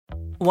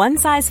One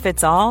size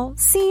fits all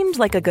seemed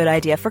like a good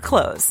idea for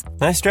clothes.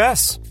 Nice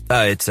dress.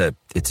 It's a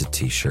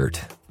t-shirt.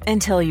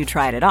 Until you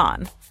tried it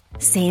on.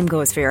 Same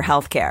goes for your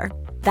healthcare.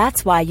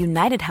 That's why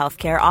United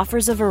Healthcare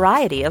offers a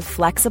variety of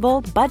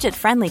flexible,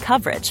 budget-friendly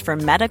coverage for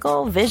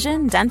medical,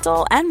 vision,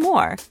 dental, and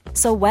more.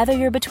 So whether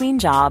you're between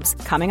jobs,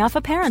 coming off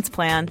a parent's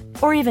plan,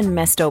 or even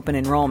missed open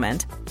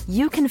enrollment,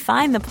 you can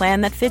find the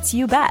plan that fits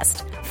you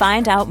best.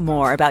 Find out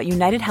more about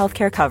United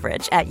Healthcare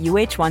coverage at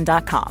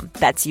uh1.com.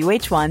 That's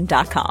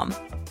uh1.com.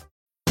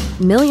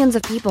 Millions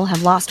of people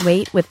have lost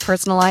weight with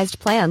personalized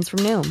plans from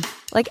Noom.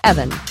 Like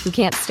Evan, who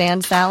can't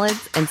stand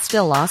salads and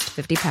still lost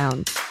 50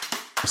 pounds.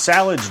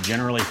 Salads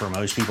generally for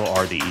most people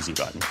are the easy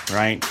button,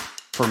 right?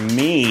 For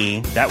me,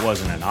 that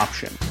wasn't an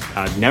option.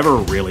 I never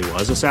really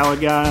was a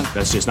salad guy.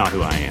 That's just not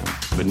who I am.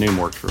 But Noom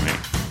worked for me.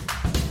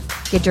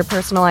 Get your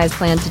personalized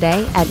plan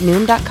today at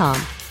Noom.com.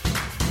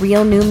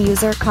 Real Noom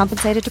user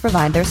compensated to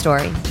provide their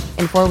story.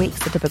 In 4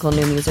 weeks, the typical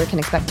Noom user can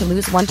expect to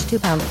lose 1 to 2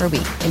 pounds per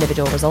week.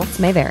 Individual results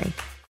may vary.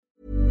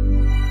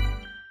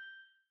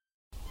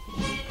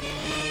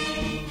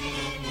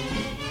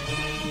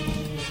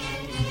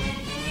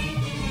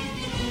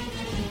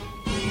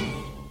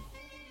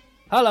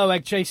 Hello,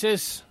 Egg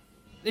Chasers.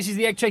 This is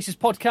the Egg Chasers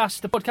podcast,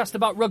 the podcast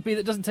about rugby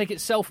that doesn't take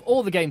itself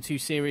or the game too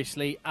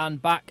seriously,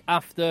 and back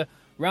after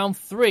round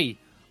 3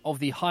 of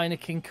the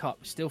Heineken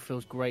Cup. Still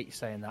feels great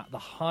saying that. The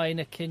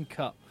Heineken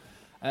Cup.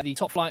 The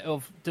top flight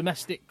of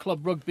domestic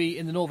club rugby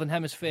in the Northern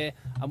Hemisphere,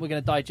 and we're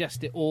going to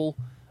digest it all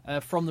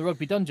from the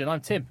Rugby Dungeon.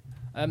 I'm Tim,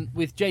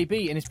 with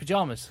JB in his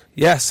pyjamas.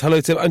 Yes,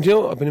 hello Tim. And you know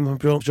what? I've been in my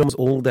pyjamas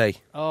all day.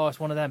 Oh, it's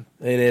one of them.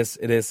 It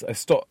is. I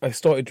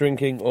started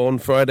drinking on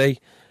Friday.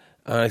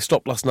 I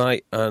stopped last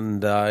night,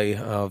 and I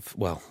have,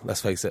 well,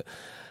 let's face it,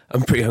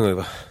 I'm pretty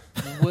hungover.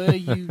 Were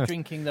you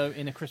drinking, though,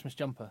 in a Christmas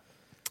jumper?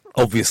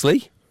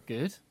 Obviously.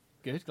 Good,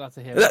 glad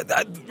to hear it.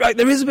 Right,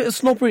 there is a bit of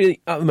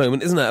snobbery at the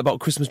moment, isn't there, about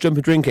Christmas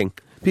jumper drinking?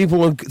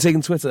 People are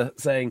taking Twitter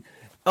saying,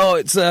 oh,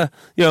 it's,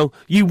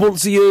 you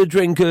once-a-year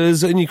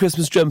drinkers and your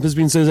Christmas jumper's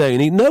been so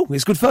zany. No,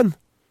 it's good fun.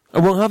 I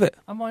won't have it.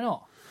 And why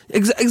not?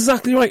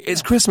 Exactly right,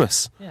 it's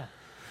Christmas. Yeah.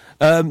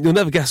 You'll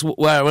never guess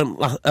where I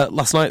went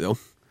last night, though.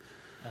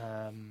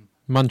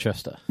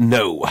 Manchester.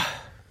 No.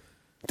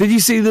 Did you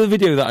see the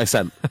video that I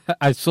sent?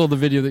 I saw the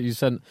video that you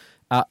sent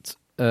at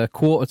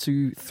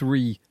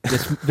 2:45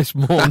 this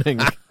morning.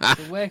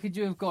 So where could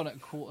you have gone at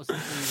 2:45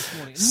 this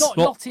morning?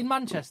 Not in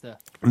Manchester.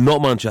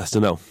 Not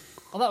Manchester, no.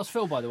 Oh, that was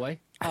Phil, by the way.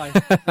 Hi.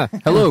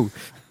 Hello.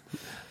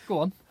 Go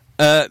on.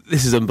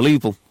 This is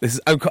unbelievable.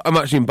 I'm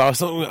actually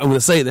embarrassed. I'm going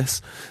to say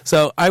this.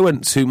 So I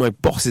went to my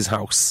boss's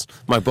house.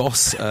 My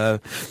boss.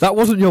 That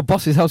wasn't your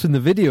boss's house in the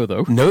video,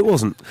 though. No, it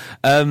wasn't.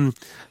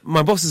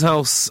 My boss's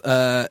house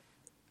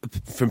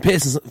from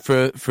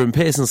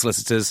Pearson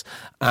Solicitors,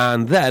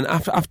 and then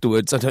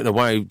afterwards, I don't know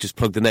why I just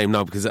plugged the name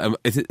now because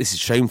this is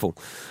shameful.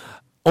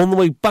 On the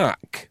way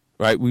back,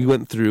 right, we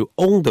went through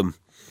Oldham,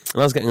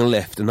 and I was getting a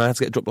lift, and I had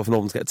to get dropped off in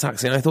Oldham to get a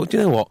taxi. And I thought, you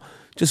know what?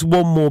 Just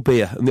one more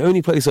beer. And the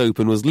only place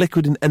open was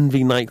Liquid and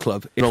Envy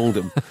nightclub in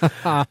Oldham.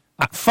 At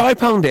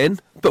 £5 in,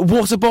 but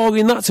what a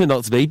bargain that turned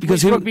out to be.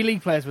 Because rugby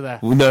league players were there?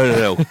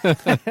 No.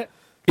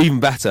 Even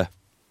better.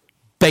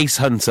 Base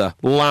Hunter,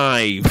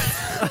 live.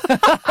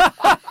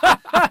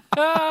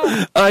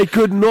 I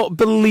could not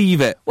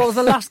believe it. What was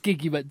the last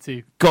gig you went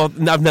to?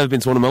 God, I've never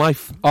been to one in my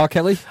life. R.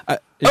 Kelly? R.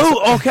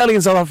 Kelly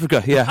in South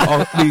Africa,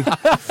 yeah.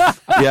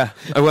 Yeah,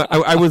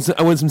 I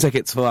won some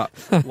tickets for that.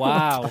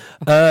 Wow.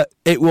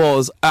 It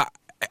was...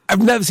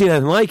 I've never seen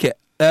anything like it.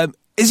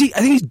 Is he? I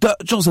think he's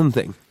Dutch or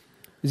something.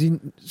 Is he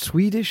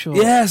Swedish? Or?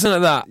 Yeah,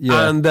 something like that.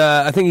 Yeah. And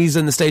I think he's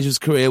in the stage of his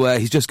career where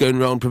he's just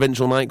going around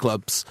provincial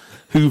nightclubs,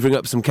 hoovering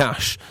up some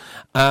cash.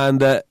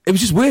 And it was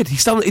just weird. He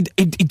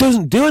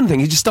doesn't do anything.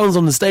 He just stands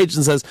on the stage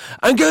and says,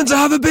 I'm going to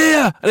have a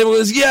beer. And everyone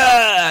goes,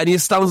 yeah. And he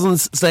stands on the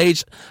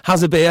stage,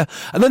 has a beer.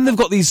 And then they've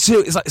got these two,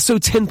 it's like so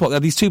tin pot. They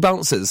have these two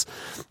bouncers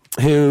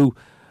who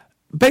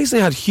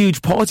basically had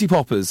huge party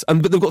poppers,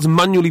 but they've got to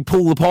manually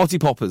pull the party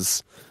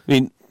poppers. I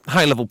mean,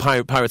 high-level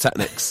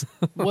pyrotechnics.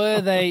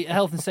 Were they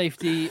health and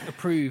safety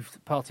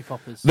approved party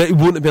poppers? They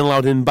wouldn't have been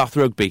allowed in Bath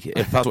Rugby,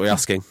 if that's what you're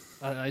asking.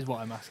 That is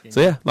what I'm asking.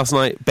 So yeah, last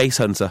night, Base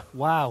Hunter.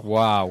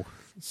 Wow.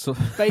 So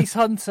Base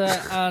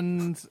Hunter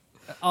and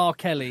R.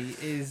 Kelly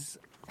is...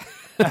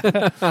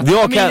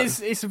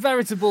 it's a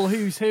veritable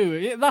who's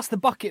who. That's the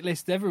bucket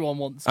list everyone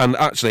wants. And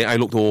actually, I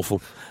looked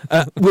awful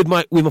with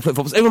my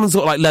flip-flops. Everyone had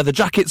sort of like leather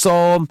jackets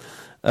on.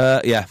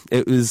 Yeah,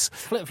 it was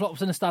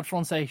flip-flops and a Stade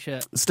Francais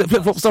shirt.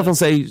 Flip-flops, Stade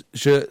Francais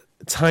shirt,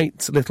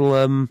 tight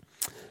little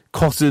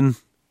cotton.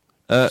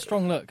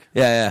 Strong look.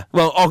 Yeah.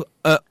 Well,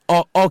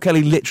 R.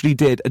 Kelly literally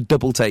did a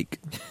double take.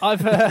 I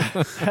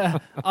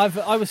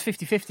was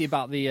 50-50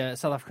 about the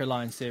South Africa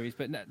Lions series,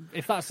 but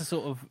if that's the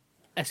sort of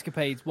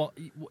escapades what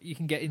you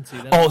can get into,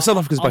 then South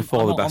Africa's by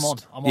far the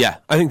best. I'm on. Yeah,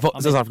 I think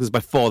South Africa's by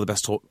far the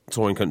best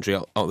touring country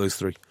out of those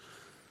three.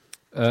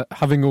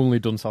 Having only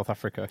done South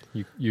Africa,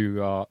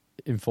 you are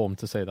informed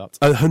to say that.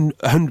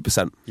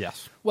 100%.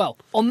 Yes. Well,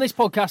 on this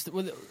podcast,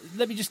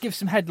 let me just give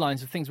some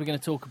headlines of things we're going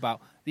to talk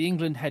about. The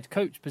England head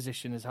coach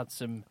position has had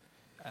some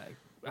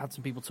had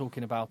some people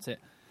talking about it.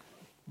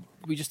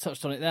 We just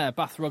touched on it there.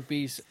 Bath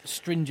Rugby's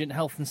stringent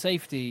health and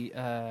safety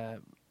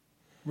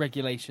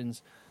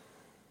regulations.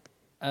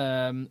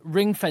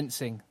 Ring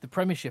fencing, the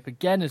Premiership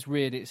again has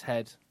reared its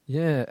head.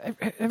 Yeah,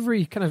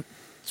 every kind of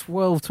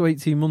 12 to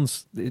 18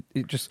 months,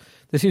 it just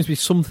there seems to be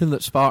something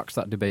that sparks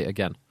that debate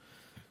again.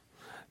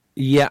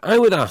 Yeah, I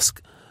would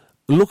ask,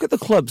 look at the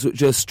clubs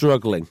which are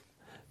struggling.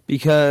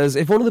 Because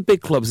if one of the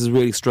big clubs is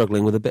really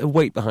struggling with a bit of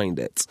weight behind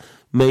it,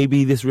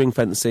 maybe this ring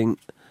fencing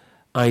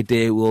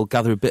idea will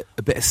gather a bit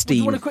of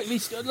steam.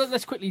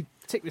 Let's quickly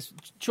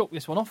chalk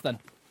this one off then.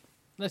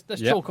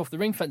 Let's chalk off the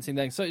ring fencing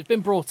then. So it's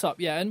been brought up,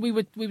 yeah, and we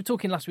were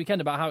talking last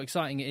weekend about how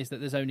exciting it is that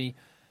there's only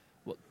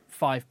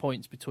 5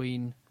 points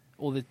between,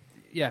 or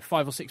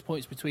 5 or 6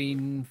 points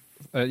between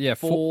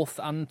fourth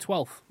and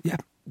 12th.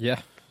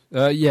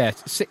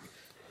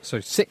 So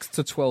 6th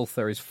to 12th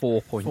there is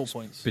 4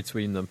 points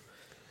between them,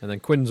 and then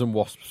Quins and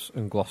Wasps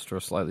and Gloucester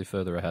are slightly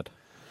further ahead.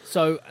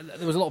 So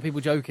there was a lot of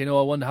people joking,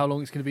 I wonder how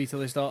long it's going to be till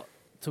they start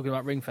talking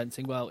about ring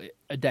fencing. Well,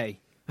 a day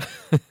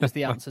was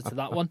the answer to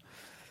that one.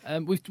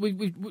 We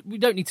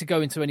don't need to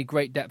go into any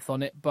great depth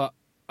on it, but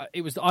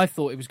I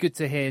thought it was good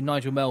to hear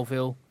Nigel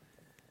Melville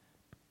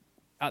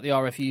at the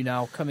RFU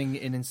now coming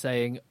in and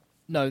saying,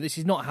 no, this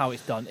is not how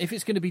it's done. If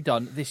it's going to be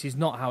done, this is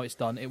not how it's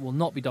done. It will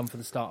not be done for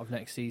the start of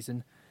next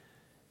season.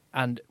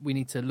 And we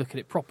need to look at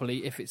it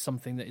properly if it's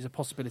something that is a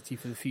possibility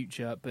for the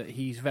future, but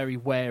he's very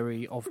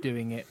wary of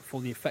doing it for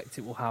the effect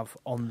it will have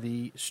on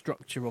the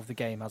structure of the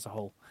game as a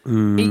whole.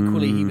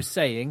 Equally, he was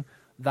saying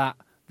that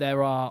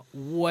there are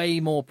way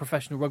more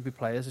professional rugby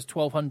players. There's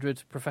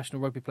 1,200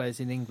 professional rugby players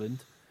in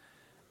England,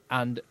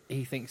 and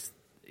he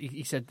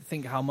said,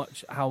 think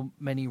how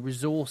many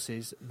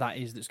resources that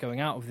is that's going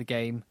out of the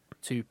game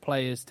to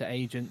players, to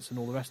agents, and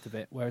all the rest of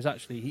it. Whereas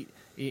actually,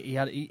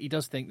 he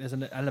does think there's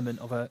an element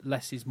of a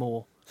less is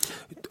more.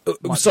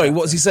 Sorry,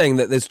 what's he saying?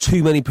 That there's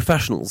too many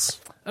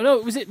professionals? Oh,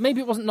 no, maybe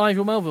it wasn't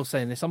Nigel Melville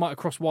saying this. I might have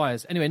crossed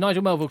wires. Anyway,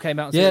 Nigel Melville came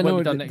out and said it won't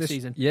be done next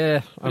season.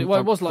 Yeah, it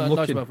was like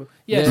Nigel Melville.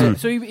 Yeah,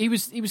 so he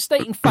was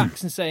stating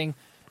facts and saying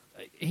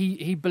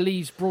he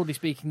believes, broadly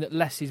speaking, that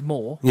less is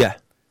more. Yeah.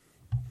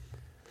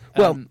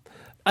 Well,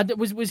 and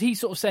was he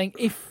sort of saying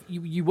if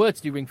you were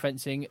to do ring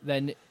fencing,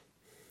 then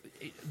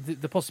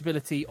the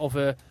possibility of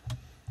a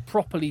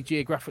properly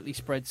geographically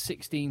spread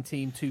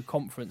 16-team 2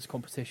 conference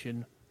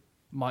competition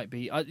might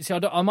be.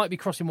 I might be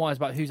crossing wires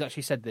about who's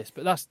actually said this,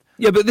 but that's...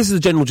 Yeah, but this is the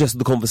general gist of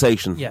the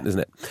conversation, isn't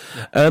it?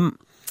 Yeah.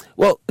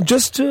 Well,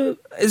 it's an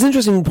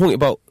interesting point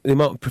about the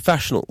amount of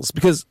professionals,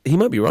 because he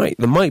might be right.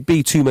 There might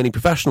be too many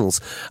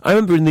professionals. I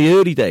remember in the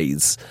early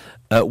days,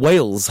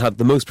 Wales had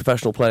the most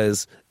professional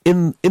players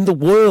in the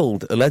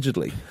world,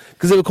 allegedly,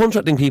 because they were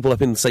contracting people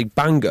up in, say,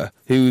 Bangor,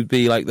 who would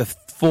be like the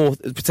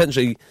fourth,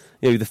 potentially,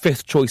 the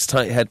fifth choice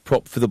tight head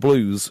prop for the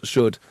Blues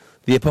should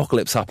the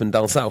apocalypse happen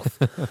down south.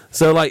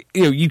 So,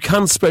 you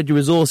can spread your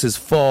resources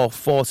far,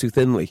 far too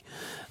thinly.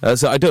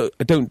 So I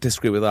don't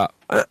disagree with that.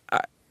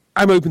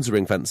 I'm open to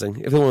ring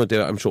fencing. If they want to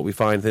do it, I'm sure it'll be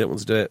fine. If they don't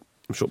want to do it,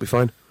 I'm sure it'll be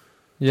fine.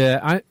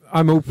 Yeah,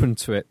 I'm open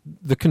to it.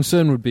 The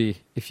concern would be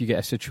if you get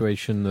a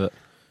situation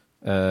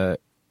that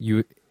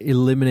you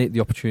eliminate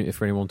the opportunity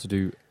for anyone to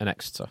do an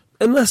Exeter.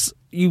 Unless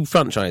you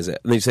franchise it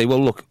and you say,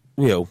 well, look,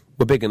 we're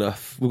big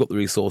enough, we've got the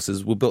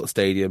resources, we've built a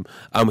stadium,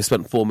 and we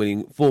spent 4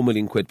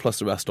 million quid plus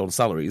the rest on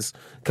salaries.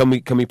 Can we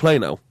play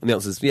now? And the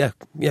answer is, yeah,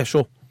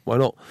 sure, why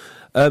not?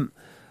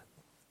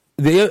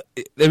 There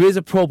is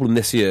a problem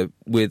this year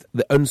with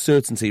the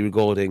uncertainty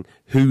regarding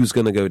who's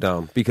going to go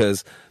down,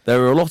 because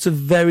there are a lot of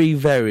very,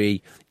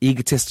 very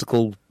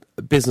egotistical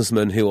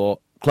businessmen who are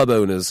club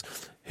owners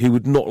who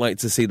would not like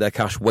to see their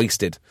cash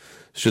wasted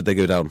should they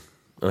go down.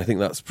 And I think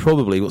that's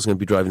probably what's going to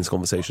be driving this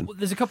conversation. Well,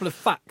 there's a couple of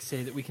facts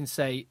here that we can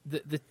say.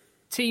 That the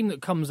team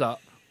that comes up,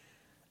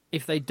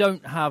 if they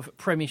don't have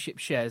Premiership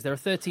shares, there are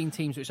 13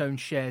 teams which own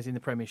shares in the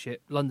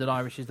Premiership. London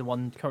Irish is the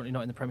one currently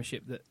not in the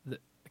Premiership that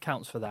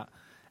accounts for that.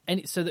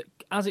 And so that,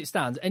 as it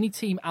stands, any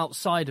team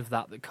outside of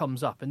that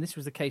comes up, and this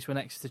was the case when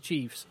Exeter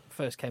Chiefs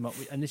first came up,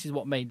 and this is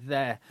what made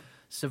their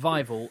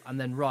survival and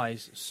then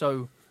rise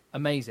so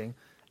amazing,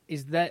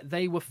 is that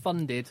they were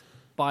funded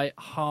by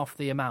half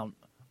the amount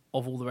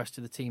of all the rest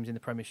of the teams in the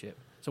Premiership.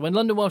 So when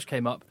London Welsh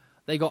came up,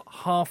 they got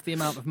half the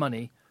amount of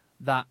money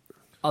that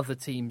other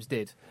teams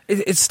did.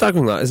 It's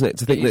staggering, that, isn't it?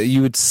 To think that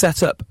you would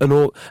set up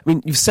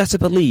you've set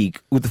up a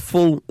league with the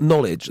full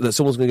knowledge that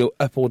someone's going to go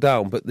up or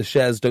down, but the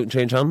shares don't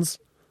change hands.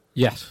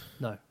 Yes.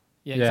 No.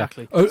 Yeah,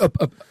 exactly.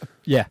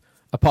 Yeah.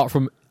 Apart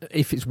from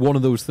if it's one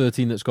of those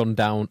 13 that's gone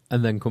down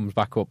and then comes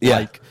back up,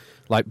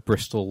 like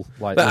Bristol,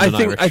 like. But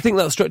I think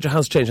that structure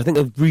has changed. I think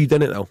they've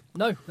redone it now.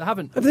 No, they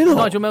haven't. Have they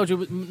not?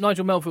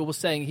 Nigel Melville was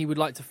saying he would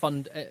like to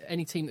fund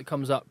any team that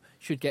comes up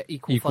should get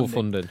equal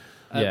funding.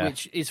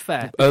 Which is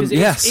fair.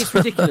 It's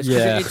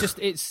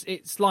ridiculous.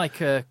 It's like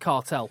a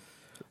cartel.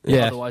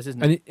 Yeah. Otherwise,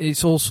 isn't it? And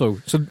it's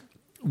also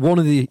one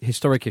of the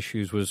historic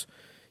issues was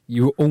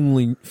you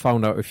only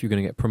found out if you're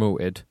going to get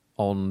promoted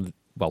on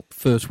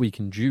first week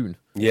in June.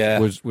 Yeah,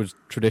 was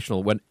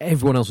traditional when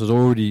everyone else has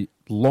already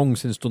long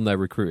since done their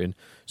recruiting,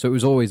 so it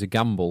was always a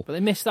gamble. But they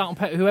missed out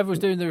on whoever was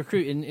doing the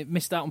recruiting. It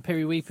missed out on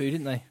Piriweepu,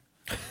 didn't they?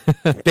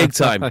 Big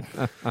time.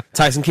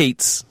 Tyson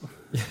Keats.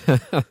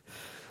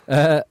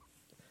 So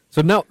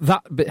now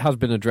that bit has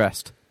been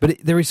addressed, but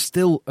there is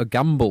still a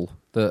gamble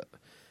that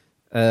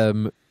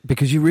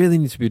because you really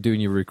need to be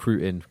doing your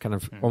recruiting kind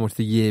of almost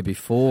the year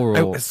before.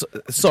 Or...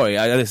 Sorry,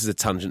 I know this is a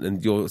tangent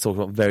and you're talking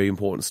about very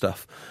important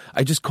stuff.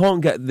 I just can't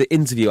get the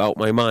interview out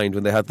my mind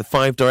when they had the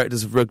 5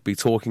 directors of rugby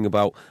talking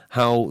about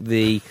how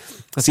the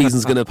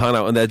season's going to pan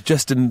out, and they're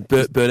Justin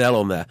Burnell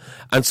on there.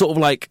 And sort of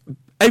like,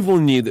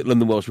 everyone knew that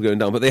London Welsh were going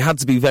down, but they had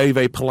to be very,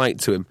 very polite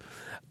to him.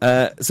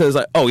 So it's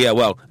like, oh yeah,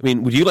 well, I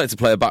mean, would you like to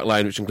play a back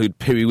line which include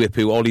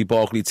Piriweepu, Ollie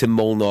Barkley, Tim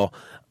Molnar,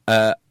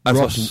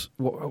 Ross,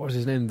 what was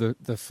his name?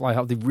 The fly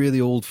half, the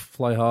really old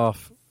fly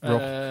half.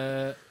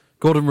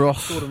 Gordon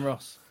Ross. Gordon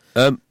Ross.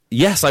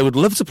 Yes, I would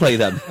love to play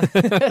them.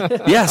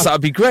 Yes, that'd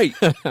be great.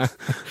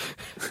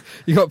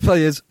 You got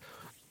players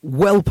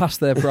well past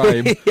their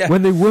prime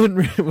when they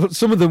weren't.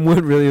 Some of them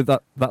weren't really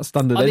that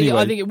standard anyway.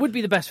 I think it would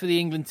be the best for the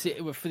England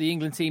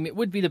team. It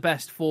would be the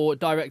best for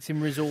directing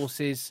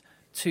resources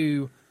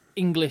to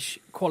English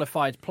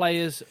qualified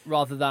players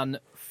rather than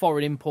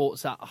foreign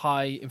imports at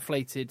high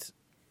inflated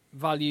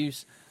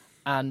values,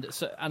 and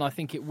I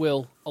think it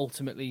will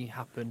ultimately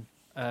happen.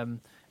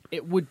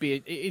 It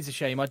is a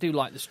shame. I do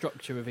like the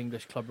structure of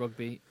English club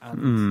rugby,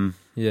 and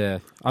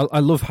I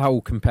love how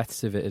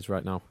competitive it is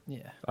right now.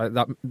 Yeah,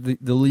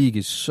 the league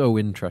is so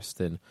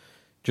interesting.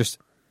 Just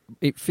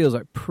it feels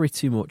like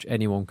pretty much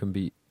anyone can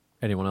beat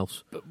anyone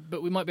else.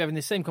 But we might be having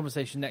the same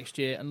conversation next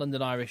year, and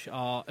London Irish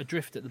are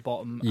adrift at the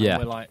bottom, and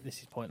we're like, this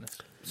is pointless.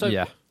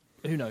 So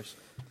who knows?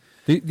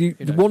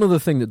 One other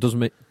thing that does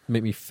make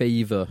me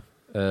favour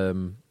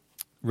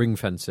ring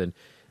fencing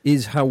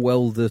is how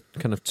well the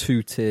kind of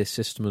 2-tier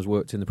system has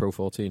worked in the Pro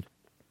 14.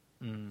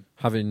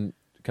 Having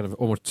kind of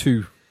almost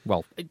two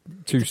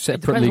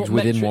separate leagues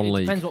within one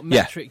league. It depends what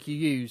metric you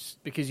use,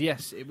 because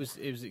yes, it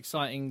was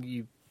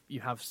exciting. You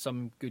have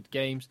some good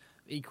games.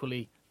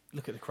 Equally,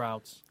 look at the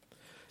crowds.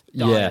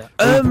 Dire.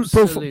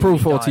 Pro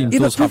 14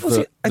 does have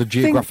the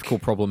geographical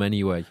problem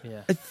anyway.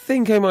 Yeah. I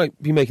think I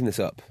might be making this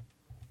up,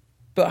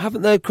 but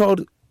haven't their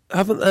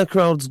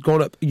crowds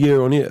gone up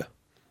year on year?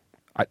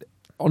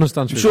 Honest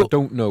answer is I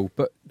don't know,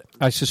 but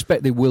I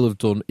suspect they will have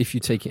done if you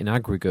take it in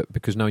aggregate,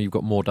 because now you've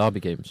got more derby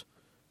games.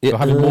 So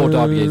having more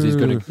derby games is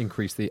going to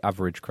increase the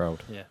average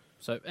crowd. Yeah.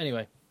 So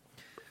anyway,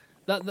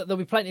 there'll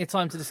be plenty of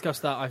time to discuss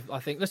that. I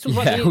think. Let's talk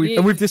about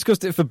and we've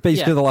discussed it for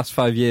basically the last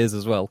 5 years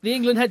as well. The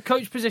England head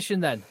coach position,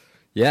 then.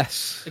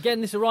 Yes. Again,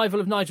 this arrival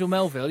of Nigel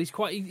Melville,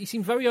 he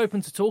seemed very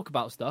open to talk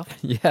about stuff.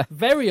 Yeah.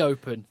 Very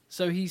open.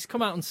 So he's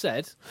come out and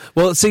said...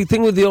 Well, see, the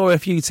thing with the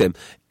RFU, Tim,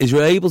 is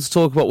you're able to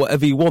talk about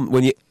whatever you want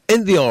when you're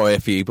in the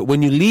RFU, but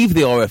when you leave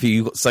the RFU,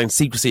 you've got to sign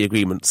secrecy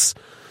agreements.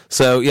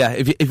 So, yeah,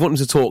 if you want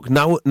them to talk,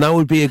 now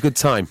would be a good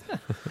time.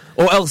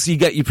 Or else you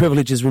get your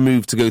privileges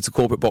removed to go to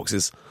corporate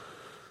boxes.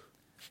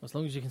 As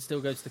long as you can still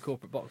go to the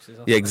corporate boxes.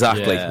 Yeah,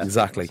 exactly. That's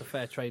a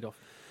fair trade-off.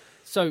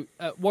 So,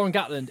 Warren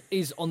Gatland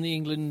is on the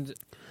England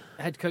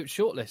head coach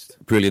shortlist.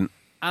 Brilliant.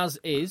 As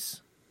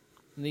is,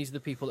 and these are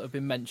the people that have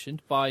been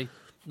mentioned by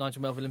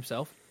Nigel Melville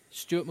himself,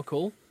 Stuart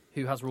McCall,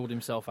 who has ruled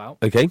himself out.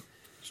 Okay.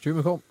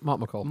 Stuart McCall? Mark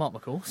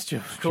McCall.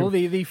 Stuart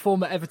McCall, the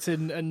former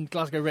Everton and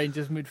Glasgow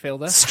Rangers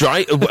midfielder.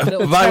 Strike. By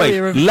the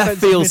way,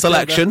 left field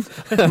selection.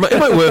 It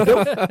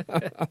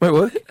might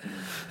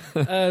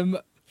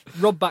work.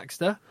 Rob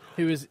Baxter,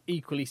 who has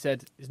equally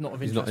said is not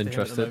of interest. He's not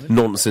interested.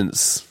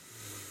 Nonsense.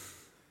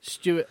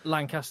 Stuart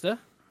Lancaster.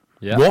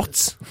 Yeah.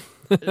 What?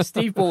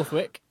 Steve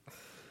Borthwick.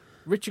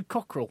 Richard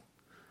Cockrell.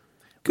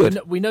 Good.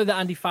 We know that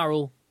Andy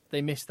Farrell,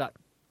 they missed that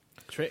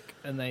trick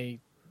and they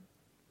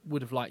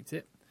would have liked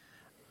it.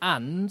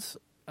 And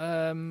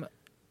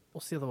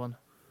what's the other one?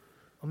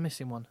 I'm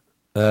missing one.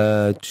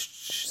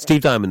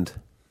 Steve Diamond.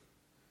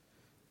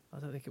 I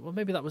don't think well,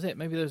 maybe that was it.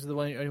 Maybe those are the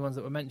only ones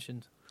that were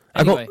mentioned.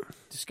 Anyway,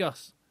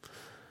 discuss.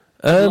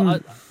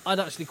 I'd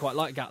actually quite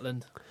like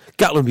Gatland.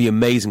 Gatland would be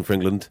amazing for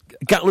England.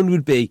 Gatland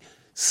would be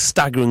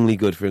staggeringly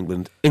good for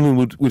England.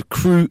 England would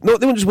cruise. No,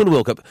 they wouldn't just win a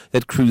World Cup.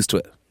 They'd cruise to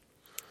it.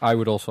 I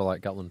would also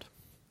like Gatland.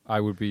 I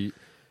would be...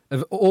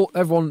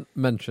 Everyone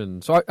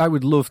mentioned... So I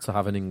would love to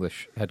have an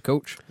English head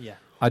coach. Yeah.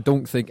 I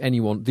don't think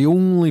anyone... The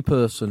only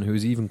person who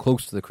is even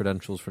close to the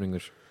credentials for an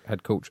English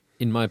head coach,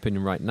 in my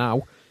opinion right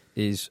now,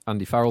 is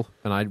Andy Farrell,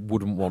 and I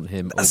wouldn't want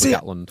him over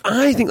Gatland.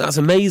 I think that's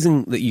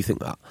amazing that you think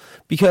that,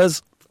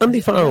 because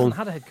Andy Farrell... He hasn't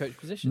had a head coach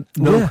position.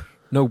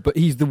 No, but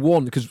he's the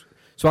one...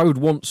 So I would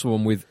want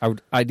someone with,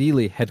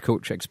 ideally head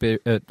coach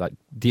experience, like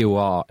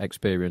DOR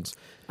experience,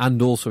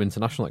 and also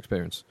international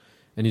experience.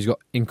 And he's got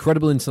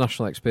incredible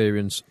international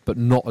experience, but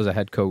not as a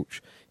head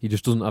coach. He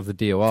just doesn't have the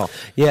DOR.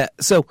 Yeah,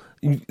 so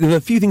there are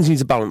a few things you need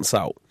to balance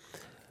out.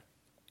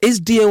 Is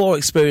DOR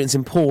experience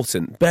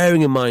important,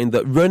 bearing in mind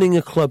that running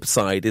a club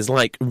side is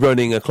like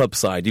running a club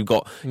side? You've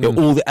got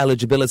all the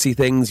eligibility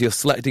things, you're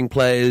selecting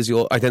players,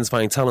 you're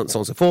identifying talent, so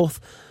on and so forth.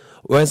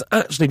 Whereas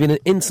actually being an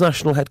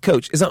international head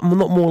coach, is that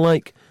not more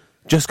like...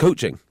 just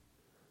coaching?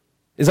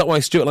 Is that why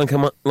Stuart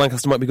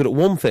Lancaster might be good at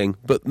one thing,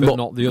 but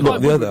not the other?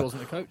 Not the other.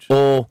 Wasn't a coach.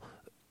 Or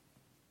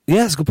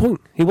yeah, that's a good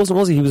point. He wasn't,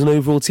 was he? He was an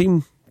overall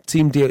team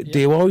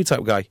DOI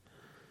type guy.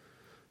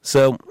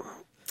 So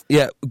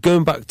yeah,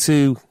 going back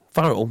to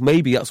Farrell,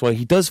 maybe that's why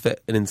he does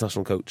fit an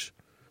international coach.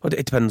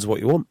 It depends what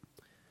you want.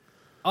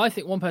 I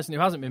think one person who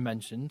hasn't been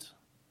mentioned,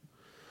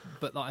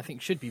 but that I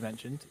think should be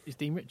mentioned, is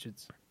Dean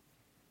Richards.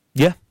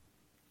 Yeah.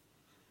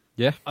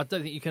 Yeah. I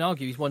don't think you can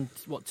argue. He's won,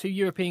 2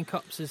 European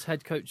Cups as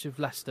head coach of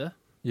Leicester.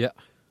 Yeah.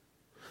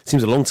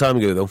 Seems a long time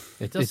ago, though.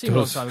 It does seem a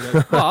long time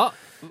ago. But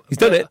he's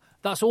done it.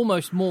 That's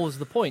almost more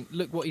the point.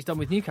 Look what he's done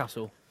with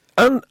Newcastle.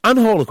 And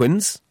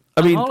Harlequins.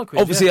 I mean,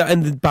 Harlequins, obviously that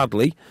ended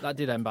badly. That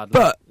did end badly.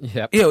 But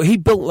he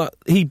built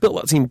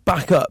that team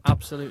back up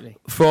absolutely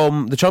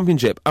from the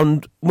Championship.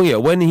 And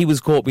when he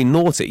was caught being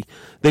naughty,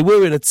 they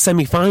were in a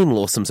semi-final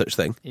or some such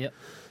thing. Yep.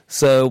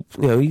 So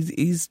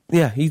he's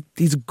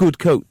a good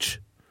coach.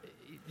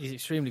 He's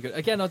extremely good.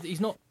 Again,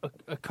 he's not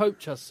a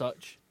coach as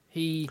such.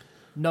 He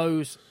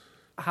knows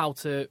how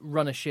to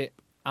run a ship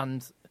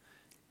and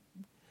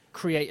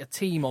create a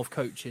team of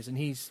coaches, and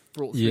he's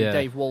brought through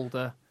Dave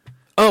Walder.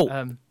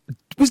 Oh,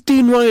 was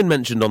Dean Ryan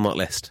mentioned on that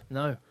list?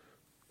 No.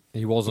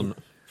 He wasn't.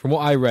 From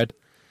what I read,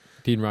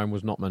 Dean Ryan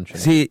was not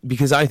mentioned.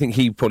 Because I think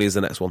he probably is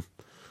the next one.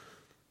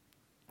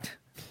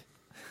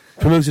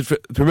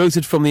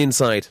 Promoted from the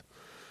inside.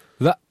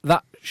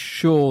 That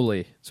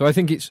surely. So I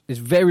think it's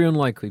very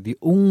unlikely. The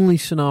only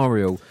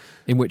scenario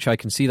in which I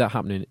can see that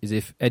happening is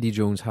if Eddie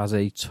Jones has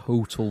a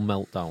total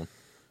meltdown.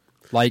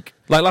 Like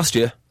last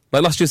year.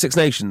 Like last year's Six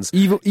Nations.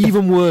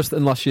 Even worse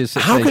than last year's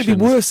Six Nations. How could it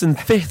be worse than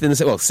fifth in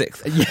the... Well,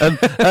 sixth.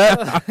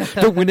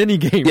 Don't win any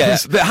games. Yeah,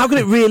 but how could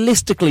it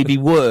realistically be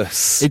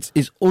worse?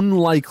 It's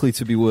unlikely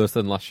to be worse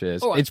than last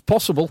year's. Right. It's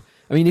possible.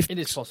 I mean, if it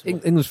is possible.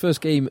 England's first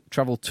game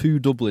travelled to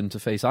Dublin to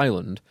face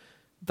Ireland,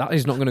 that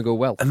is not going to go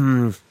well.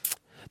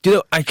 Do you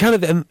know, I kind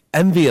of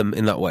envy them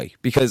in that way,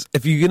 because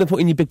if you're going to put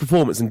in your big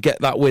performance and get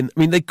that win, I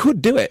mean, they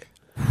could do it.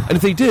 And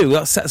if they do,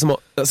 that sets them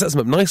up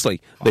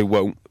nicely. They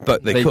won't,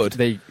 but they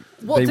could.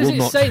 What does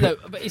it say, though?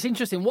 But it's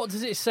interesting. What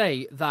does it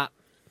say that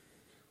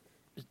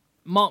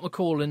Mark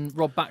McCall and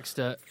Rob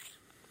Baxter...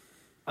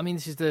 I mean,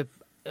 this is a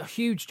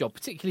huge job,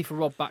 particularly for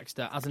Rob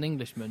Baxter as an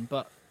Englishman,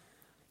 but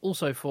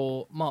also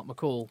for Mark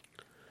McCall.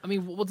 I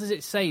mean, what does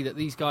it say that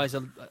these guys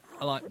are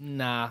like,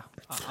 nah,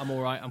 I'm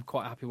all right, I'm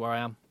quite happy where I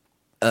am?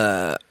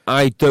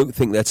 I don't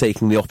think they're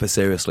taking the offer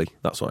seriously.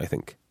 That's what I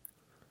think.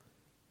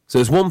 So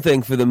it's one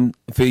thing for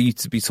you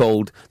to be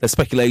told there's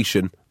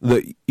speculation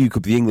that you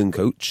could be the England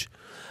coach,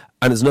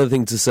 and it's another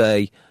thing to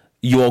say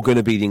you're going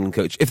to be the England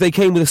coach. If they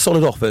came with a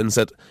solid offer and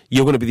said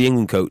you're going to be the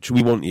England coach,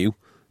 we want you,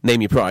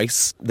 name your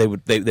price, they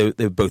would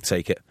both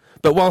take it.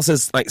 But whilst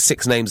there's like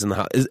 6 names in the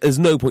hat, there's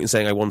no point in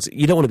saying I want it.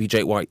 You don't want to be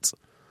Jake White.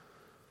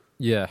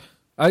 Yeah,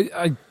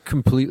 I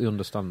completely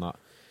understand that.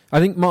 I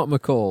think Mark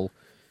McCall.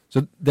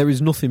 So there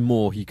is nothing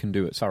more he can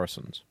do at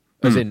Saracens.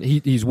 As in,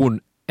 he's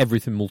won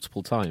everything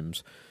multiple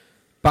times.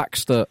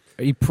 Baxter,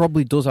 he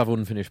probably does have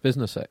unfinished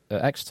business at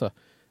Exeter,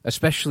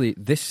 especially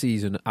this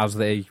season, as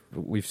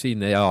we've seen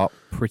they are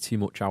pretty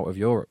much out of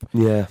Europe.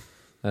 Yeah.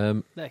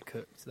 They're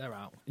cooked. They're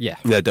out. Yeah.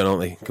 They're done,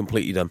 aren't they?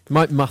 Completely done.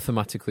 Might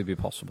mathematically be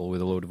possible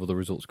with a load of other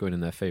results going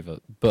in their favour,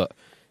 but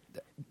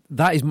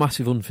that is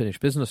massive unfinished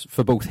business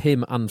for both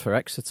him and for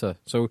Exeter.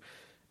 So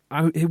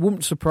it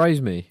wouldn't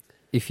surprise me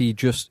if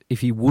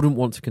he wouldn't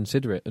want to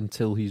consider it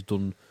until he's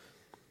done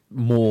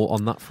more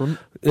on that front.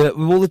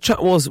 Well, the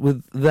chat was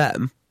with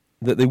them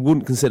that they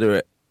wouldn't consider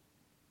it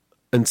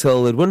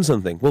until they'd won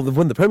something. Well, they've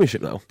won the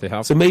Premiership now. They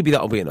have. So maybe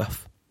that'll be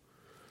enough.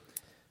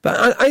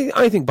 But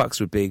I think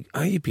Baxter would be...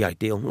 he'd be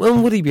ideal.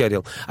 Well, would he be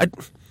ideal?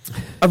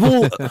 Of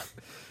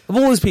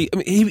all his people...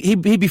 I mean,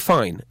 he'd be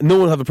fine. No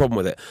one would have a problem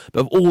with it.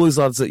 But of all those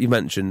lads that you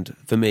mentioned,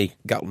 for me,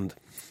 Gatland.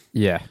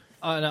 Yeah.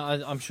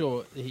 I'm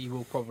sure he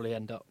will probably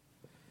end up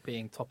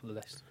being top of the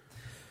list.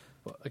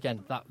 But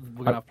again, we're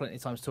going to have plenty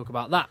of time to talk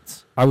about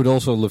that. I would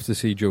also love to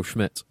see Joe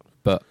Schmidt,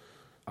 but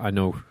I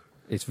know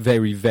it's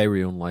very,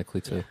 very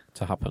unlikely to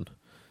happen.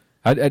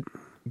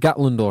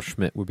 Gatland or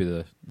Schmidt would be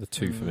the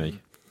two for me.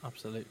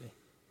 Absolutely.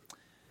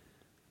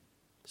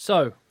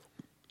 So,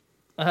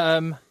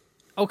 can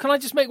I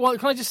just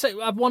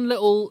have one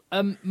little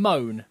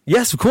moan?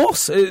 Yes, of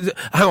course.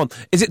 Hang on,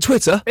 is it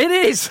Twitter? It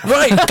is.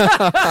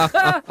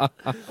 Right.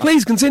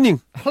 Please continue.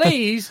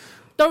 Please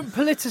don't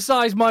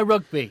politicise my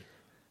rugby.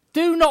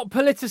 Do not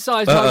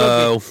politicise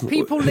my rugby.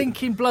 People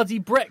linking bloody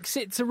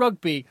Brexit to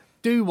rugby.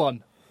 Do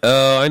one.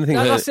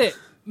 That's it.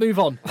 Move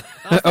on.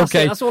 That's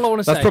okay. It. That's all I want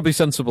to say. That's probably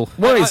sensible.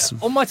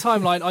 On my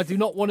timeline, I do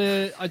not want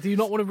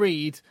to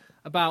read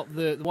about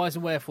the whys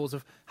and wherefores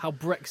of how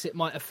Brexit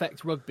might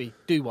affect rugby.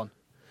 Do one.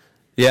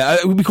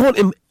 Yeah, we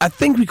can't. I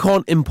think we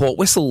can't import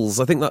whistles.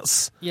 I think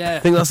that's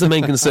the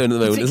main concern at the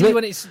moment, isn't it?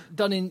 When it's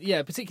done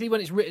particularly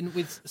when it's written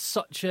with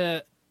such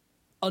a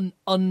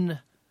unhidden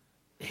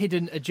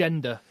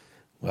agenda.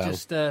 Well,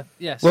 don't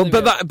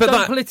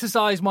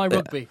politicise my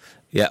rugby.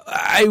 Yeah,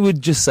 I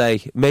would just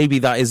say maybe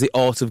that is the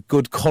art of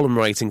good column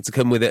writing to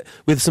come with it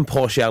with some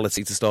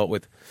partiality to start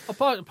with.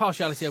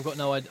 Partiality,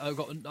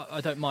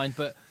 I don't mind,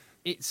 but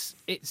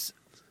it's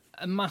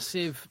a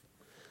massive.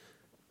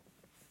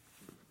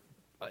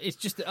 It's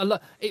just a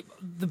lot.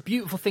 The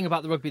beautiful thing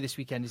about the rugby this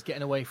weekend is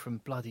getting away from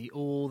bloody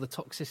all the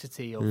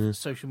toxicity of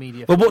social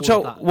media. Well, watch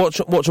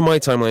on my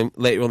timeline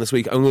later on this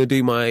week. I'm going to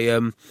do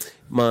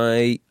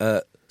my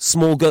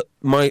small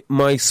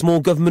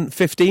government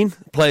 15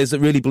 players that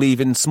really believe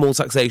in small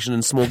taxation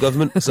and small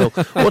government. So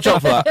watch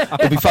out for that.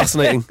 It'll be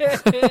fascinating.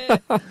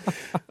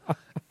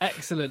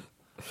 Excellent.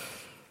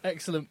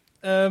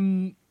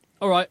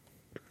 All right.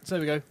 So there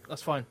we go.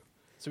 That's fine.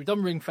 So we've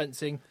done ring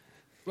fencing.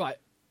 Right.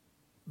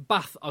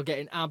 Bath are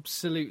getting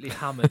absolutely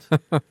hammered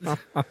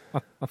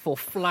for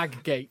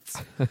flag gates.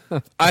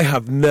 I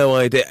have no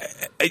idea.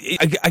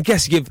 I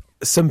guess you give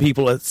some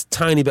people a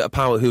tiny bit of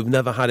power who have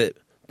never had it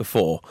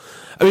before.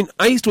 I mean,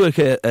 I used to work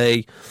at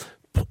a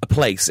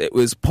place. It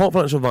was Port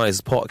Financial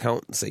Advisors, Port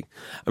Accountancy.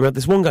 And we had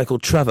this one guy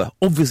called Trevor.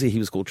 Obviously, he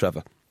was called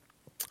Trevor.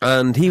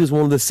 And he was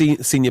one of the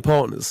senior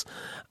partners.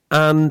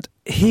 And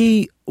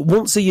he,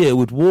 once a year,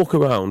 would walk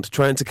around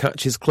trying to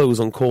catch his clothes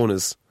on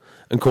corners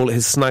and call it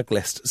his snag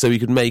list, so he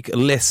could make a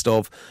list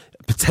of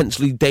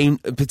potentially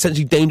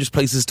dangerous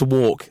places to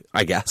walk,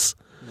 I guess.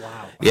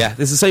 Wow. Yeah,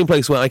 this is the same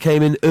place where I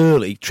came in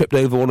early, tripped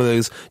over one of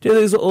those, do you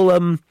know those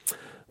little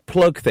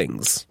plug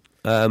things?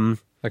 Like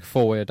a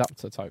four-way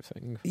adapter type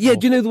thing? Yeah,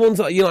 do you know the ones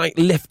that you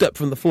lift up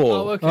from the floor?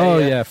 Oh,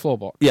 okay. Yeah, floor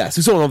box. Yeah,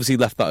 so someone obviously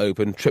left that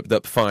open, tripped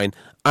up, fine.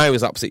 I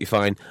was absolutely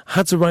fine.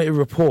 Had to write a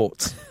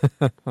report.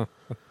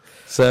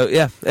 So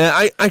yeah,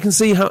 I can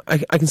see how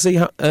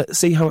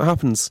see how it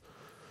happens.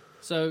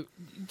 So,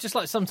 just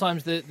like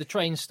sometimes the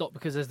trains stop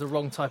because there's the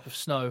wrong type of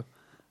snow,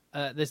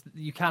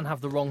 you can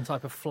have the wrong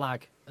type of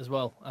flag as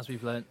well, as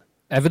we've learnt.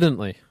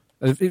 Evidently.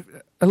 It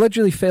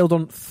allegedly failed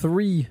on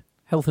 3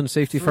 health and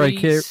safety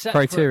criteria,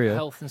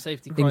 health and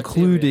safety criteria,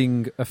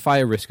 including a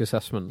fire risk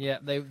assessment. Yeah,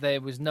 there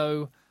was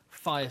no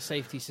fire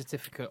safety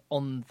certificate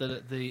on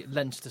the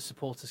Leinster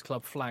Supporters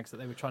Club flags that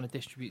they were trying to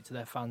distribute to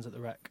their fans at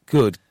the Rec.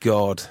 Good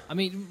God. I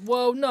mean,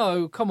 well,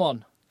 no, come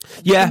on.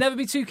 Yeah. You can never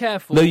be too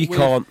careful. No, you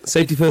can't.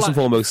 Safety first and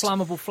foremost.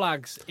 Flammable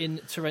flags in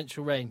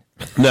torrential rain.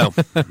 No,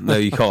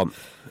 you can't.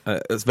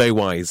 That's very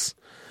wise.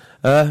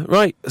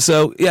 Right,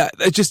 so, yeah,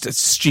 it's just a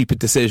stupid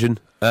decision,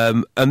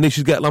 and they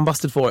should get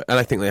lambasted for it, and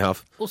I think they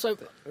have. Also,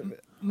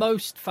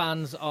 most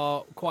fans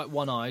are quite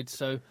one-eyed,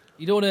 so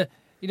you don't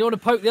want to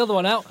poke the other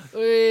one out.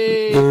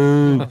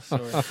 Oh,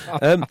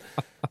 sorry.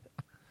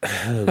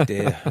 Oh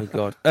dear, oh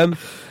God.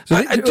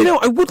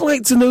 I would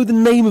like to know the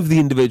name of the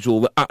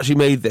individual that actually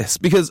made this,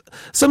 because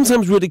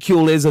sometimes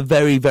ridicule is a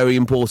very, very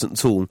important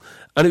tool,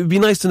 and it would be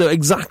nice to know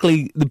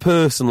exactly the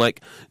person, like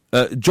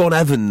John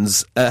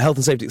Evans, health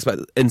and safety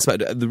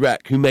inspector at the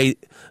Rec, who made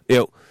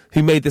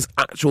this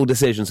actual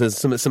decision. So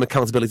there's some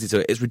accountability to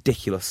it. It's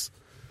ridiculous.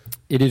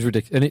 It is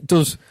ridiculous, and it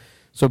does.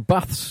 So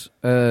Bath's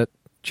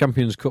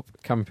Champions Cup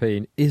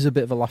campaign is a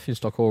bit of a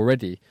laughingstock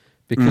already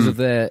because of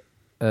their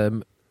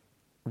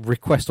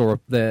request or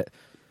their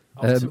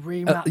their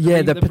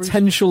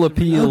potential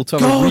appeal to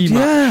have a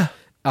rematch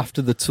after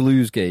the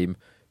Toulouse game,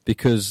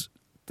 because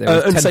there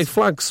was unsafe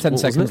flags, 10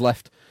 seconds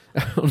left.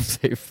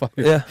 Unsafe flags.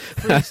 Yeah.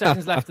 3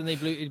 seconds left, and he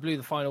blew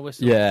the final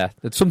whistle. Yeah,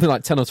 it's something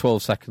like 10 or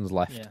 12 seconds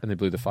left, and they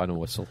blew the final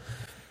whistle.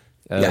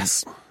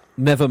 Yes.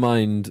 Never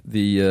mind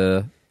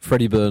the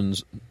Freddie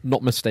Burns,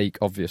 not mistake,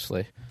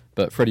 obviously,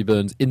 but Freddie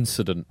Burns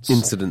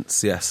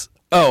incidents. Yes.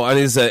 Oh, and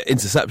his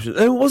interception.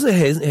 It wasn't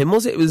him,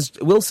 was it? It was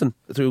Wilson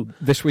through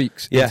this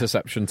week's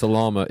interception to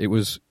Lama. It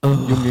was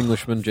young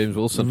Englishman James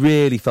Wilson.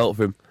 Really felt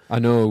for him. I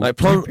know. Like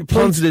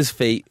planted his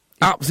feet,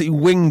 absolutely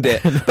winged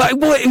it.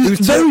 It was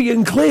very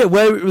unclear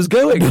where it was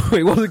going. No,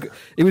 it wasn't.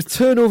 It was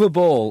turnover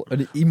ball,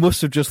 and he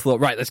must have just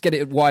thought, right, let's get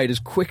it wide as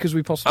quick as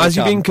we possibly can. As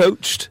you've been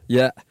coached.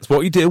 Yeah, that's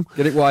what you do.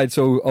 Get it wide.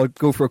 So I'll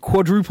go for a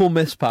quadruple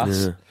miss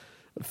pass. Yeah.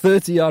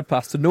 30-yard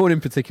pass to no one in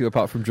particular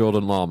apart from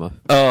Jordan Lama.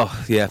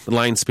 Oh, yeah,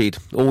 line speed.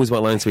 Always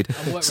about line speed.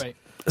 And work rate.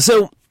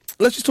 So,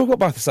 let's just talk about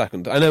Bath a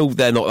second. I know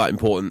they're not that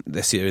important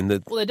this year.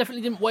 Well, they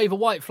definitely didn't wave a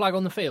white flag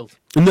on the field.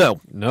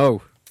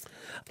 No.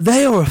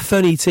 They are a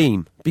funny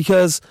team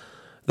because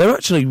they're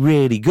actually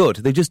really good.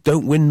 They just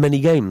don't win many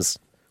games.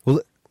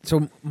 Well,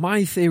 so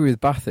my theory with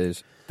Bath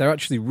is they're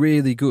actually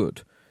really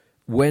good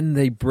when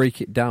they break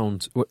it down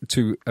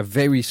to a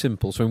very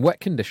simple, so in wet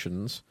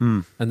conditions,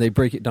 and they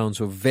break it down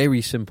to a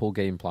very simple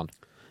game plan.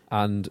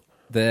 And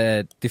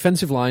their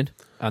defensive line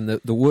and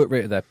the work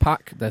rate of their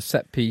pack, their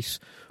set piece,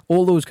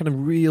 all those kind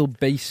of real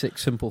basic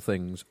simple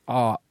things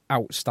are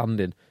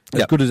outstanding.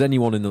 As good as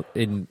anyone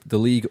in the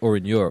league or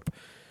in Europe.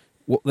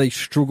 What they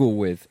struggle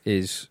with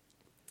is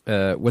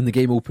when the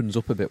game opens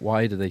up a bit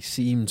wider, they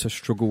seem to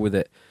struggle with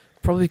it.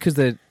 Probably because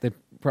they've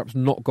perhaps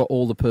not got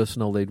all the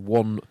personnel they'd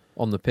want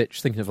on the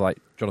pitch, thinking of like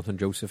Jonathan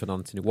Joseph and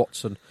Anthony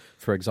Watson,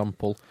 for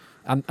example,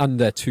 and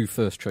their 2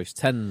 first-choice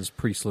 10s,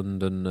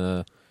 Priestland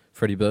and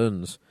Freddie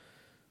Burns.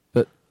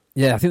 But,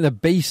 yeah, I think their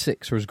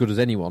basics are as good as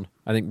anyone.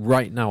 I think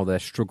right now they're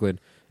struggling.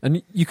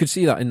 And you could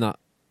see that in that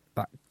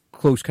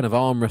close kind of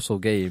arm wrestle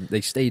game.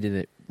 They stayed in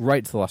it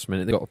right to the last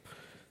minute. They got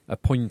a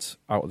point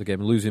out of the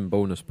game, a losing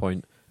bonus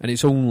point. And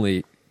it's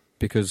only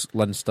because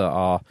Leinster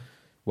are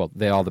well,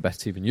 they are the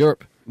best team in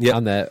Europe, Yeah.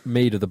 and they're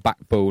made of the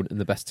backbone and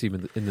the best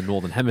team in the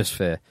Northern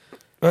Hemisphere.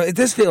 It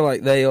does feel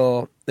like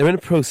they're in a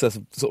process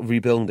of sort of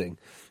rebuilding,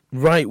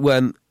 right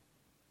when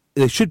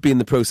they should be in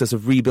the process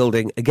of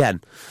rebuilding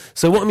again.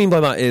 So what I mean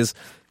by that is,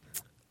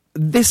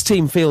 this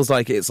team feels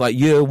like it's like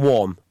year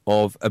one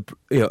of a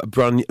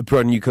brand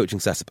new coaching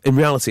setup. In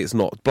reality, it's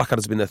not.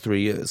 Blackadder's been there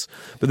 3 years,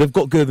 but they've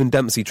got Gervin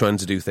Dempsey trying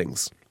to do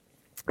things.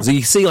 So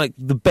you see like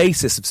the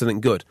basis of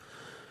something good.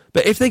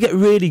 But if they get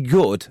really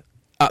good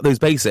at those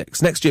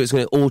basics, next year it's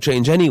going to all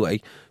change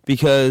anyway,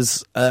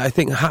 because I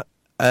think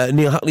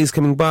Neil Hatley's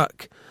coming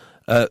back.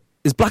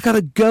 Is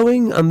Blackadder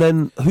going? And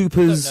then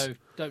Hooper's...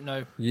 Don't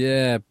know.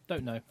 Yeah.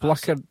 Don't know.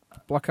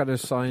 Blackadder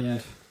signed...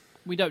 Yeah.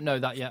 We don't know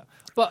that yet.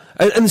 But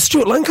And the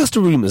Stuart Lancaster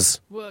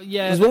rumours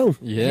as well.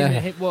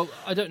 Yeah. Well,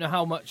 I don't know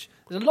how much...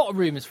 There's a lot of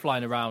rumours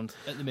flying around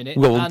at the minute.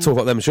 Well, we'll talk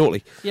about them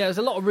shortly. Yeah, there's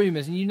a lot of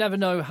rumours, and you never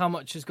know how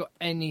much has got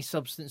any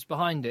substance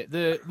behind it.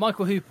 The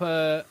Michael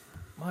Hooper...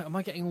 Am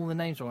I getting all the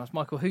names wrong? That's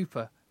Michael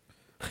Hooper.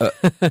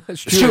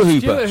 Stuart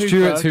Hooper.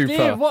 Stuart Hooper.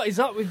 Dear, what is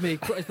up with me?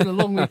 It's been a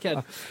long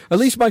weekend. At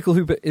least Michael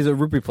Hooper is a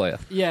rugby player.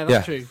 Yeah,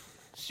 that's true.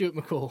 Stuart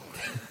McCall.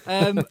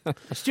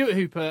 Stuart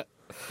Hooper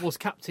was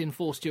captain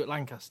for Stuart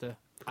Lancaster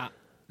at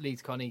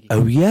Leeds Carnegie.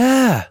 Oh,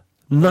 yeah.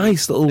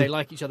 Nice little... They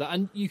like each other,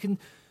 and you can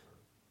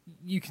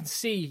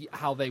see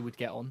how they would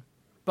get on.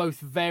 Both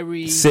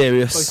very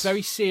serious,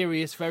 very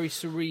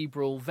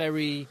cerebral,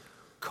 very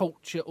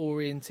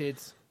culture-oriented.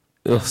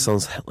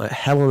 Sounds like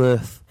hell on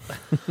earth.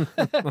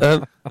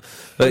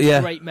 But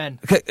yeah, great men.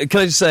 Can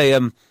I just say,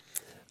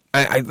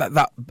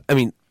 I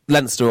mean,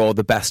 Leinster are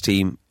the best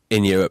team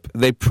in Europe.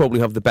 They probably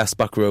have the best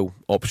back row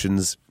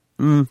options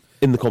in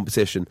the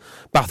competition.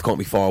 Bath can't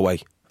be far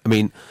away. I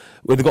mean,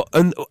 where they've got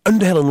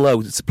Underhill and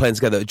Lowe playing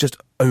together, just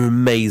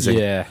amazing.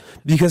 Yeah,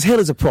 because Hill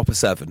is a proper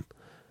 7.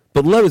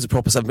 But Lowe is a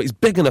proper 7, but he's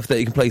big enough that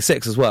he can play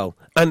 6 as well.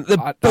 And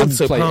they're both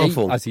so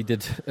powerful. 8, as he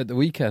did at the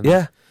weekend.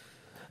 Yeah.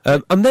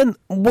 And then,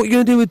 what are you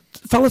going to do with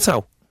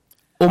Faletau?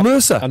 Or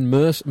Mercer? And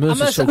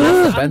Mercer's so good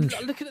on the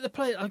bench. Looking at the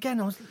players, again,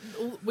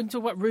 when you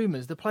talk about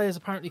rumours, the players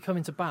apparently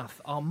coming to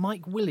Bath are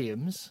Mike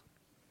Williams.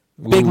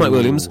 Big Mike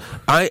Williams.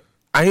 I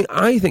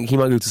think he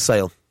might go to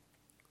Sale.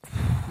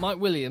 Mike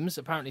Williams,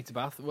 apparently to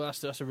Bath. Well,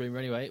 that's a rumour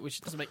anyway,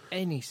 which doesn't make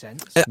any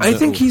sense. I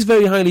think he's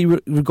very highly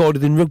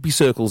regarded in rugby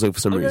circles, though, for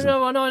some reason.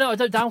 No, I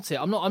don't doubt it.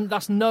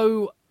 That's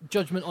no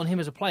judgment on him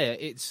as a player.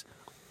 It's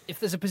if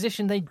there's a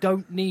position they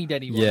don't need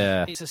anyone.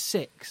 Yeah. It's a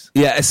 6.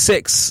 Yeah, a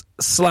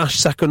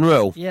 6/second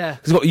row. Yeah.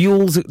 He's got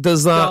Ewells that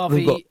does that.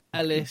 Garvey, Got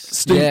Ellis.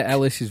 Stuke. Yeah,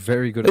 Ellis is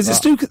very good at that. Is it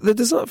Stuke that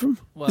does that from?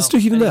 Well, is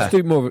Stuke even there?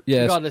 Stuke more of,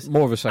 Regardless.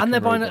 more of a second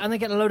And row, they're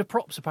getting a load of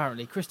props,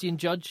 apparently. Christian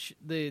Judge,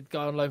 the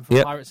guy on loan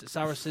from Pirates at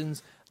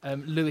Saracens.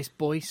 Lewis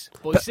Boyce.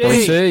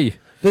 Boise.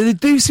 They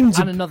do seem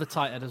to... And another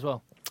tight end as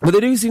well. But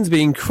they do seem to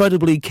be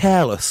incredibly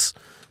careless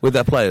with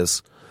their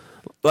players.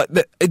 Like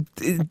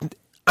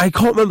I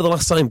can't remember the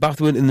last time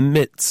Bath were in the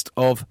midst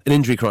of an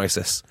injury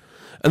crisis,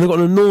 and they've got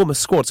an enormous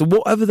squad. So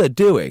whatever they're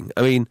doing,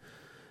 I mean,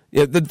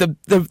 you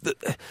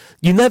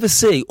never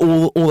see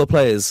all the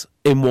players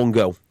in one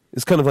go.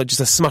 It's kind of like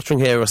just a smattering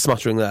here or a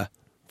smattering there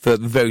for a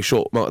very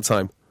short amount of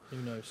time. Who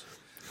knows?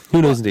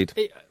 Who knows, indeed.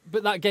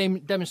 But that game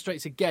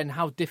demonstrates again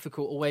how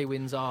difficult away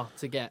wins are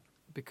to get,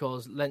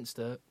 because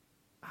Leinster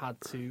had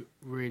to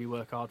really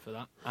work hard for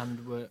that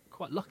and were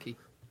quite lucky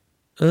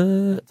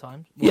at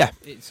times. Well, yeah.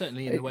 It's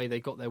certainly in the way they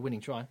got their winning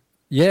try.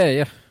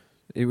 Yeah.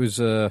 It was...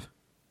 if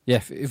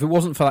it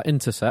wasn't for that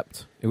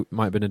intercept, it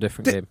might have been a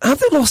different game. Have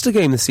they lost a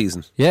game this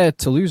season? Yeah,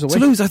 Toulouse away.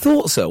 Toulouse, I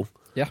thought so.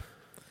 Yeah.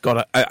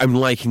 God, I'm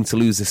liking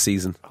Toulouse this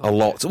season a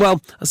lot. Well,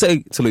 I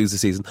say Toulouse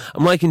this season.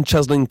 I'm liking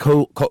Cheslin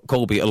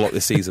Colby a lot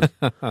this season.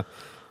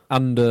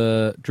 And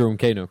Jerome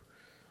Kano.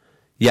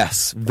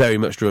 Yes, very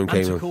much Jerome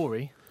And Kano.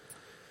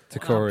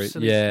 Takori,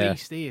 absolute yeah.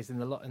 beast he is in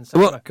the lot.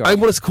 Well, I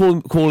want to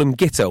call him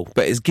Gitto,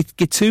 but is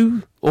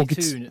Gitu or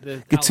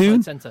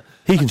Gittoon? Centre.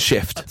 He can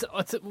shift.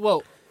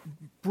 Well,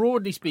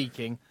 broadly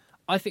speaking,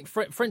 I think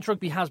French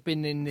rugby has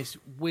been in this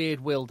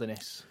weird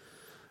wilderness,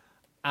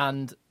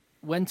 and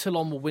when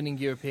Toulon were winning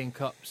European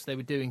Cups, they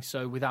were doing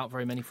so without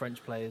very many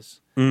French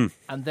players, and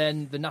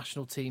then the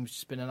national team's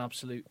just been an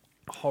absolute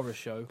horror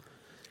show,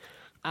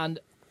 and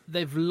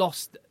they've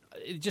lost.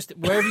 Just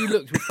wherever you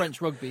looked with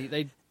French rugby,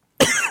 they'd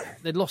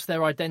lost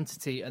their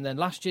identity. And then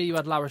last year you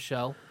had La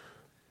Rochelle,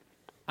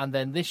 and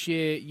then this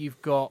year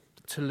you've got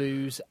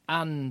Toulouse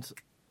and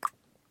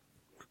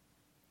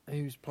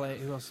who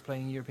else is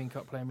playing European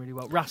Cup, playing really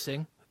well?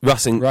 Racing,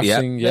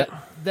 yeah.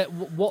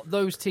 What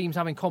those teams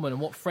have in common,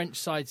 and what French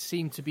sides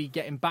seem to be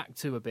getting back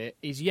to a bit,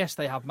 is yes,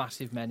 they have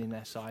massive men in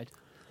their side,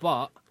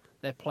 but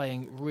they're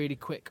playing really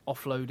quick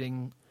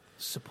offloading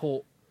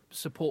support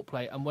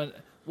play. And when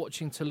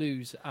watching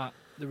Toulouse at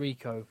the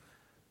Rico,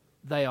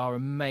 they are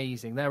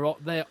amazing. They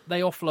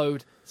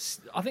offload.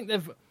 I think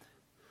they've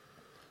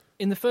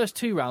in the first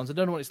 2 rounds. I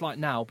don't know what it's like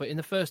now, but in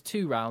the first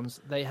 2 rounds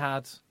they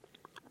had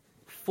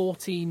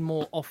 14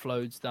 more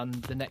offloads than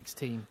the next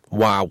team.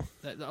 Wow.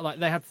 Like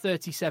they had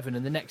 37,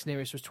 and the next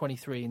nearest was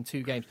 23 in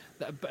 2 games.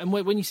 And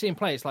when you see them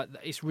play,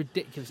 it's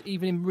ridiculous.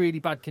 Even in really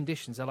bad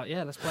conditions, they're like,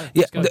 "Yeah, let's play."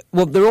 Yeah, Let's go.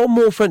 well, there are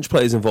more French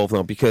players involved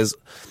now because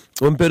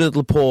when Bernard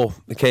Laporte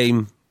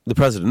became the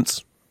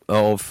president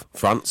of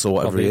France or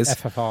whatever Of he the is,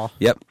 FFR.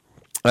 Yep,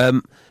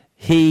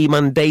 he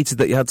mandated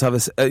that you had to have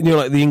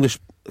like the English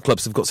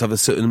clubs have got to have a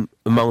certain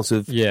amount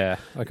of Yeah,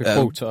 like a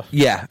quota.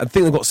 Yeah, I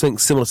think they've got something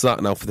similar to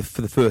that now for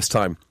the first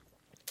time.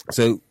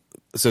 So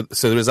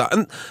there is that,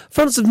 and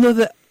France have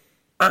never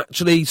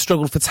actually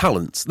struggled for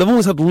talent. They've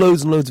always had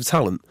loads and loads of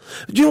talent.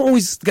 Do you know what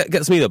always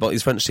gets me though about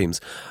these French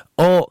teams?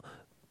 Are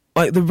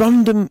like the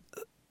random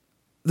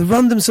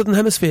Southern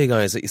Hemisphere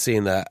guys that you see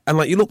in there, and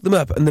like you look them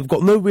up, and they've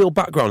got no real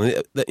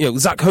background.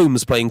 Zach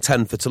Holmes playing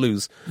 10 for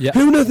Toulouse. Yeah.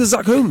 Who on earth is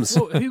Zach Holmes?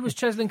 Well, who was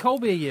Cheslin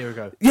Colby a year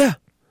ago? Yeah,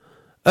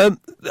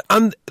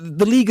 and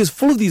the league is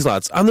full of these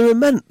lads, and they're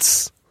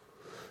immense.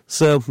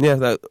 So yeah,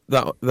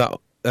 that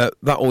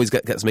always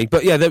gets me.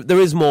 But yeah, there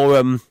is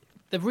more.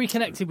 They've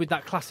reconnected with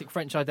that classic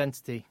French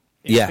identity.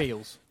 It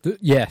feels.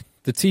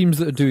 The teams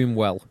that are doing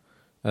well,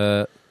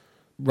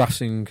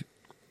 Racing,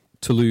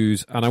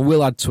 Toulouse, and I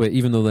will add to it,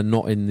 even though they're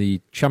not in the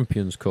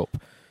Champions Cup,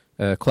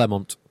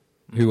 Clermont,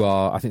 who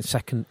are, I think,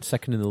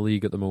 second in the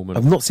league at the moment.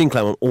 I've not seen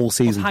Clermont all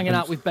season. Hanging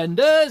out with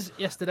Benders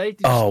yesterday.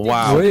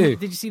 Wow!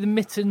 Did you see the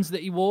mittens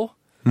that he wore?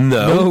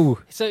 No.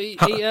 So he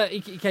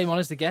came on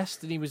as the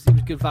guest, and he was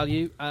good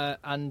value,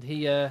 and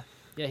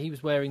he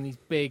was wearing these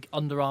big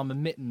Under Armour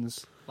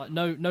mittens, like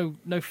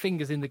no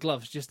fingers in the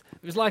gloves. Just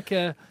it was like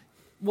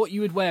what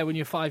you would wear when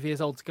you're 5 years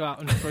old to go out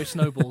and throw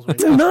snowballs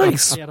with.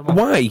 Nice.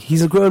 Why?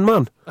 He's a grown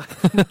man.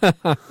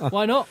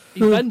 Why not?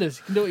 He's Benders.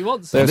 He can do what he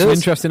wants. There's some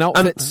interesting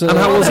outfits. And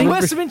how was he?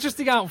 Where's some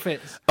interesting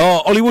outfits?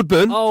 Oh, Ollie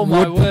Woodburn. Oh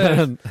my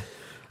word!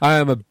 I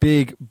am a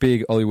big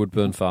Ollie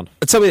Woodburn fan.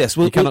 Tell me this: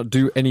 he cannot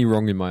do any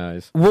wrong in my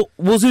eyes.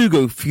 Was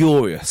Hugo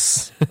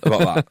furious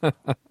about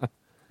that?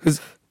 Because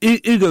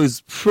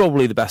Hugo's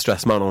probably the best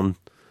dressed man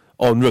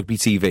on rugby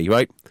TV,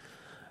 right?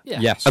 Yeah.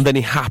 Yes. And then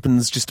he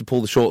happens just to pull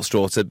the short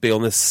straw to be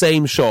on the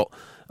same shot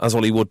as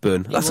Ollie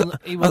Woodburn.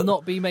 He will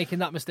not be making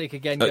that mistake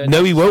again.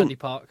 No, he won't. Sandy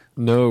Park.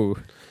 No.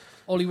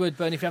 Ollie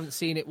Woodburn, if you haven't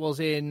seen it,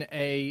 was in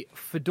a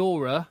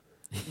fedora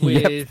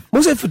with.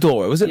 Was it a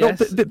fedora? Was it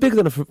Yes. not a bit bigger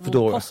than a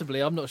fedora? Well,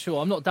 possibly. I'm not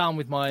sure. I'm not down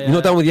with my. You're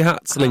not down with your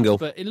hats, lingo.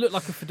 But it looked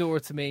like a fedora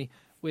to me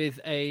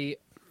with a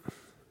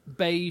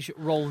beige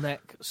roll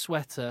neck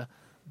sweater,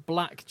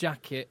 black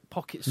jacket,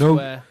 pocket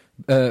square.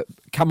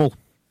 Camel.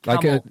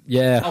 Like Camel.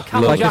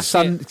 Camel like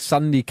jacket. a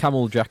sandy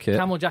camel jacket.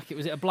 Camel jacket.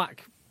 Was it a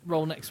black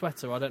roll neck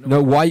sweater? I don't know.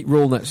 No, white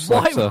roll neck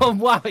White sweater. one.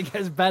 Wow, it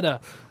gets better.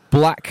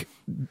 Black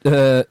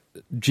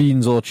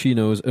jeans or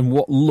chinos, and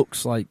what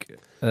looks like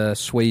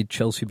suede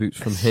Chelsea boots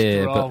from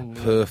here. Strong.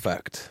 But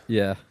Perfect.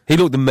 yeah, He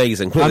looked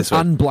amazing. Put it this way.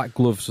 and black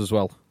gloves as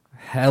well.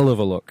 Hell of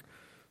a look.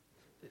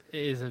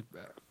 It is a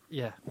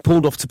yeah.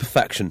 Pulled off to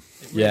perfection.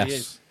 It really Yes.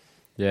 is.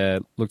 Yeah,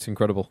 looked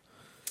incredible.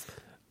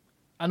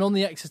 And on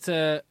the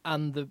Exeter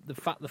and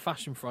the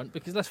fashion front,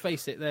 because let's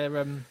face it, they're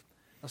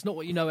that's not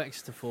what you know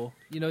Exeter for.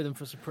 You know them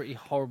for some pretty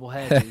horrible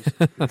hairdos.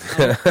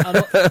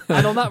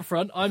 and on that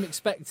front, I'm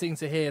expecting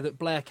to hear that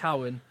Blair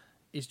Cowan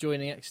is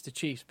joining Exeter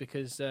Chiefs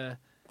because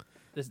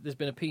there's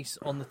been a piece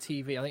on the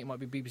TV. I think it might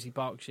be BBC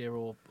Berkshire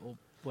or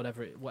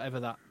whatever it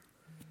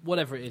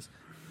is.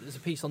 There's a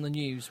piece on the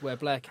news where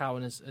Blair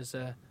Cowan has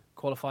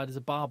qualified as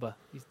a barber.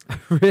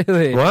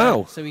 Really?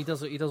 Wow. So he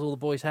does all the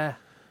boys' hair.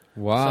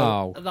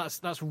 Wow. So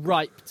that's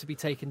ripe to be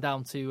taken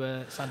down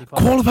to Sandy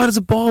Park. Qualified as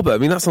a barber. I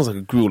mean, that sounds like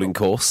a grueling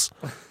course.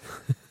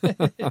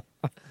 Yeah,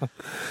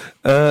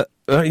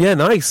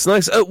 nice.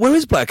 Where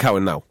is Blair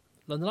Cowan now?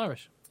 London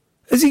Irish.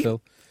 Is he?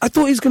 Still. I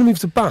thought he was going to move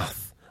to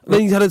Bath. And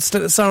then he had a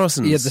stint at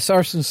Saracens. He had the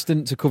Saracens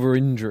stint to cover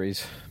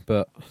injuries,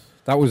 but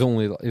that was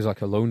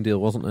like a loan deal,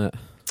 wasn't it?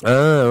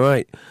 Ah,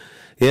 right.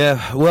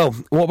 Yeah. Well,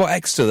 what about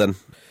Exeter then?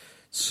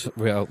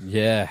 Well,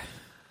 yeah.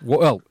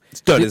 Well,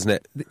 It's done, isn't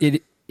it?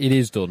 It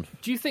is done.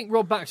 Do you think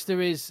Rob Baxter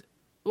is...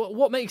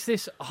 What makes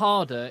this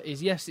harder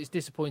is, yes, it's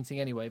disappointing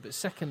anyway, but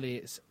secondly,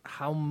 it's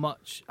how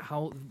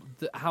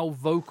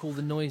vocal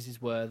the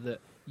noises were that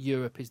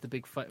Europe is the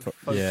big focus.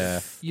 Yeah.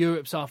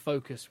 Europe's our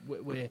focus.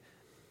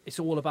 It's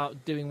all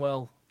about doing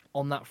well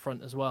on that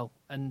front as well.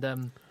 And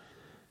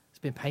it's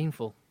been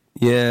painful.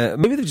 Yeah,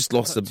 maybe they've just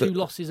lost a bit. 2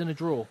 losses and a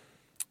draw.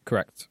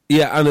 Correct.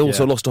 Yeah, and they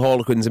also lost to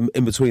Harlequins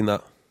in between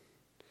that.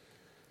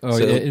 Oh,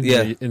 So,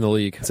 in the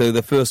league. So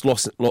their first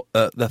loss in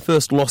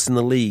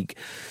the league.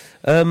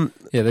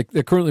 They're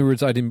currently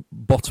residing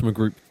bottom of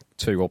Group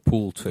 2 or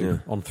Pool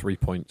 2 on 3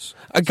 points.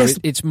 I guess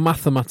it's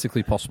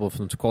mathematically possible for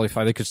them to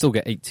qualify. They could still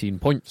get 18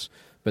 points,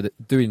 but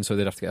doing so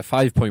they'd have to get a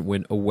 5-point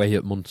win away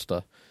at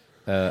Munster.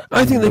 I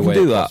think they can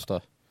do that.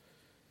 Leicester.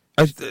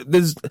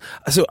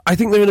 I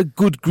think they're in a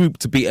good group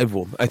to beat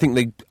everyone. I think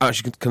they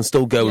actually can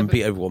still go and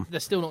beat everyone. They're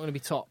still not going to be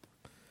top.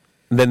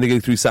 And then they go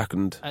through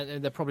second.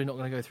 And they're probably not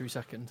going to go through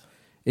second.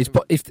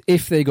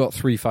 If they got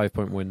 3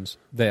 5-point wins,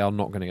 they are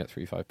not going to get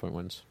 3 5-point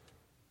wins.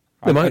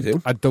 They might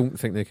do. I don't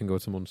think they can go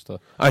to Munster.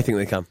 I think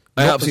they can.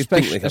 I absolutely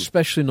think they can.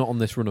 Especially not on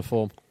this run of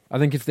form. I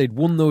think if they'd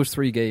won those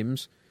 3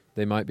 games,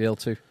 they might be able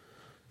to.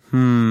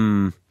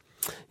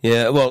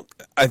 Yeah, well,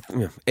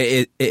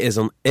 it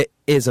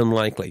is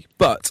unlikely.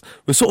 But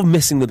we're sort of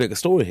missing the bigger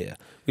story here,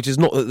 which is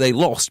not that they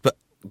lost, but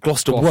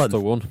Gloucester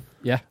won.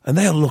 Yeah. And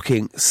they are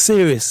looking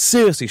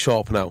seriously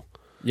sharp now.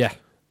 Yeah.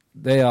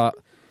 They are.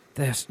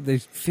 They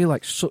feel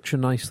like such a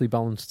nicely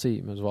balanced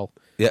team as well.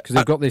 Yeah. Because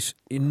they've got this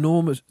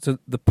enormous... So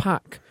the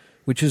pack,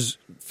 which is,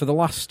 for the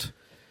last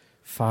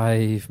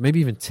 5, maybe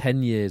even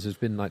 10 years, has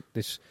been like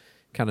this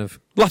kind of...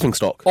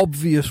 laughingstock.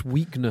 Obvious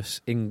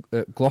weakness in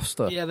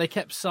Gloucester. Yeah, they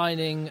kept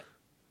signing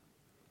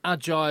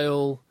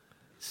agile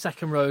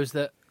second rows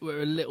that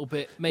were a little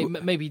bit...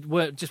 maybe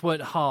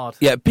weren't hard.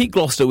 Yeah, Pete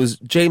Gloucester was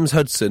James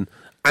Hudson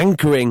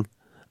anchoring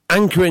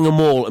them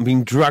all and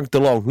being dragged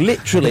along.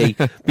 Literally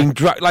being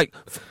dragged. Like,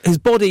 his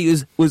body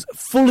was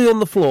fully on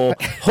the floor,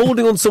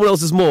 holding on someone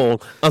else's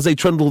maul as they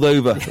trundled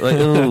over. Like,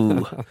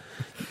 oh,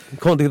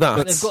 can't do that.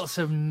 But they've got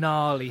some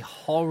gnarly,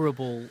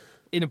 horrible,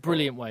 in a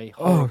brilliant way,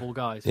 horrible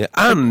guys. Yeah,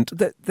 and...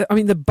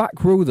 the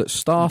back row that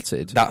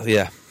started...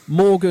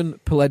 Morgan,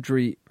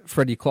 Pelledri,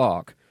 Freddie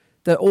Clark,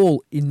 they're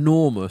all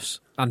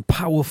enormous and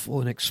powerful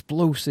and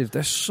explosive.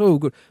 They're so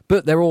good.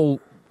 But they're all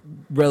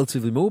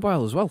relatively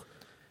mobile as well.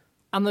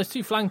 And those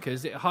 2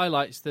 flankers, it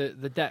highlights the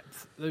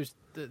depth.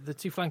 The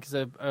 2 flankers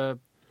are,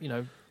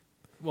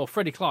 well,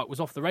 Freddie Clark was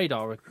off the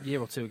radar a year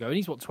or 2 ago, and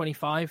he's,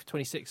 25,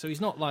 26, so he's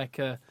not like...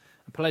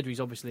 Pelledri's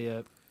obviously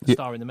a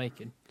star in the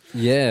making.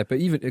 Yeah, but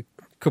even a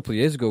couple of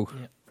years ago,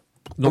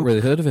 not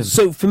really heard of him.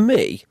 So for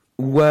me,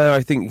 where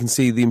I think you can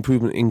see the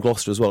improvement in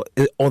Gloucester as well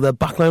are their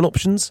backline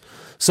options.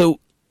 So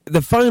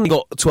they've finally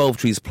got 12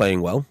 Trees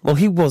playing well. Well,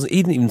 he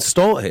didn't even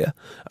start here.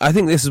 I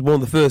think this is one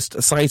of the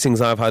first sightings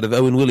I've had of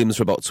Owen Williams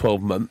for about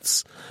 12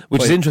 months,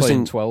 which is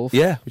interesting. 12.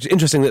 Yeah, which is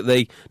interesting that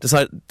they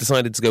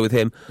decided to go with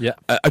him. Yeah.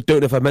 I don't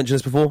know if I've mentioned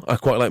this before. I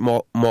quite like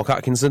Mark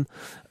Atkinson.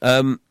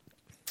 You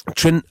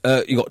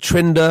got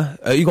Trinder.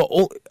 You got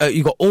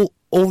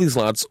all these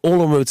lads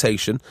all on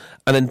rotation,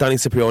 and then Danny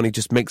Cipriani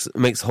just makes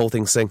the whole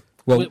thing sing.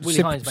 Well, Willie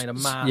Hines made a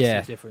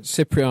massive difference.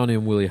 Cipriani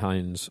and Willie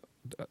Hines,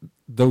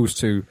 those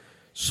two,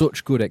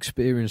 such good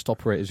experienced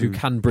operators who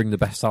can bring the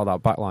best out of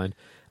that back line,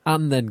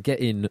 and then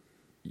getting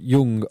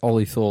young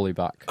Ollie Thorley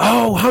back.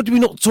 Oh, how do we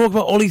not talk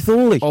about Ollie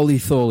Thorley? Ollie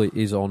Thorley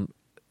is on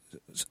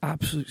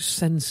absolute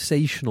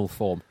sensational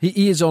form.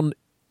 He is on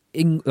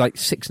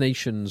Six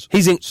Nations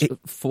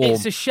form.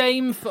 It's a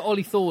shame for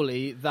Ollie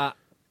Thorley that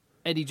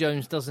Eddie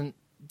Jones doesn't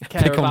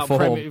care about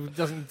Premier,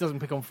 doesn't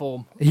pick on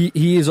form.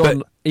 He is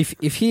on.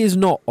 If he is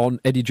not on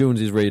Eddie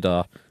Jones's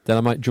radar, then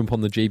I might jump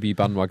on the JB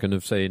bandwagon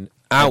of saying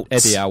out.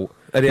 Eddie out.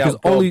 Because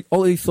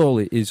Ollie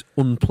Thorley is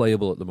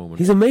unplayable at the moment.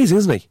 He's amazing,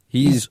 isn't he?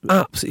 He's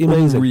absolutely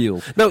amazing.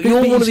 Unreal. No,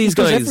 you're one of these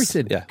guys. He does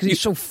everything. Because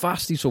he's so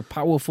fast, he's so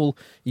powerful,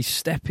 he's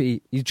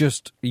steppy.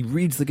 He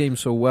reads the game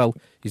so well.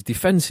 His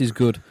defence is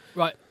good.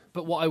 Right.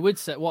 But what I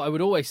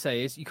would always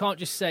say is, you can't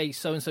just say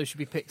so and so should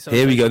be picked.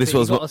 Here we go. This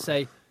was you've got to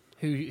say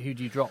who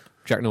do you drop?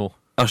 Jack Noel,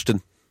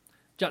 Ashton.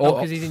 Jack Noel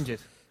because he's injured.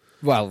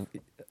 Well,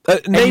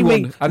 name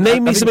me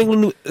some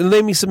England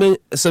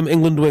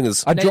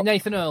wingers.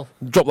 Nathan Earl.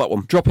 Drop that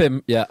one. Drop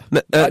him. Yeah.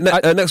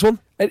 Next one.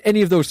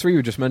 Any of those 3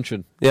 we just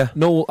mentioned. Yeah.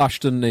 Noel,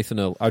 Ashton, Nathan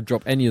Earl. I'd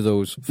drop any of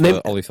those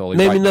for Ollie Thorley.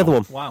 Name me another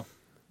one. Wow.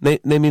 Name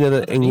me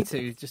another England.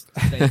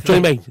 Johnny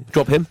May.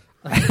 Drop him.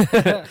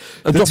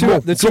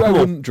 The two I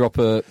wouldn't drop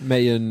are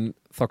May and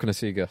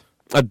Thokanasiga.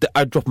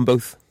 I'd drop them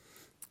both.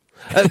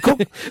 Are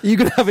you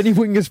going to have any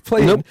wingers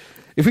playing? Nope.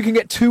 If we can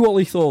get 2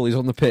 Ollie Thorleys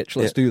on the pitch,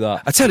 let's do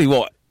that. I tell you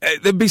what,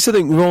 there'd be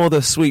something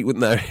rather sweet,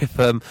 wouldn't there, if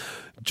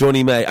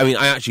Johnny May... I mean,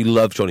 I actually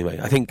love Johnny May.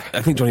 I think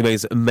Johnny May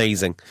is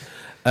amazing.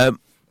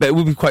 But it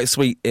would be quite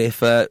sweet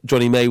if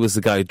Johnny May was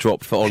the guy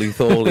dropped for Ollie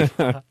Thorley.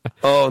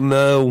 Oh,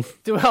 no.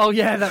 Oh,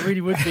 yeah, that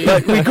really would be.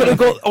 We could have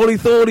got Ollie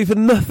Thorley for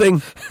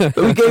nothing, but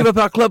we gave up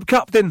our club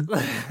captain.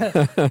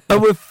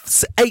 And we're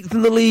 8th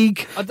in the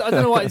league. I don't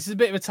know why, this is a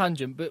bit of a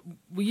tangent, but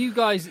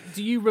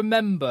do you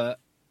remember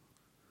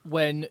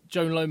when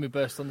Joan Lomu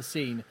burst on the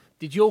scene?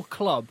 Did your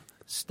club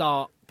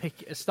start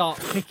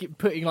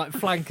putting like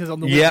flankers on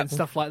the wing and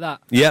stuff like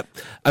that? Yep.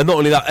 And not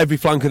only that, every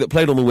flanker that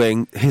played on the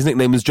wing, his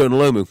nickname was Jonah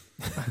Lomu.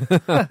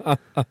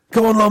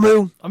 Come on,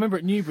 Lomu. I remember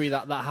at Newbury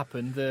that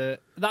happened.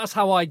 That's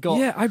how I got...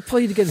 Yeah, I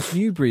played against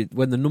Newbury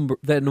when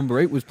their number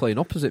 8 was playing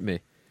opposite me.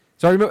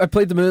 So I remember I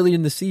played them early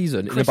in the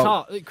season. Chris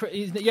Hart.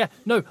 Yeah,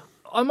 no,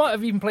 I might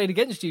have even played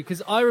against you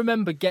because I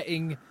remember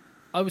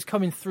I was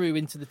coming through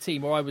into the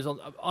team, or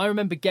I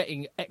remember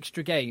getting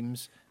extra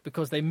games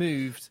because they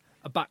moved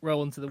a back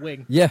row onto the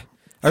wing. Yeah.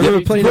 I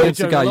remember playing against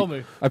a guy.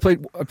 Lomu. I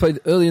played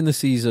early in the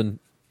season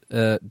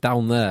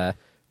down there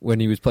when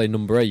he was playing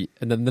number 8,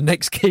 and then the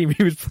next game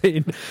he was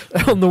playing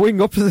on the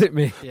wing opposite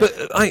me. Yeah.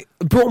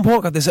 But Broughton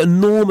Park had this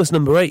enormous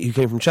number 8 who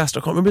came from Chester.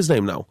 I can't remember his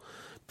name now.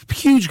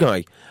 Huge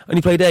guy, and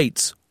he played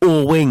 8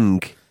 or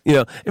wing. You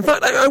know, in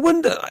fact, I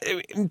wonder.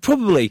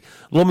 Probably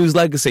Lomu's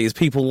legacy is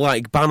people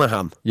like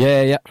Banahan.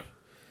 Yeah.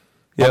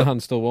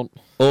 Banahan still won.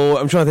 Or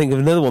I'm trying to think of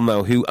another one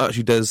now who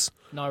actually does.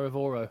 Naira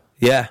Voro.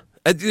 Yeah.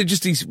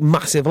 Just these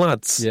massive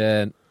lads.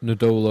 Yeah,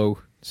 Nadolo,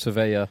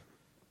 Surveyor.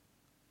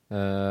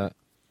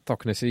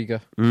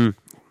 Thokanasiga.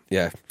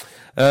 Yeah.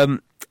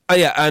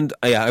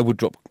 I would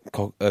drop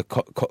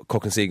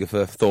Cock-and-Seeger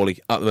for Thorley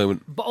at the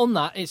moment. But on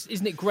that,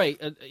 isn't it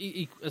great,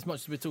 as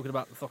much as we're talking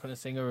about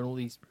Thokanasiga and all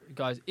these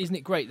guys, isn't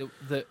it great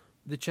that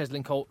the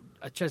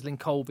Cheslin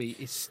Colby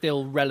is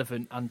still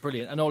relevant and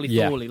brilliant? And Ollie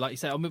Thorley, like you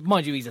say,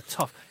 mind you, he's a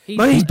tough...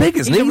 He's big,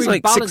 isn't he? He's a really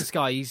like balanced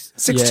guy. He's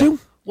 6'2"?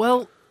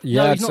 Well,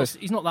 yeah, no,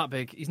 he's not that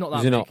big. He's not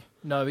that big. Not?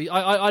 No,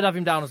 I'd have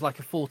him down as like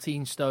a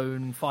 14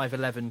 stone,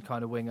 5'11"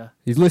 kind of winger.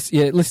 He's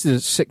listed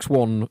as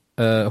 6'1",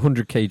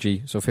 100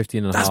 kg, so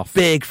 15 and a half. That's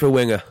big for a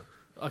winger.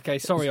 Okay,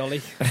 sorry,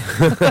 Ollie.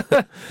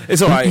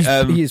 It's all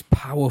right. He is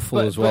powerful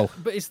as well.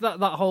 But it's that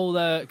whole...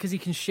 Because he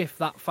can shift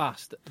that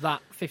fast,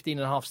 that 15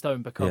 and a half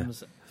stone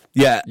becomes...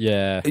 Yeah.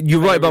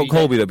 You're right about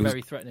Colby, though,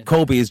 because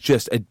Colby is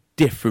just a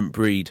different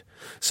breed.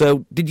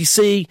 So, did you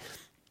see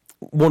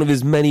one of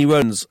his many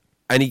runs,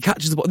 and he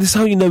catches the ball? This is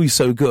how you know he's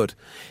so good.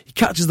 He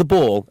catches the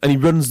ball, and he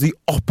runs the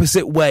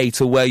opposite way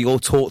to where you're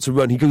taught to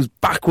run. He goes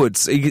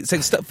backwards. He takes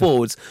a step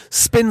forwards,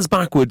 spins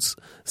backwards,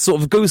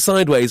 sort of goes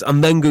sideways,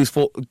 and then goes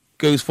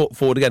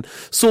forward again.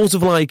 Sort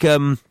of like,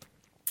 what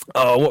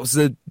was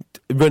the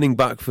running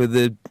back for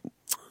the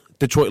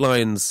Detroit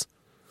Lions?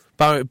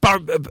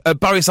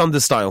 Barry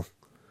Sanders style.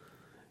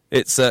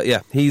 It's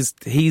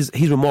he's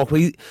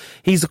remarkable.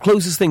 He's the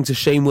closest thing to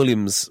Shane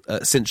Williams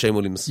since Shane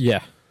Williams.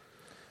 Yeah.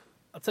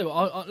 I'll tell you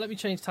what, let me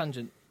change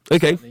tangent.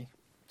 Okay.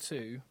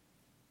 To,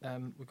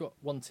 we've got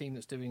one team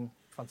that's doing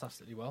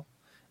fantastically well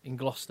in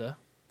Gloucester,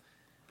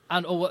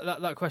 and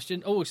that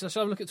question. Oh, so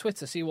shall I have a look at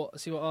Twitter? See what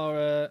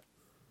our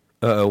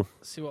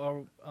see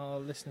what our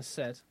listeners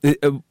said.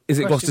 Is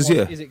it Gloucester's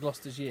year? Is it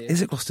Gloucester's year?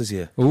 Is it Gloucester's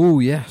year? Oh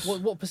yes.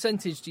 What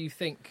percentage do you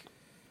think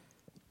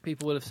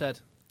people will have said?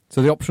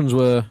 So the options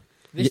were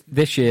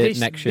this year,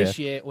 next year. This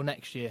year or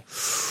next year.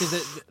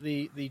 Because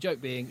the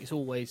joke being, it's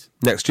always...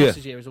 Next year.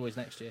 Gloucester's year is always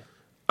next year.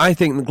 I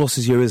think the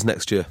Gloucester's year is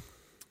next year.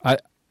 I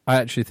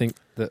actually think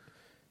that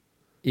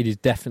it is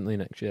definitely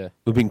next year.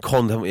 We've been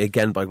conned, haven't we,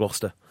 again by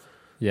Gloucester?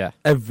 Yeah.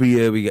 Every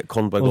year we get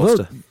conned by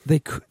Gloucester. They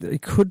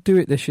could do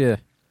it this year.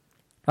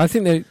 I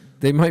think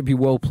they might be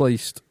well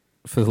placed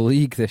for the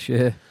league this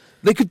year.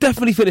 They could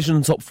definitely finish in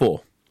the top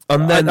four.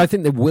 And then I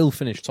think they will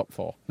finish top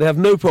four. They have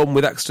no problem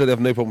with Exeter. They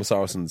have no problem with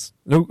Saracens.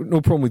 No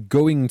problem with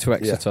going to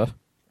Exeter,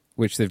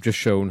 which they've just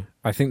shown.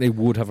 I think they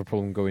would have a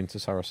problem going to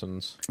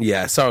Saracens.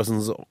 Yeah,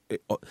 Saracens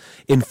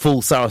in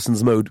full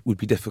Saracens mode would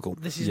be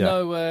difficult. This is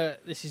no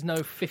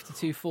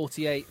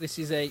 52-48. This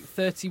is a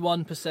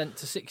 31%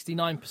 to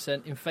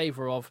 69% in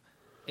favour of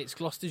it's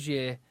Gloucester's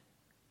year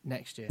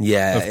next year.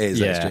 Yeah, it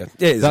is next year.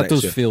 It is that next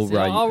does year. feel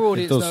right. Our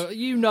audience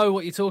know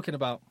what you're talking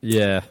about.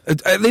 Yeah.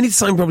 They need to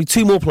sign probably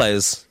 2 more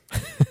players.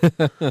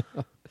 But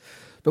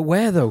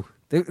where though?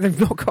 They've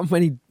not got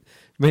many.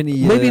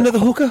 Maybe another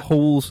hooker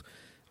holes.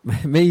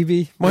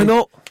 Maybe. Why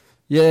not?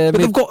 Yeah,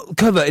 but they've got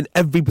cover in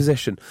every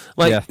position.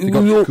 Like they've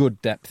got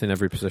good depth in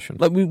every position.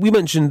 Like we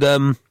mentioned,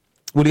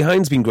 Woody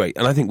Hines been great,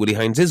 and I think Woody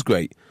Hines is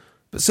great,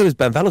 but so is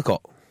Ben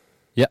Vellicott.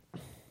 Yep.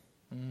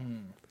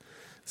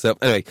 So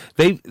anyway,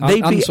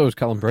 and so is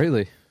Callum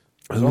Braley.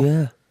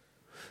 Yeah.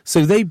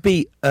 So they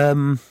beat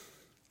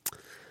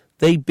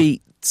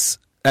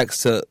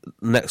Exeter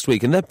next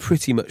week, and they're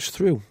pretty much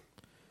through.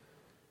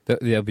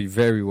 They'll be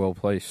very well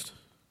placed.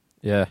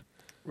 Yeah.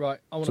 Right,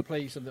 I want to play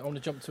you something. I want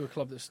to jump to a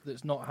club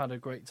that's not had a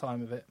great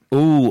time of it.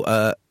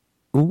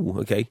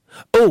 Okay.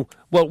 Oh,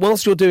 well,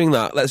 whilst you're doing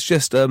that, let's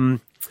just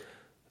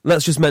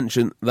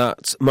mention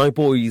that my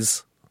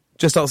boys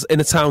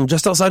in a town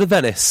just outside of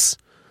Venice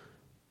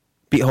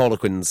beat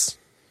Harlequins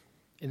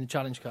in the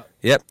Challenge Cup.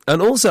 Yep,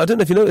 and also I don't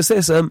know if you noticed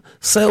this.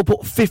 Sale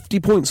put 50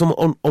 points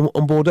on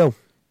Bordeaux.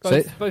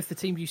 Both the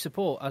teams you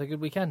support had a good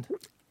weekend.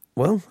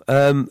 Well,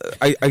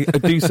 I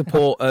do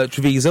support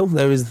Treviso.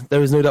 There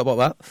is no doubt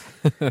about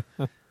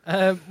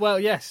that. Well,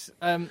 yes,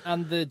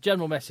 and the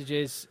general message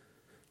is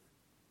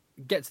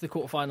get to the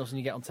quarterfinals and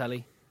you get on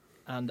telly,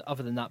 and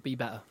other than that, be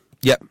better.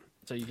 Yep.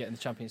 So you get in the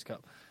Champions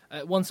Cup.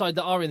 One side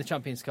that are in the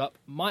Champions Cup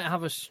might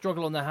have a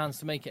struggle on their hands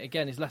to make it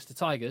again is Leicester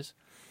Tigers.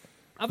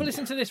 Have a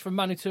listen to this from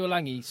Manu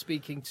Tuolangi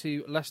speaking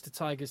to Leicester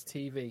Tigers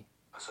TV.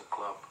 As a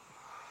club,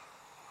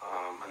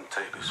 and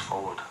take this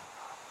forward.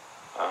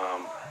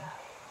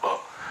 But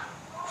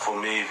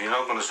for me, if you're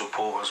not going to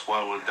support us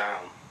while we're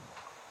down,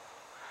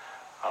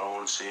 I don't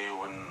want to see you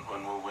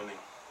when we're winning.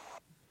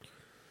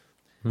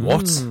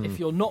 What? If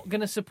you're not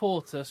going to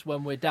support us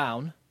when we're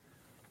down,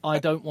 I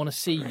don't want to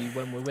see you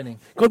when we're winning.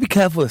 Got to be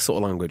careful with this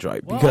sort of language,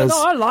 right? Well, because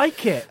no, I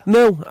like it.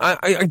 No,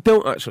 I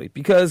don't actually,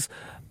 because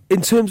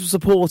in terms of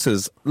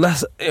supporters,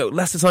 Leicester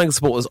Tigers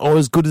supporters are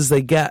as good as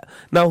they get.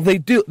 Now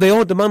they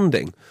are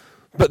demanding,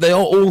 but they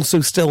are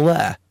also still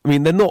there. I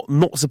mean, they're not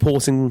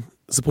supporting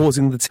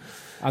the team.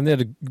 And they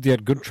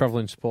had good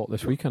travelling support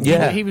this weekend.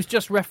 Yeah, he was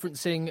just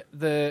referencing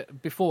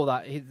before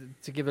that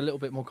to give a little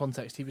bit more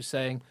context. He was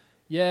saying,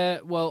 yeah,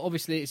 well,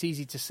 obviously it's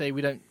easy to say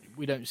we don't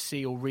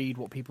see or read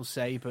what people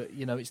say, but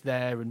it's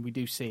there and we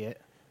do see it.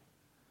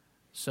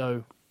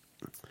 So,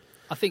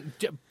 I think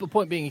the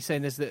point being, he's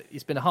saying is that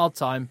it's been a hard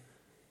time,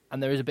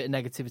 and there is a bit of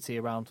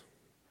negativity around.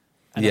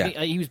 And Yeah. I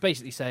think he was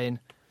basically saying,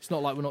 it's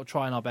not like we're not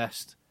trying our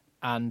best,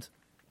 and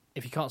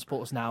if you can't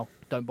support us now,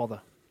 don't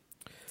bother.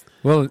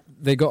 Well,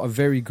 they got a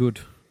very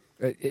good,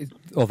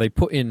 or they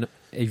put in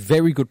a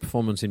very good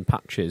performance in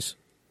patches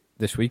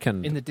this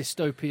weekend. In the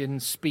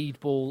dystopian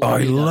speedball. Oh, I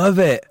arena. love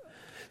it.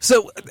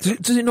 So,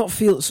 Does it not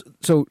feel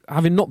so?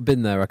 Having not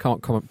been there, I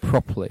can't comment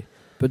properly.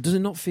 But does it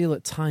not feel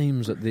at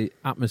times that the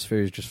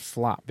atmosphere is just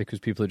flat because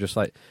people are just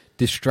like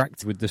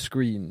distracted with the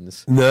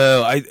screens?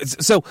 no,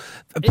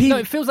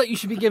 It feels like you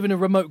should be given a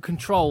remote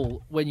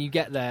control when you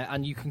get there,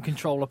 and you can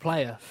control a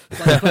player.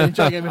 It's like playing a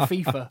giant game of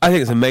FIFA. I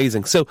think it's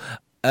amazing. So,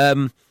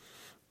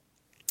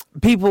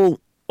 people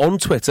on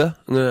Twitter,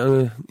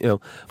 were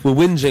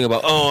whinging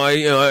about,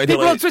 I don't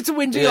People like, on Twitter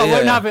whinging, I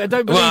won't have it, I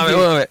don't believe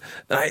you.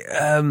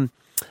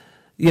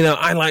 Well,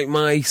 I like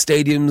my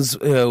stadiums,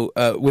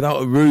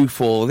 without a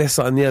roof or this,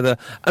 that and the other.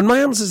 And my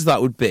answer to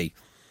that would be,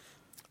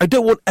 I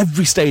don't want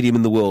every stadium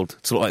in the world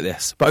to look like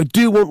this, but I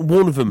do want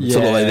one of them to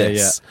look like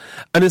this. Yeah.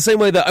 And in the same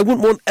way that I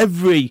wouldn't want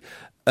every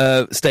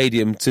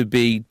stadium to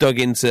be dug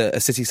into a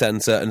city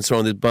centre and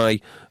surrounded by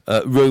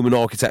Roman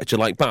architecture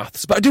like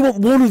Baths, but I do want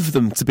one of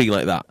them to be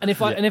like that. And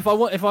if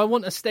I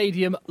want a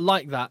stadium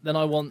like that, then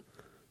I want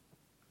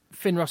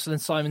Finn Russell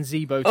and Simon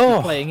Zebo to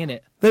be playing in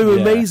it. They were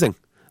amazing.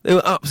 They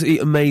were absolutely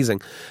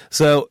amazing.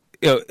 So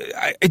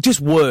it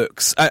just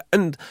works.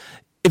 And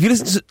if you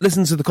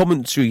listen to the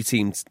commentary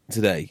team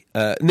today,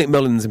 Nick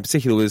Mullins in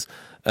particular was,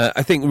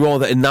 I think,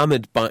 rather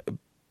enamoured by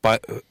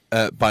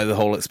the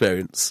whole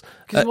experience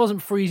because it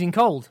wasn't freezing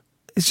cold.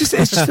 It's just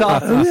that's a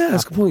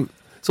good point.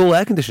 It's all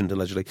air conditioned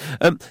allegedly.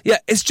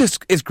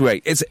 It's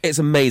great. It's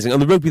amazing,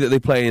 and the rugby that they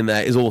play in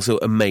there is also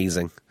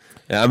amazing.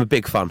 Yeah, I'm a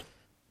big fan.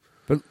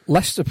 But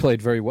Leicester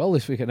played very well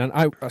this weekend, and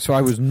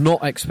I was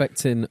not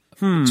expecting.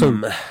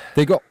 So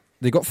they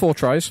got 4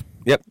 tries.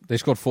 Yep. They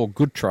scored 4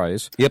 good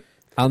tries. Yep.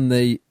 And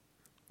they,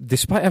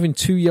 despite having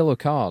 2 yellow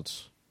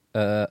cards,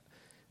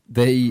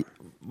 they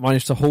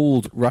managed to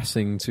hold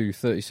Racing to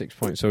 36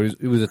 points. So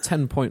it was a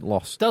 10-point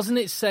loss. Doesn't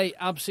it say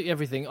absolutely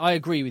everything? I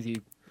agree with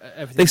you.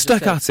 They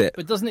stuck at it.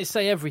 But doesn't it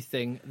say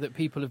everything that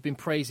people have been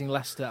praising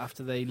Leicester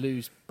after they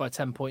lose by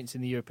 10 points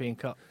in the European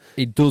Cup?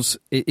 It does.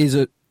 It is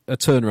a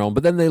turnaround,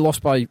 but then they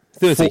lost by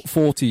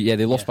 40. Yeah,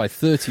 they lost by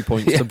 30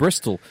 points to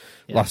Bristol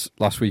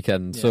last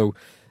weekend. Yeah. So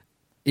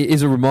it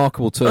is a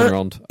remarkable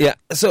turnaround.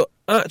 So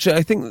actually,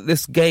 I think that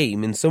this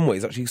game, in some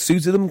ways, actually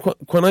suited them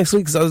quite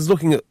nicely, because I was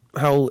looking at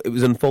how it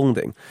was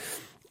unfolding.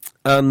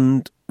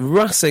 And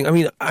Racing, I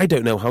mean, I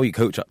don't know how you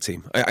coach that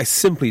team. I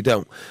simply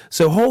don't.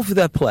 So half of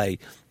their play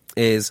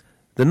is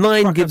the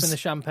 9 Crack gives open the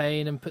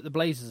champagne and put the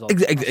blazers on.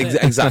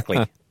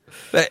 Exactly.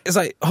 But it's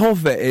like half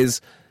of it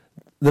is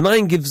the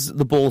 9 gives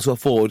the ball to a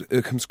forward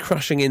who comes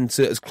crashing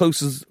into as close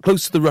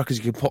to the ruck as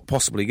you can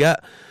possibly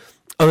get,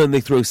 and then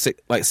they throw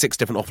 6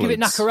 different offloads. Give it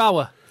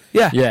Nakarawa.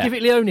 Yeah. Give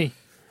it Leone.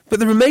 But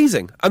they're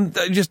amazing, and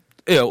they're just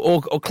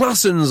or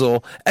Claessens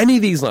or any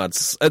of these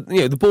lads.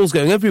 The ball's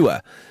going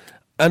everywhere,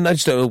 and I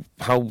just don't know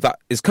how that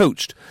is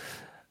coached.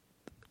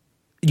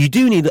 You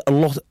do need a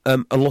lot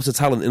of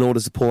talent in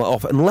order to pull it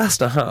off, and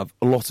Leicester have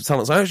a lot of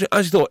talent. So I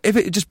actually thought if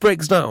it just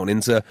breaks down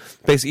into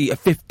basically a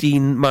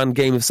 15-man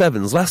game of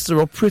sevens, Leicester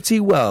are pretty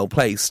well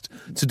placed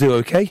to do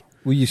okay.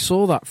 Well, you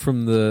saw that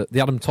from the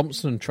Adam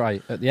Thompson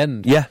try at the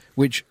end,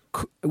 which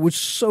was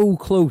so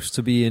close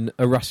to being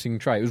a Racing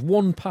try. It was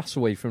one pass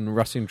away from the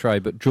Racing try,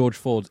 but George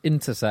Ford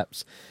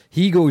intercepts.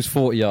 He goes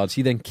 40 yards.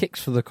 He then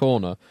kicks for the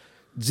corner.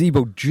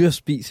 Zebo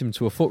just beats him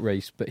to a foot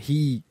race, but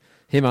him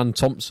and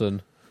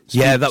Thompson.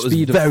 That was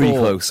very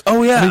close.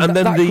 Oh yeah, I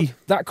mean,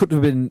 that could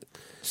have been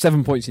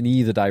 7 points in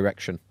either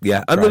direction.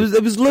 Yeah, and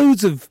there was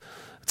loads of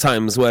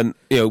times when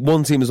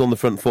one team is on the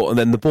front foot and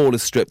then the ball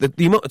is stripped.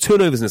 The amount of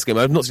turnovers in this game,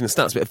 I've not seen the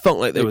stats, but it felt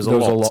like there was a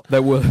lot.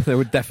 There were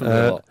definitely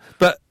a lot.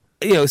 But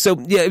it was a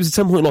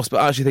 10-point loss.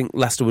 But I actually think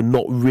Leicester were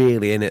not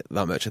really in it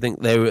that much. I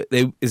think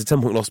it was a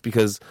 10-point loss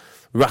because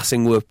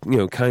Racing were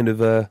kind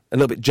of a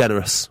little bit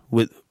generous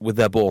with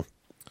their ball.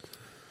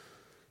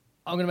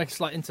 I'm going to make a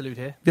slight interlude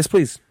here. Yes,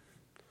 please.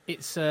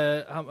 It's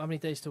how many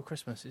days till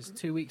Christmas? It's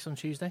 2 weeks on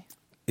Tuesday.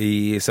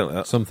 Yeah,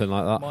 something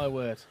like that. My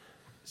word,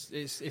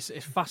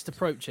 it's fast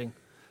approaching.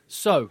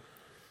 So,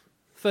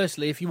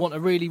 firstly, if you want a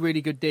really,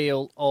 really good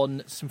deal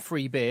on some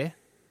free beer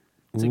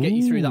to get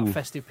you through that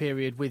festive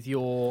period with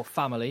your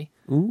family,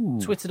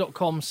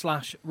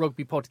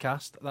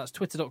 twitter.com/rugbypodcast. That's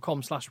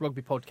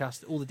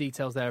twitter.com/rugbypodcast. All the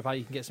details there of how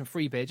you can get some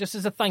free beer. Just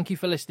as a thank you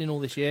for listening all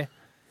this year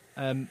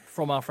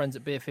from our friends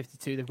at Beer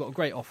 52. They've got a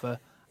great offer.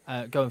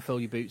 Go and fill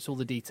your boots. All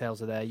the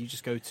details are there. You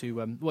just go to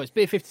it's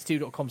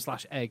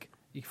beer52.com/egg.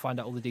 You can find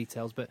out all the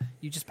details, but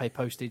you just pay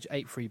postage,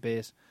 8 free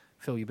beers,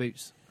 fill your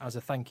boots as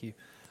a thank you.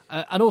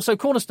 And also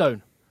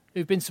Cornerstone,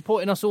 who've been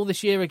supporting us all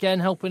this year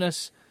again, helping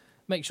us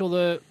make sure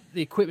the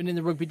equipment in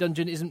the Rugby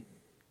Dungeon is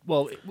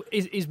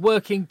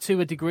working to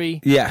a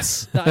degree.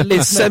 Yes, that at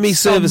least it's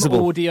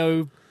semi-serviceable.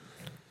 Audio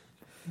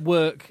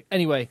work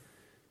anyway.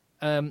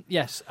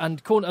 Yes,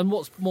 and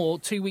what's more,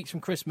 2 weeks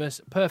from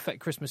Christmas, perfect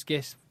Christmas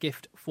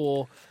gift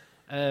for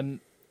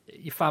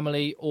your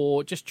family,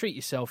 or just treat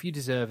yourself. You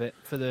deserve it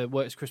for the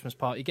Works Christmas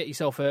party. Get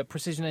yourself a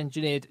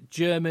precision-engineered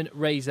German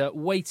razor,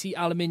 weighty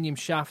aluminium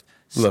shaft,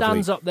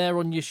 stands up there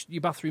on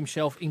your bathroom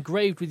shelf,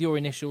 engraved with your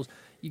initials.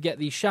 You get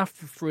the shaft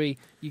for free.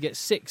 You get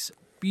 6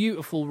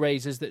 beautiful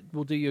razors that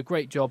will do you a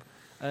great job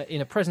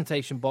in a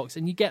presentation box,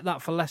 and you get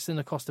that for less than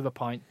the cost of a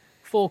pint,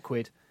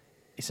 £4.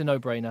 It's a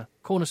no-brainer.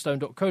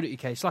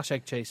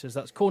 cornerstone.co.uk/eggchasers.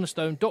 That's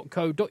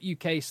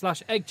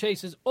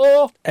cornerstone.co.uk/eggchasers,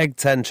 or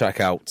Eg10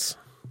 checkouts.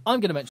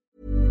 I'm going to mention.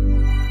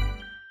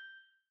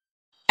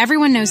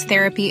 Everyone knows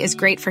therapy is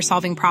great for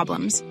solving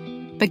problems,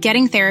 but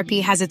getting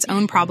therapy has its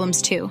own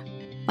problems too,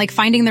 like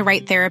finding the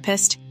right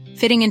therapist,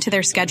 fitting into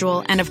their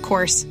schedule, and of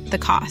course, the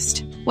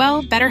cost.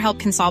 Well, BetterHelp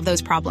can solve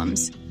those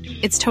problems.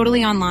 It's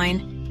totally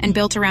online and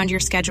built around your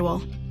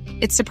schedule.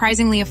 It's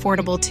surprisingly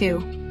affordable too.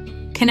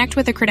 Connect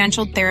with a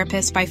credentialed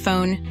therapist by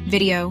phone,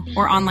 video,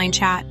 or online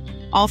chat,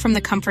 all from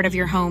the comfort of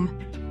your home.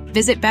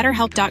 Visit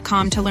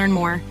BetterHelp.com to learn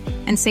more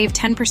and save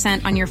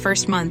 10% on your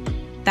first month.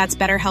 That's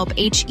BetterHelp,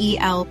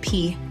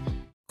 H-E-L-P.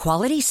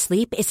 Quality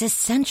sleep is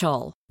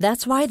essential.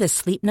 That's why the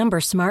Sleep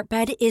Number Smart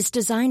Bed is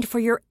designed for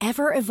your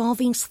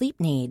ever-evolving sleep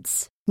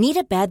needs. Need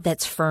a bed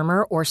that's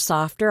firmer or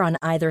softer on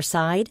either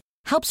side?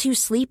 Helps you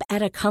sleep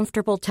at a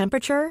comfortable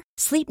temperature?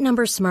 Sleep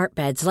Number Smart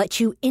Beds let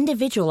you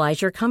individualize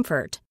your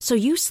comfort, so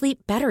you sleep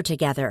better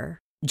together.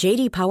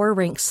 J.D. Power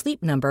ranks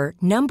Sleep Number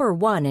number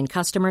 1 in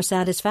customer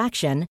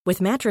satisfaction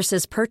with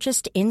mattresses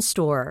purchased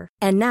in-store.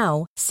 And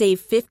now, save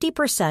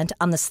 50%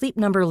 on the Sleep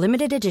Number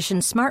Limited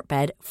Edition Smart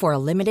Bed for a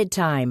limited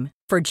time.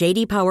 For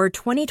J.D. Power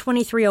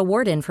 2023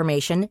 award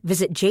information,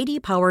 visit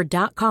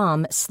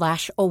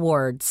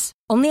jdpower.com/awards.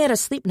 Only at a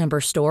Sleep Number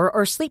store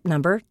or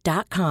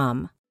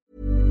sleepnumber.com.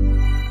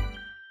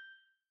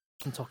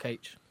 Talk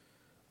H.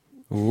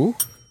 Ooh.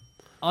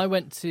 I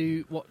went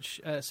to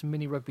watch some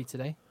mini rugby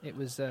today. It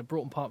was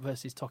Broughton Park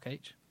versus Talk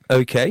H.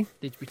 Okay.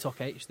 Didgeby Talk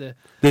H. The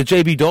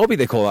JB Derby,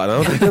 they call that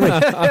now,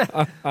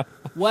 don't they?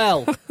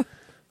 Well,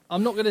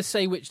 I'm not going to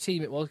say which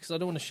team it was because I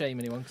don't want to shame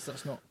anyone, because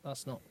that's not.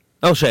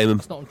 I'll shame him.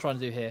 That's not what I'm trying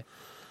to do here.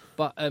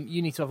 But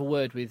you need to have a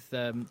word with,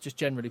 just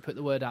generally put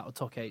the word out of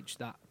Talk H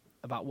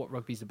about what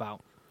rugby's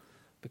about,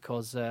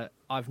 because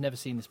I've never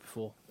seen this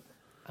before,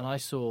 and I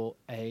saw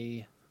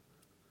a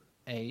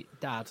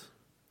dad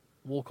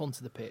walk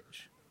onto the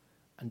pitch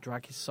and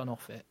drag his son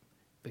off it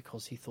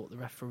because he thought the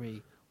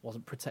referee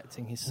wasn't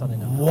protecting his son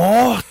enough.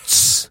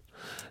 What?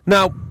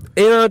 Now,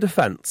 in our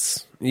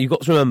defence, you've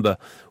got to remember,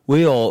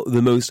 we are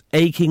the most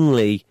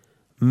achingly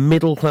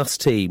middle-class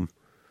team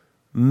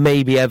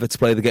maybe ever to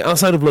play the game.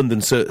 Outside of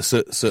London,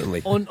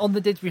 certainly. On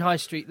the Didsbury High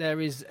Street, there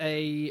is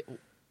a...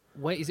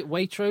 Wait, is it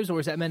Waitrose or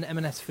is it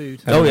M&S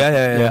Food? Oh,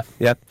 yeah.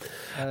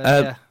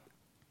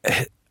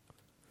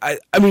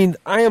 I mean,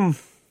 I'm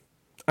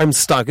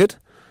staggered.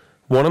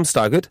 I'm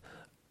staggered.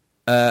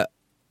 I'm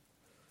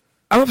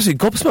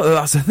absolutely gobsmacked that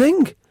that's a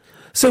thing.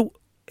 So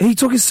he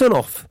took his son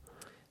off.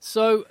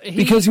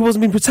 Because he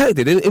wasn't being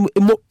protected. In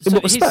what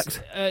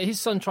respect? His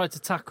son tried to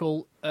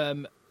tackle a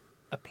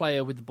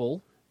player with the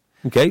ball.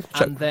 Okay.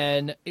 Check. And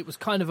then it was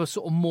kind of a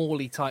sort of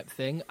Morley type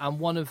thing,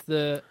 and one of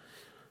the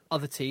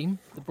other team,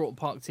 the Broughton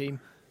Park team,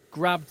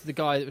 grabbed the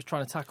guy that was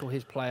trying to tackle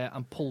his player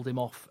and pulled him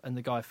off, and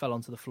the guy fell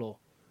onto the floor.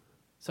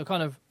 So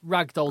kind of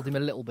ragdolled him a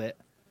little bit.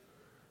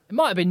 It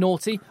might have been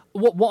naughty.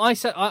 What I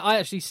said, I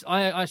actually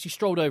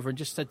strolled over and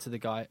just said to the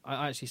guy,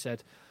 I actually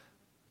said,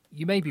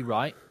 you may be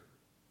right,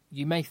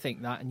 you may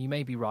think that, and you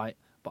may be right,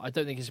 but I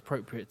don't think it's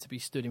appropriate to be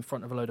stood in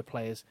front of a load of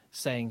players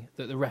saying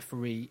that the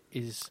referee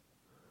is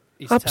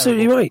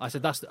absolutely terrible. right. I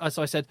said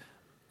so I said,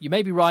 you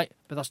may be right,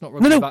 but that's not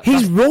rugby. No,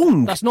 he's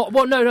wrong. That's not.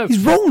 Well, no,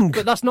 he's wrong.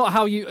 But that's not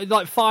how you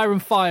like fire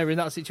and fire in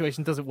that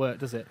situation. Doesn't work,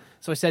 does it?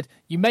 So I said,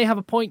 you may have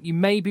a point, you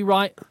may be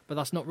right, but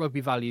that's not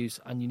rugby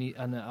values, and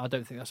I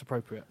don't think that's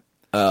appropriate.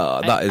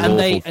 That is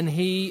awful.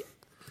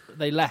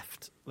 They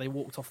left. They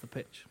walked off the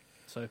pitch.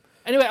 So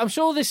anyway, I'm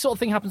sure this sort of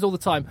thing happens all the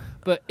time.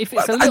 But if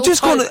it's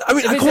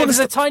if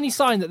a tiny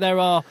sign that there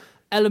are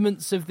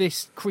elements of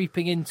this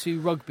creeping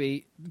into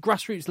rugby,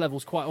 grassroots level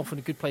is quite often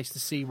a good place to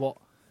see what.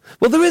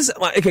 Well, there is.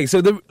 Okay,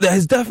 so there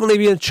has definitely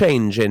been a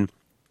change in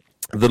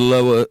the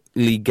lower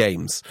league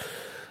games.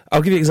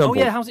 I'll give you an example.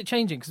 Oh yeah, how's it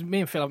changing? Because me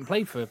and Phil haven't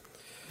played for a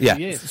few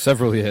years.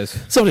 Several years.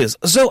 So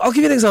I'll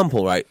give you an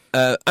example, right?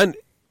 And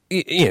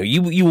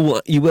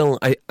you will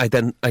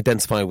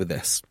identify with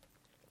this.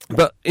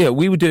 But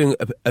we were doing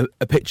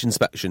a pitch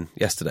inspection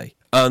yesterday,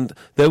 and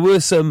there were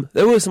some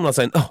lads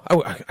saying, "Oh,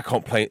 I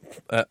can't play.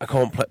 I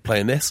can't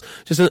play in this."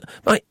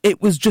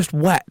 It was just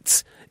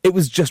wet. It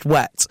was just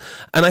wet.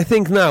 And I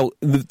think now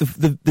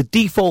the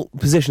default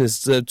position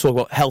is to talk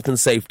about health and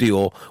safety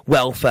or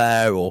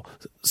welfare or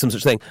some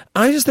such thing.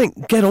 I just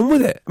think get on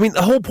with it. I mean,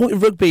 the whole point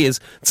of rugby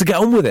is to get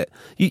on with it.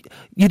 You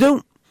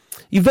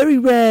very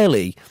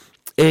rarely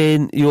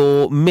in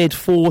your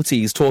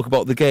mid-40s talk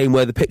about the game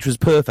where the pitch was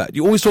perfect.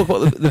 You always talk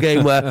about the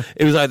game where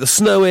it was either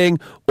snowing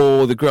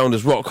or the ground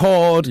is rock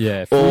hard.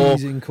 Yeah,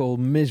 freezing cold,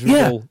 miserable.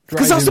 Yeah,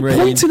 because that's the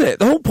point in it.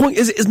 The whole point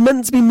is it's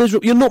meant to be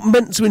miserable. You're not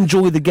meant to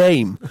enjoy the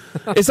game.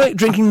 It's like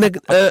drinking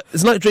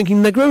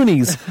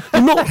Negronis.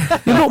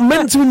 You're not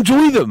meant to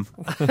enjoy them.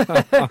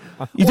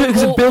 You do it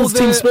because it builds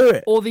team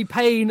spirit. Or the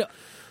pain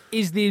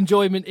is the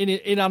enjoyment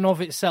in and of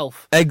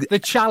itself.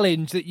 The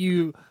challenge that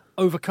you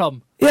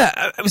overcome.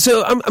 Yeah,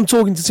 so I'm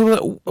talking to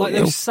someone like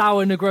those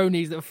sour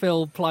Negronis that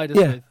Phil plied us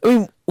with. I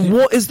mean,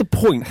 what is the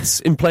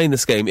point in playing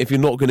this game if you're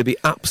not going to be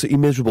absolutely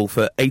miserable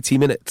for 80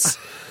 minutes?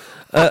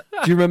 Do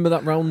you remember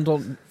that round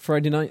on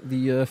Friday night,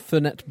 the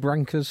Fernet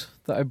Brancas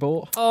that I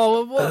bought?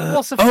 Oh,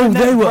 what's a Fernet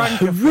they were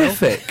Branca,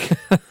 horrific.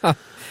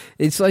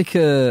 It's like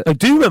a... I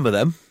do remember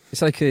them.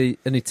 It's like an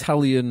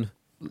Italian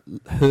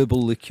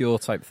herbal liqueur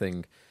type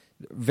thing.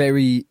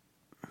 Very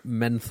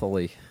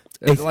mentally.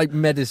 It's like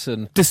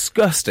medicine.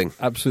 Disgusting.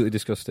 Absolutely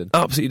disgusting.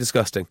 Absolutely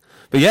disgusting.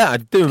 But yeah,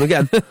 I'd do them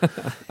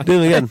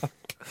again.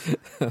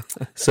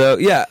 So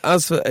yeah,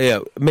 as for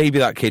maybe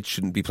that kid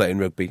shouldn't be playing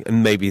rugby,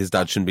 and maybe his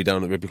dad shouldn't be down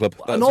at the rugby club.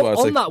 That's and what I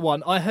was on that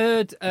one, I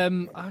heard.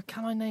 Can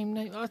I name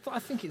names? I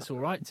think it's all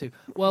right to.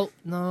 Well,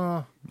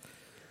 no.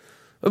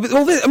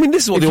 Well, this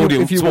is what the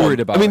audience. If you're worried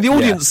about, the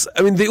audience.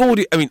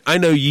 Yeah. I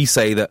know you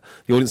say that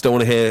the audience don't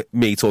want to hear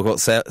me talk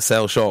about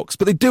Sale Sharks,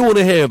 but they do want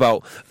to hear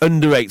about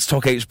under-8s,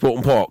 Tock-H,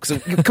 Broughton Park. So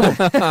come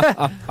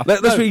on,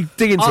 let's really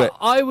dig into it.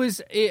 I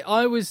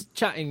was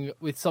chatting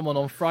with someone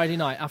on Friday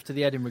night after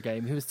the Edinburgh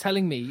game who was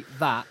telling me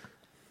that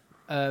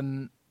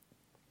there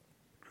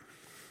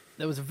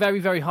was a very,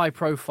 very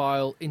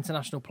high-profile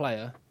international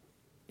player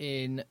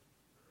in.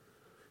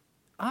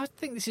 I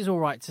think this is all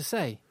right to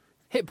say.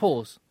 Hit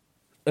pause.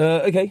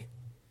 Okay.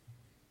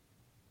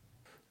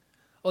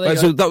 Well,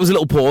 so that was a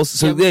little pause.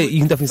 So you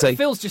can definitely say.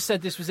 Phil's just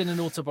said this was in an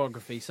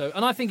autobiography. So,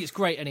 and I think it's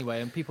great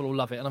anyway, and people will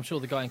love it, and I'm sure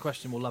the guy in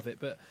question will love it.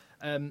 But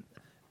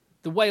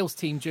the Wales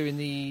team during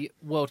the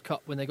World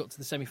Cup, when they got to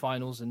the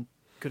semi-finals and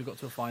could have got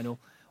to a final,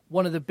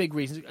 one of the big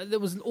reasons there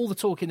was all the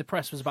talk in the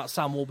press was about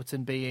Sam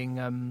Warburton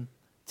being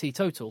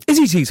teetotal. Is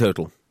he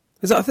teetotal?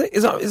 Is that a thing?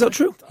 Is that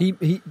true?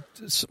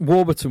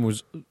 Warburton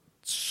was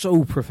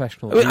so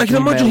professional. I mean, I can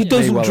imagine he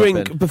doesn't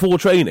drink before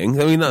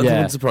training. I mean, that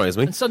doesn't surprise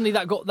me. And suddenly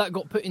that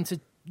got put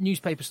into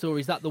newspaper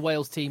stories that the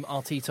Wales team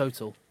are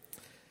teetotal.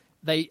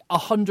 They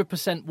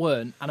 100%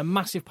 weren't, and a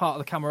massive part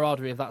of the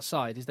camaraderie of that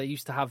side is they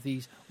used to have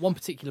these. One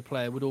particular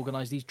player would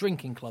organise these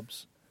drinking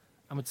clubs,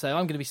 and would say,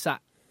 "I'm going to be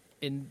sat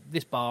in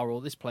this bar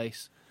or this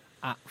place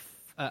at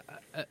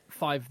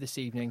 5 this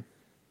evening.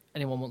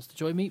 Anyone wants to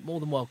join me? More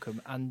than welcome."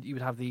 And you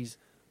would have these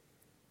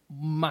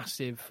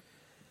massive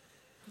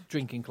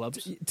drinking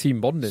clubs,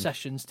 team bonding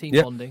sessions,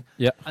 bonding,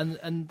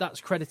 and that's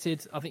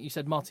credited. I think you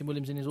said Martin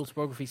Williams in his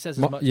autobiography says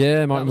as much.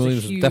 Yeah, Martin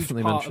Williams was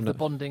definitely part mentioned of the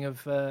bonding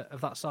of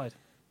that side.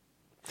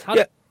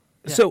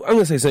 So I'm going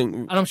to say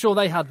something, and I'm sure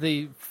they had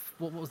the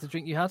what was the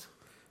drink you had?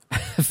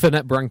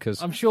 Fernet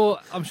Brancas. I'm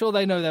sure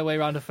they know their way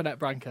around a Fernet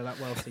Branca, that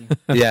Wales team.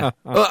 Yeah.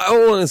 Well,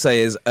 all I want to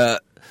say is, I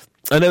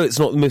know it's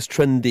not the most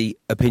trendy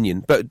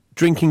opinion, but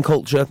drinking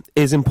culture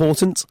is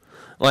important.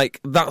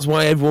 Like, that's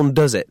why everyone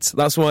does it.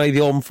 That's why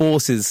the armed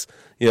forces,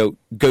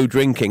 go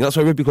drinking. That's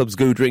why rugby clubs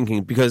go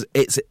drinking, because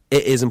it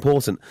is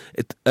important.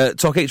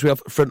 Tock-H, we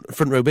have front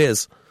row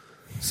beers.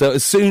 So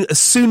as soon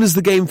as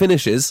the game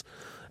finishes,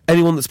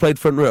 anyone that's played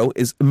front row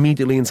is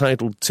immediately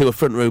entitled to a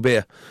front row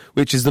beer,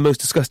 which is the most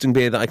disgusting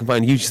beer that I can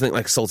find. You just think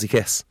like a salty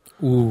kiss.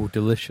 Ooh,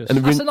 delicious. And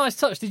that's a nice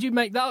touch. Did you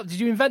make that up?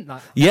 Did you invent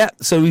that? Yeah,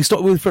 so we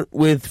started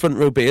with front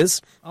row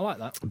beers. I like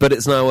that. But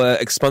it's now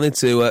expanded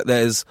to,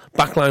 there's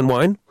backline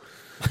wine.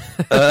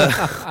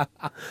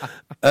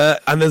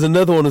 And there's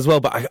another one as well,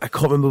 but I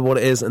can't remember what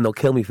it is, and they'll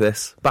kill me for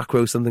this. Back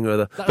row something or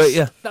other. But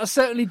yeah. That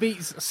certainly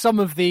beats some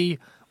of the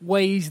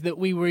ways that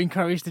we were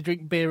encouraged to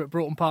drink beer at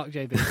Broughton Park,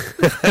 JB.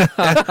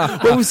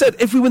 Well, we said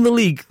if we win the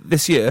league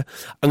this year,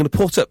 I'm going to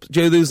put up,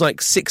 those like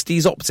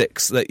 60s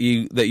optics that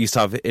you used to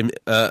have in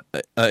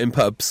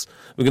pubs.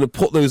 We're going to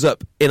put those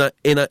up in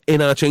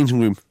our changing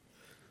room.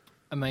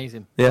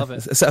 Amazing. Yeah, love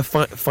it. A set of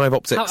five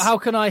optics. How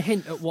can I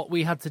hint at what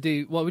we had to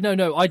do? Well,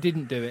 no, I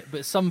didn't do it,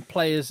 but some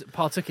players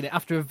partook in it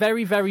after a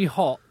very, very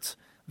hot,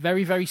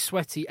 very, very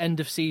sweaty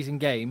end of season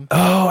game.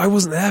 Oh, I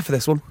wasn't there for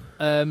this one.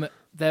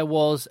 There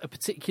was a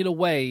particular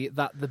way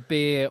that the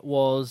beer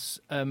was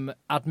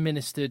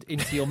administered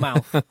into your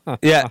mouth.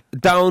 Yeah,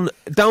 down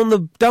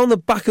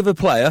the back of a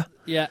player.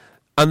 Yeah.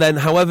 And then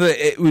however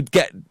it would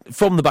get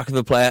from the back of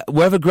the player,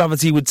 wherever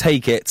gravity would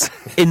take it,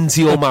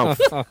 into your mouth.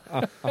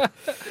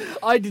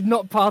 I did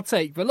not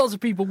partake, but lots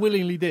of people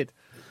willingly did.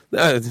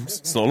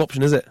 It's not an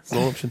option, is it? It's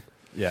not an option.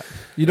 Yeah.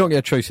 You don't get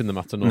a choice in the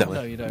matter normally.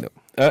 No, you don't.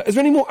 No. Is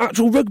there any more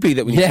actual rugby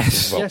that we need to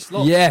talk about? Yes,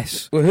 lots.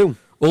 Yes. Well, who?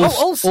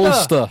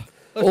 Ulster.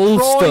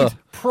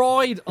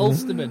 Pride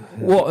Ulsterman.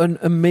 What an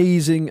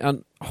amazing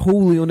and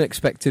wholly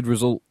unexpected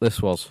result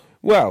this was.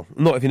 Well,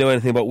 not if you know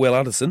anything about Will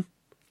Addison.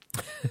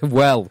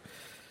 Will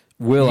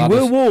You Addison.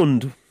 were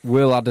warned.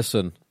 Will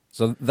Addison.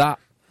 So that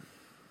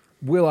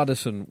Will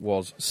Addison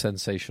was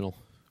sensational.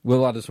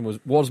 Will Addison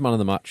was man of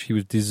the match. He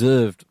was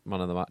deserved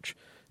man of the match.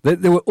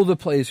 There were other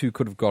players who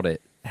could have got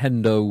it.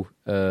 Hendo,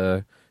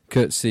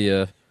 Kurt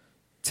Sear,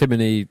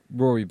 Timoney,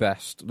 Rory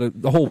Best.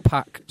 The whole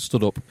pack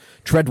stood up.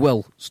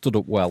 Treadwell stood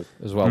up well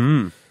as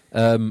well.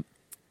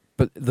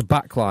 But the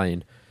back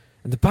line,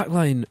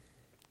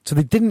 so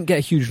they didn't get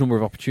a huge number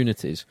of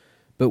opportunities,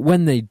 but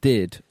when they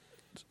did,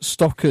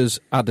 Stockers,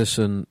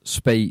 Addison,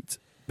 Spate,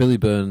 Billy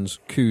Burns,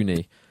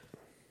 Cooney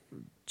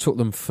took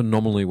them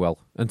phenomenally well.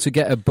 And to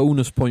get a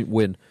bonus point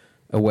win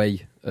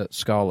away at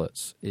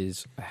Scarlets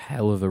is a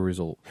hell of a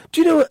result.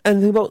 Do you know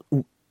anything about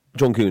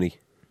John Cooney?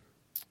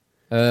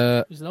 He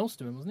was an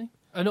Ulsterman, wasn't he?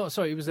 Oh, no,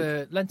 sorry, he was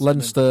a Leinsterman.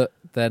 Leinster,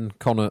 then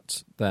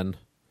Connacht, then...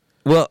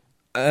 Well,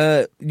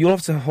 you'll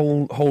have to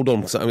hold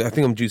on, because I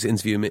think I'm due to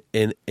interview him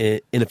in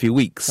a few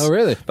weeks. Oh,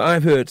 really? But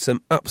I've heard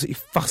some absolutely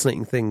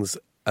fascinating things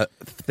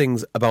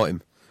about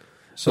him.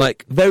 So,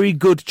 like, very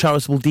good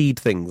charitable deed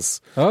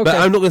things. Okay. But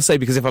I'm not going to say,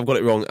 because if I've got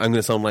it wrong, I'm going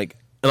to sound like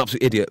an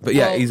absolute idiot. But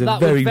yeah, he's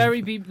that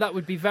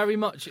would be very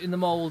much in the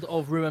mould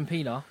of Ruben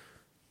Pienaar.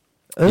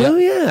 Oh,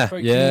 yeah.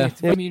 Very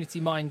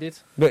community-minded.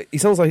 But he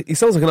sounds like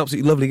an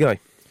absolutely lovely guy.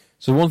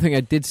 So one thing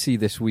I did see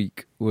this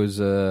week was,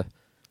 or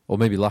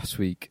maybe last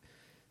week,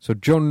 so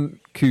John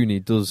Cooney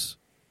does...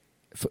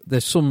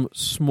 There's some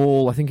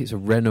small, I think it's a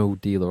Renault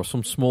dealer or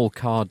some small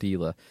car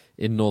dealer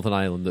in Northern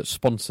Ireland that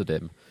sponsored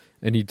him.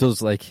 And he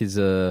does like his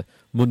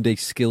Monday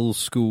skills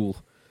school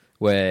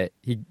where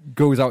he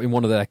goes out in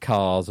one of their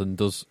cars and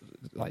does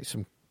like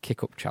some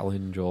kick-up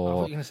challenge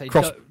or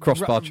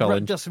crossbar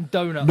challenge. Does some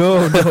donuts. No.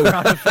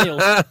 Around the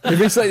field.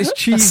 It's like this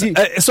cheesy...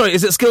 sorry,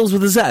 is it skills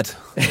with a Z?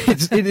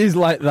 It is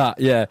like that,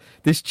 yeah.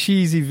 This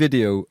cheesy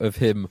video of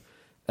him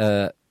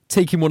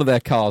taking one of their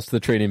cars to the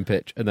training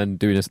pitch and then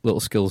doing a little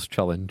skills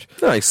challenge.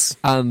 Nice.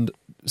 And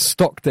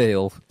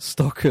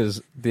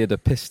Stockers did a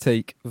piss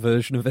take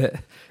version of it.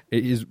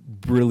 It is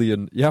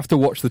brilliant. You have to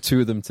watch the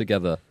two of them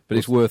together, but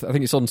it's worth... I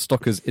think it's on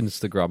Stockers'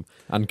 Instagram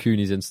and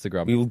Cooney's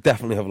Instagram. We will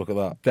definitely have a look at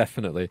that.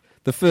 Definitely.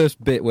 The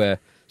first bit where...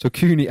 So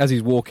Cooney, as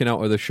he's walking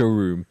out of the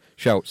showroom,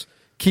 shouts,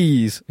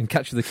 keys, and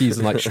catches the keys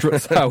and like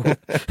struts out.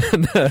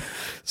 And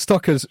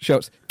Stockers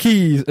shouts,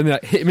 keys, and they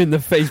like, hit him in the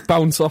face,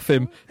 bounce off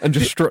him, and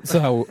just struts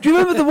out. Do you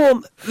remember the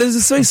one... There's a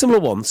very similar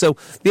one. So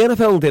the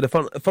NFL did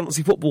a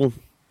fantasy football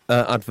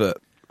advert.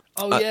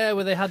 Oh, yeah,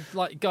 where they had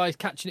like guys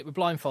catching it with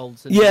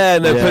blindfolds.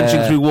 And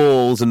punching through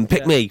walls and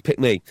pick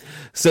me.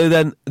 So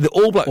then the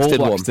All Blacks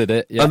did one. Did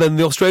it, yeah. And then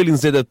the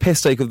Australians did a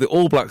piss take of the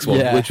All Blacks one,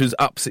 which was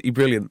absolutely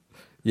brilliant.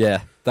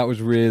 Yeah, that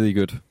was really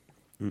good.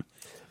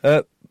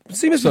 So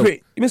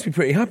you must be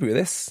pretty happy with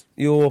this.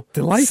 You're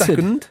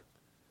delighted.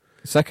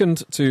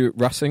 Second to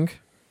Racing,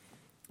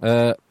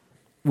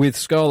 with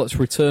Scarlet's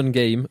return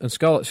game, and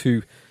Scarlet's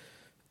who,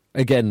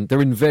 again,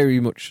 they're in very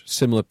much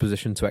similar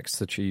position to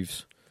Exeter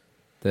Chiefs.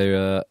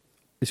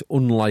 It's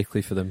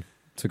unlikely for them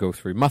to go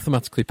through.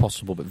 Mathematically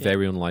possible, but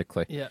very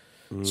unlikely. Yeah.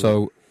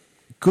 So,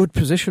 good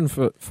position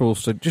for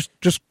Ulster.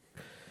 Just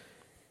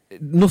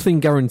nothing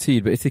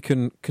guaranteed, but if they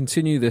can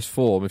continue this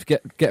form, if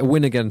get a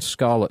win against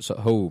Scarlets at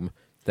home,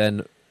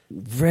 then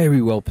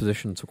very well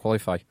positioned to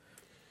qualify.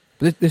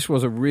 But this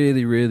was a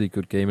really, really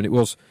good game, and it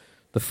was...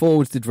 The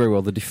forwards did very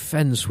well. The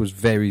defence was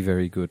very,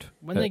 very good.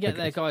 When they get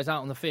their guys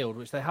out on the field,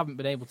 which they haven't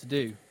been able to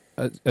do...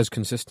 As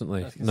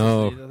consistently.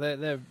 No.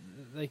 They're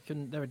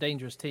a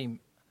dangerous team.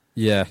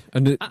 Yeah,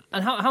 and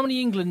how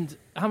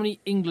many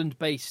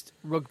England-based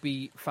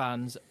rugby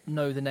fans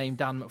know the name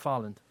Dan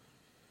McFarland?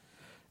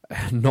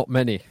 Not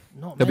many.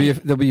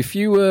 There'll be a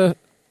few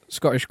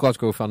Scottish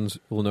Glasgow fans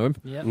who will know him.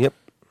 Yep.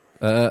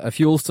 A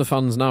few Ulster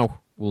fans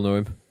now will know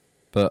him,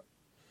 but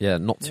yeah,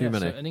 not too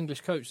many. So an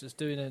English coach that's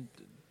doing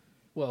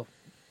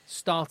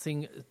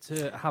starting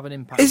to have an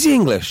impact. Is he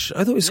English?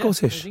 I thought he was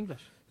Scottish. He's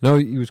English. No,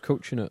 he was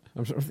coaching it.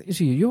 Is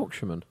he a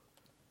Yorkshireman?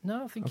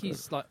 No, I think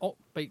he's like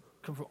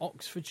come from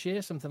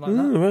Oxfordshire, something like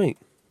that. Right.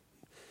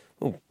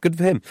 Oh, good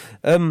for him.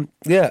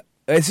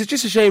 It's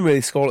just a shame,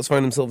 really, Scarlets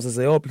find themselves as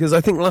they are, because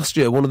I think last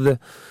year one of the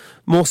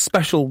more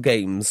special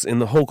games in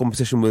the whole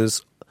competition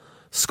was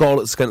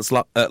Scarlets against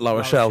La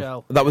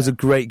Rochelle. That was a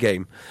great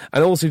game.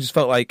 And I also just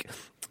felt like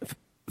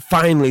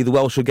finally the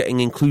Welsh are getting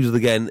included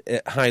again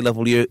at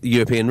high-level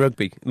European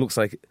rugby. It looks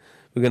like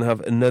we're going to have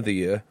another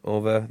year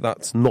of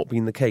that's not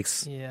been the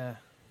case. Yeah.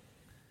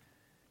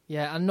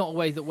 Yeah, and not a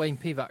way that Wayne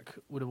Pivac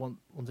would have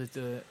wanted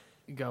to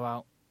go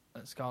out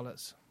at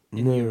Scarlets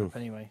in Europe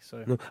anyway.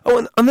 So. No.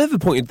 Oh, and they've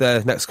appointed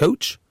their next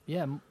coach.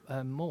 Yeah,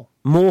 more.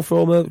 More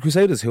from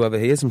Crusaders, whoever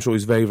he is. I'm sure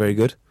he's very, very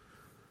good.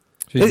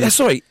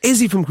 Sorry, is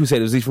he from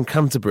Crusaders? Is he from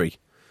Canterbury?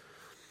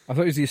 I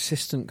thought he was the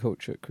assistant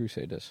coach at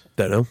Crusaders.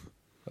 Don't know.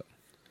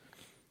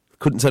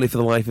 Couldn't tell you for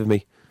the life of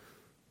me.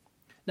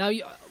 Now,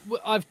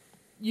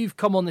 you've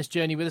come on this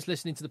journey with us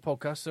listening to the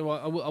podcast, so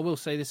I will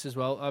say this as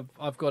well.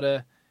 I've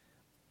got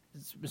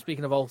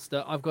speaking of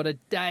Ulster, I've got a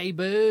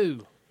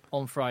debut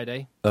on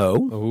Friday.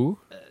 Oh.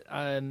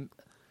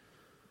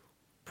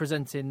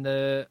 Presenting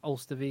the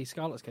Ulster v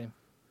Scarlets game.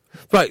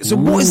 Right, so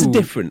what is the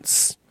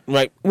difference?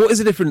 Right, what is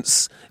the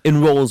difference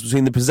in roles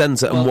between the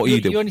presenter and what you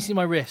do? You only see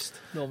my wrist,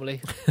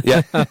 normally.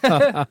 Yeah.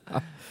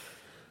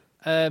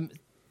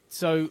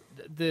 So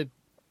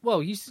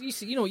you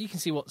see, you know what, you can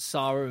see what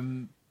Sarah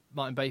and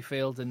Martin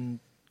Bayfield and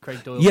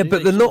Craig Doyle. Yeah, do.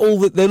 but they're not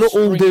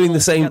all doing the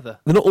same. Together.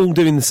 They're not all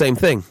doing the same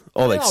thing,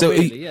 are they? They are So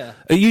really, yeah.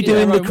 are you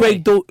doing their the own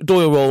Craig way.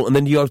 Doyle role, and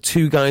then you have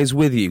two guys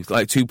with you,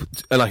 like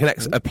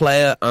a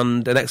player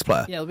and an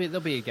ex-player? Yeah, there'll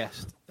be a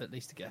guest, at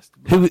least a guest.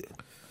 Who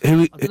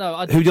don't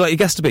know, who would you like your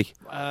guest to be?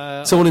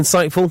 Someone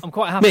insightful. I'm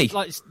quite happy. Me.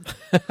 Like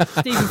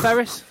Stephen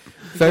Ferris.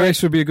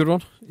 Ferris would be a good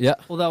one. Yeah.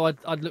 Although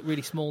I'd look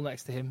really small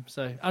next to him.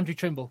 So Andrew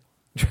Trimble.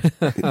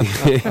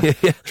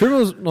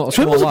 Trimble's not a small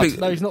Trimble's a lad. big-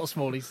 No, he's not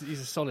small. He's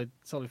a solid.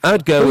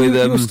 I'd go Well,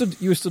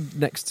 with you were stood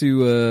next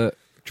to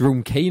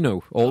Jerome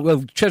Kano. Or, well,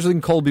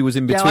 Cheslin Colby was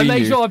in between I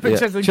made you. sure I put Yeah.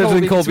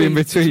 Cheslin Colby in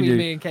between you.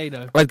 me and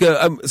Kano. I'd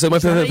go. So my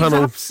perfect He's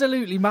panel.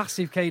 absolutely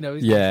massive, Kano.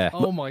 Isn't Yeah. He?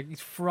 Oh my, he's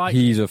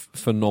frightening. He's a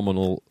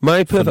phenomenal.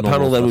 My perfect phenomenal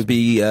panel then person. would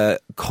be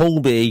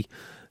Colby.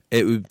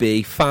 It would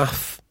be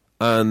Faf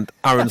and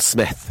Aaron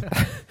Smith.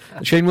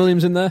 Shane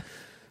Williams in there.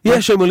 Yeah,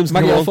 Shane Williams.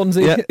 Maggie come on.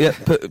 Alfonsi. Yeah.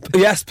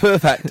 Yes,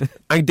 perfect.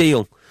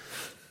 Ideal.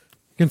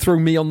 You can throw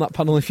me on that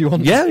panel if you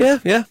want. Yeah.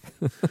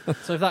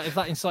 So if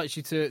that incites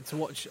you to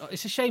watch,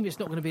 it's a shame it's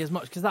not going to be as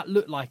much because that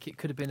looked like it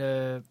could have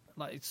been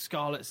like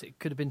Scarlet's. It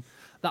could have been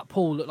that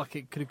pool looked like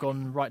it could have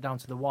gone right down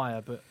to the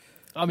wire. But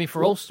I mean,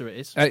 for Ulster it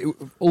is.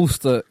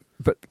 Ulster,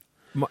 but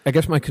I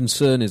guess my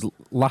concern is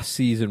last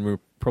season we were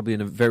probably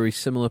in a very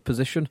similar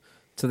position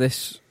to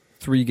this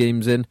 3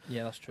 games in.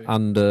 Yeah, that's true.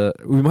 And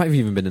we might have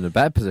even been in a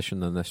better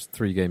position than this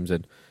 3 games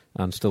in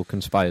and still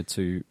conspired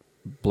to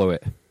blow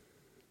it.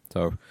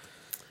 So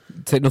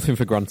take nothing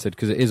for granted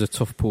because it is a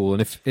tough pool.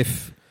 And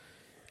if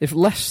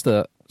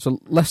Leicester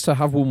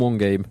have won 1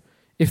 game,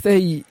 if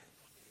they,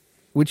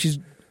 which is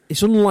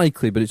it's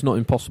unlikely but it's not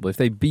impossible, if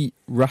they beat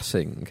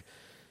Racing,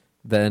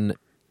 then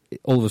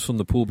all of a sudden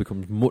the pool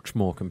becomes much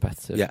more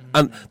competitive. Yeah.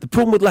 And the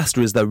problem with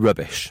Leicester is they're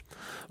rubbish,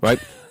 right?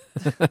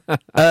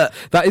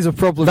 That is a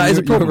problem. That is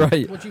a problem. You're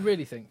right. What do you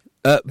really think?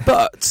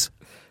 But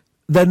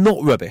they're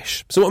not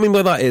rubbish. So what I mean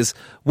by that is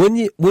when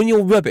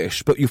you're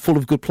rubbish but you're full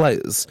of good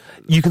players,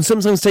 you can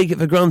sometimes take it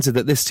for granted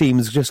that this team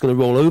is just going to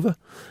roll over.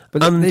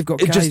 But and they've got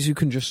guys who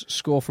can just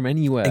score from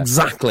anywhere.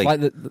 Exactly.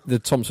 Like the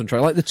Thompson try,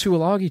 like the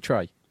Tuilagi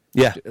try.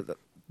 Yeah.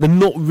 They're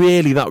not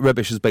really that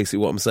rubbish is basically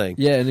what I'm saying.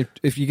 Yeah, and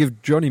if you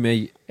give Johnny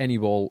May any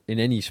ball in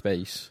any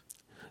space...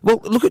 Well,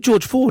 look at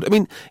George Ford. I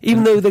mean,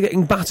 even though they're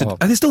getting battered,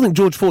 I still think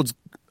George Ford's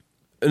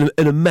an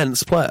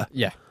immense player.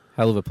 Yeah,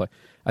 hell of a play.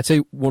 I'd say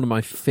one of my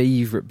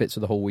favourite bits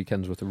of the whole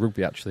weekends with the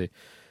rugby, actually,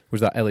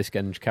 was that Ellis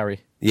Genge carry.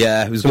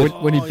 Yeah, it was so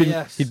good. when he'd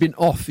been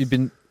off, he'd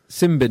been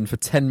sin-bin for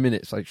 10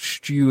 minutes, like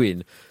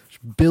stewing,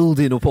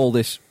 building up all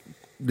this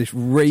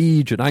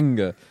rage and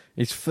anger.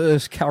 His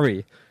first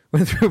carry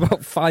went through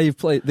about 5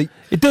 plays.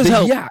 It does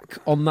help. The yak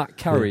on that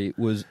carry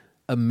was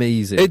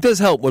amazing. It does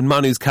help when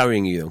Manu's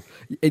carrying you.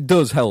 It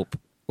does help.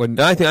 When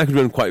I think I could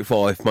run quite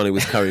far if Manu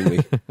was carrying me.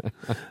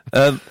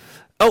 Do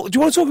you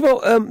want to talk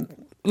about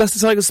Leicester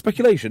Tigers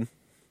speculation?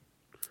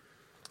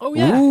 Oh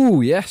yeah.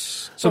 Ooh,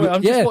 yes. Sorry,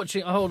 I'm just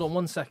watching. Hold on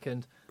 1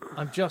 second.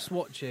 I'm just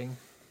watching.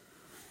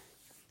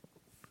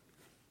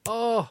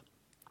 Oh,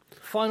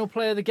 final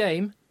play of the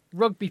game.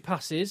 Rugby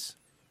passes.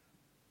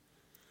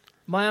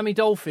 Miami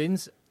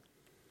Dolphins.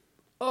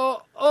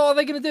 Oh, are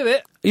they going to do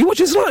it? Are you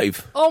watching this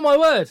live? Oh my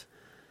word!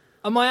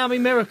 A Miami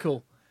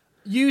Miracle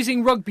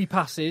using rugby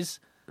passes.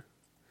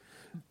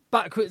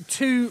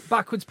 Two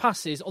backwards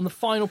passes on the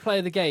final play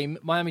of the game.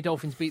 Miami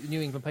Dolphins beat the New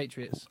England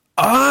Patriots.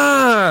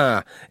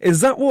 Ah,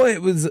 is that what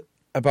it was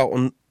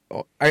about?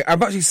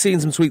 I've actually seen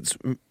some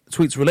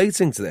tweets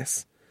relating to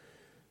this.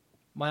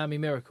 Miami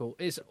Miracle.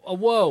 It's a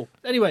whoa.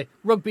 Anyway,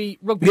 rugby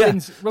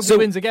wins. Rugby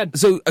wins again.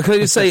 So can I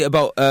just say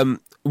about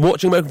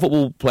watching American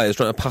football players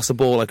trying to pass a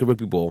ball like a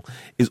rugby ball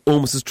is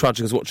almost as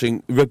tragic as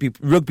watching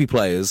rugby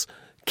players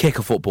kick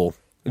a football.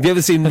 Have you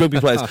ever seen rugby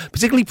players,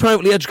 particularly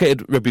privately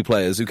educated rugby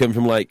players who come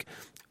from like,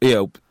 I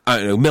don't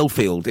know,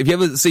 Millfield? If you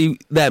ever see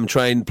them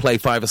try and play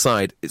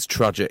 5-a-side, it's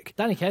tragic.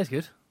 Danny Care's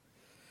good.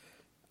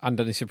 And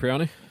Danny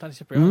Cipriani. Danny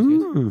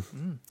Cipriani's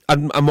good.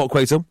 And Mark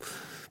Quato.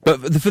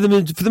 But for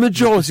the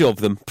majority of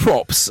them,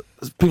 props,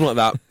 people like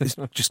that, it's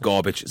just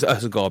garbage. It's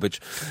utter garbage.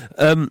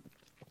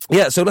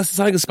 Yeah, so Leicester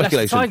Tigers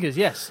speculation. Leicester Tigers,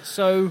 yes.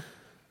 So,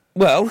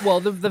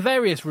 well, the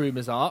various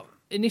rumours are,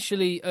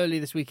 initially, earlier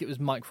this week, it was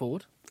Mike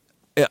Ford.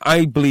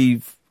 I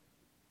believe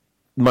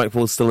Mike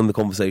Ford's still in the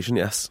conversation,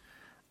 yes.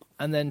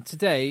 And then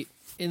today,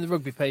 in the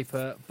rugby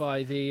paper,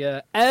 by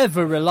the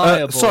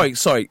ever-reliable...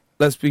 Sorry,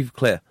 let's be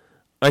clear.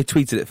 I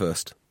tweeted it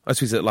first. I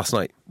tweeted it last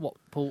night. What,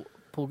 Paul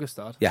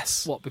Gustard?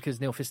 Yes. What, because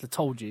Neil Fissler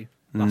told you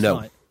last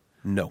night?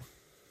 No.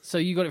 So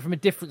you got it from a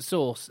different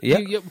source?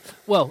 Yeah.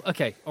 Well,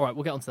 okay, all right,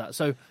 we'll get on to that.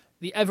 So,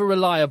 the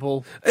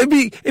ever-reliable... It'd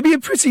be a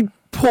pretty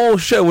poor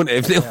show, wouldn't it,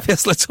 if Neil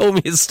Fissler told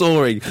me his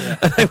story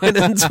and I went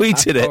and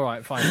tweeted it. All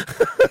right, fine.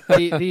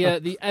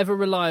 The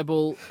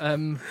ever-reliable,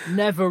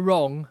 never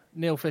wrong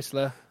Neil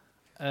Fissler...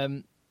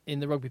 in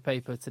the rugby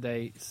paper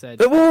today said...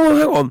 Whoa,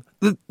 hang on.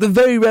 The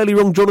very rarely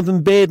wrong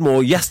Jonathan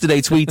Beardmore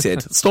yesterday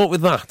tweeted. Start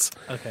with that.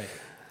 Okay.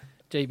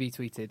 JB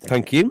tweeted.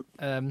 Thank you.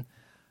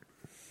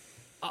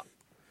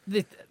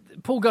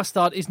 Paul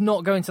Gustard is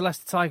not going to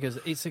Leicester Tigers.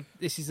 This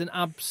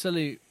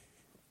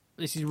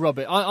is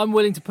rubbish. I'm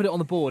willing to put it on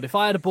the board. If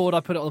I had a board,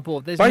 I'd put it on the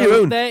board.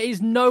 There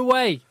is no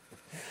way.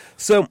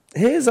 So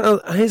here's how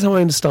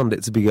I understand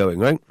it to be going,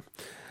 right?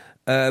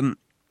 There's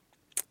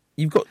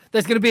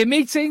going to be a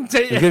meeting.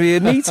 There's going to be a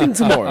meeting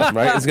tomorrow,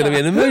 right? There's going to be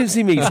an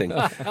emergency meeting.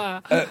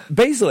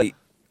 Basically,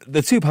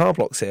 the two power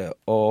blocks here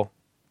are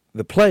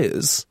the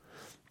players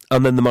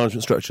and then the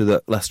management structure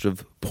that Leicester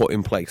have put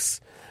in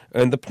place.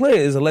 And the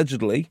players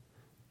allegedly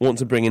want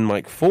to bring in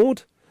Mike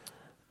Ford,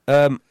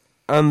 and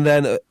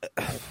then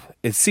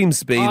it seems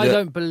to be I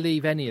don't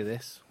believe any of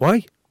this.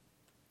 Why?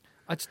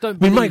 I just don't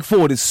believe... Mike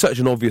Ford is such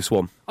an obvious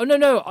one. Oh,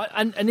 no.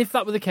 And if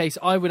that were the case,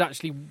 I would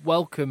actually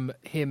welcome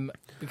him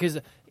because...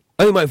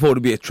 I think Mike Ford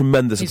would be a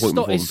tremendous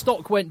appointment for him. His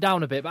stock went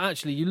down a bit, but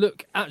actually, you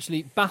look...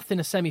 Bath in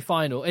a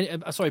semi-final...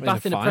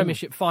 Bath in a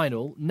Premiership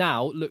final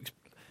now looks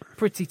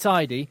pretty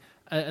tidy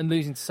and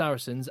losing to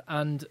Saracens.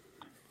 And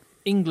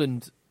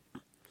England,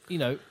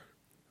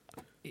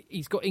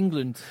 he's got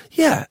England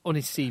on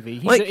his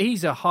CV.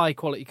 He's a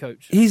high-quality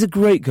coach. He's a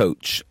great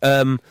coach.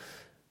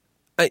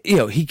 He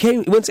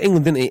went to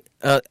England, didn't he?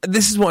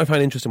 This is what I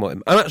find interesting about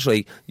him. And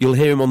actually, you'll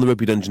hear him on the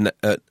Rugby Dungeon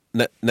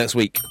next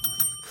week.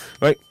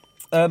 Right?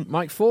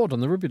 Mike Ford on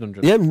the Rugby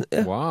Dungeon?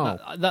 Yeah. Wow.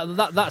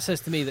 That says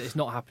to me that it's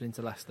not happening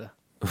to Leicester.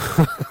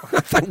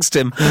 Thanks,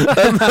 Tim.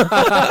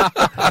 Because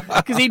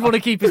he'd want to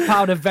keep his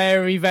powder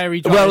very, very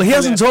dry. Well, he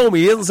hasn't told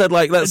me. He hasn't said,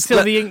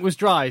 until the ink was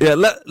dry. Yeah,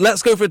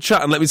 let's go for a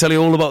chat and let me tell you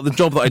all about the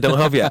job that I don't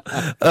have yet.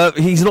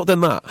 He's not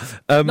done that.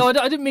 No,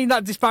 I didn't mean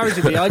that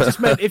disparagingly. I just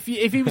meant if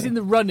he was in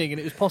the running and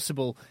it was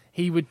possible,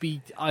 he would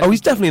be...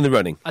 he's definitely in the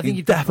running. I think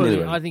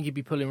he'd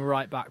be pulling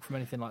right back from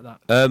anything like that.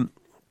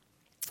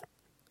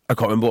 I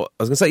can't remember what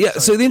I was going to say. Yeah,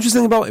 so the interesting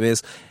thing about him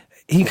is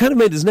he kind of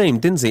made his name,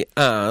 didn't he,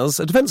 as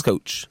a defence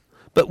coach.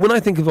 But when I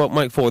think about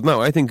Mike Ford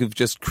now, I think of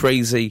just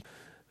crazy,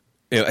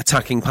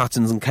 attacking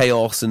patterns and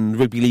chaos and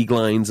rugby league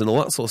lines and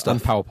all that sort of stuff.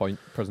 And PowerPoint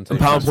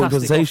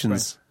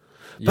presentations.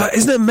 But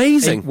isn't it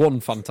amazing?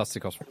 One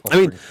fantastic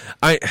offering.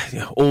 I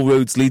mean, all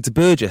roads lead to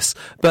Burgess.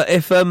 But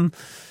if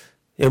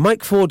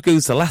Mike Ford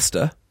goes to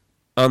Leicester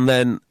and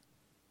then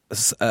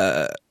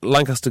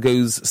Lancaster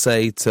goes,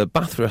 say, to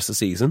Bath for the rest of the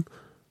season,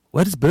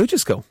 where does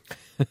Burgess go?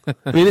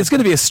 I mean, it's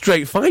going to be a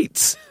straight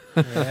fight.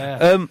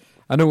 Yeah.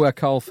 I know where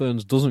Carl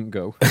Ferns doesn't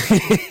go.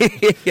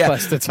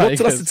 Leicester Tigers. Not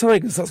to Leicester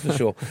Tigers, that's for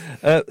sure.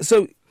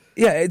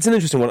 It's an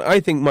interesting one. I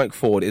think Mike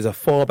Ford is a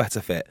far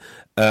better fit.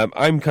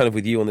 I'm kind of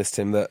with you on this,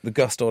 Tim, that the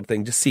Gustard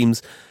thing just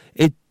seems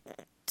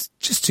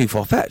just too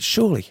far-fetched,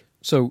 surely.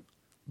 So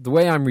the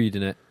way I'm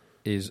reading it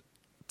is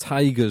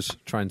Tigers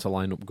trying to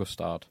line up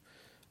Gustard.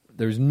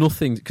 There is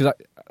nothing... Because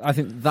I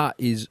think that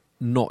is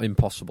not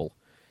impossible.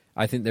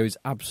 I think there is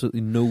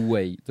absolutely no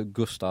way that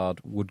Gustard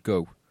would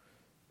go.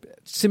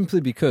 Simply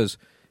because...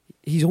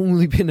 He's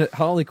only been at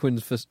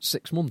Harlequins for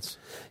 6 months.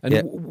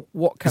 And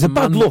what kind of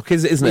bad look,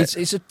 isn't it?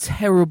 It's a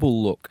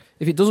terrible look.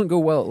 If it doesn't go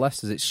well at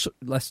Leicester,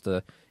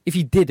 if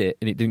he did it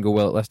and it didn't go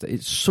well at Leicester,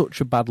 it's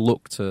such a bad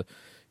look to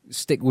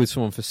stick with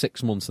someone for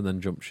 6 months and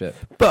then jump ship.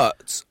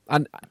 But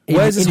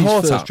where's his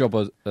first job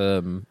as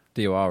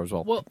DOR as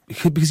well? Well,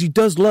 because he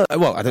does love...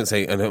 Well, I'm not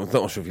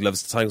sure if he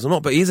loves the Tigers or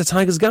not, but he's a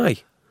Tigers guy.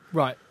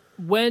 Right.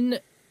 When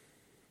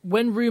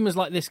rumours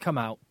like this come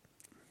out,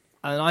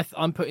 and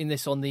I'm putting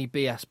this on the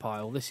BS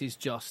pile. This is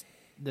just...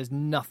 There's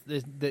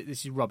nothing...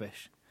 This is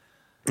rubbish.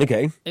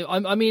 Okay.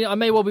 I mean, I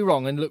may well be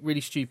wrong and look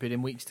really stupid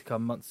in weeks to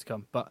come, months to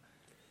come, but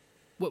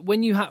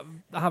when you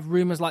have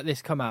rumours like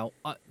this come out,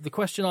 the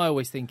question I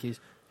always think is,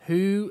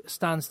 who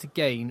stands to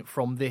gain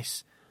from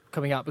this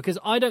coming out? Because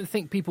I don't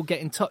think people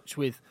get in touch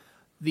with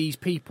these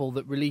people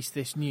that release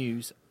this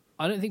news.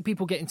 I don't think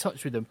people get in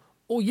touch with them.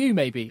 Or you,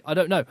 maybe. I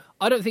don't know.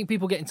 I don't think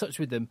people get in touch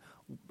with them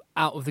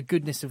out of the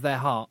goodness of their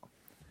heart.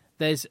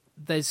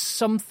 There's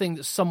something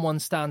that someone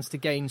stands to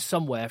gain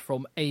somewhere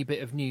from a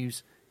bit of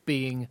news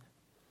being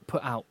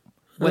put out,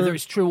 whether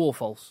it's true or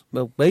false.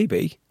 Well,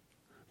 maybe,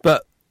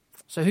 but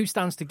so who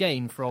stands to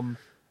gain from?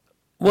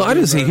 Well, I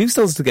don't see who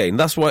stands to gain.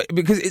 That's why,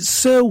 because it's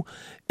so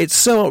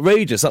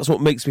outrageous. That's what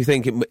makes me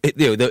think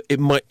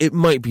it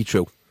might be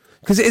true,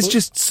 because it's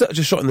just such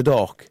a shot in the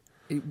dark.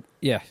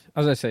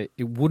 As I say,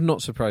 it would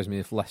not surprise me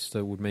if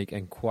Leicester would make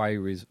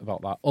inquiries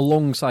about that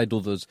alongside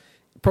others.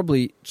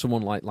 Probably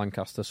someone like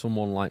Lancaster,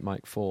 someone like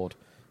Mike Ford,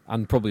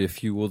 and probably a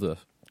few other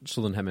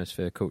Southern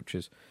Hemisphere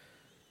coaches.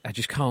 I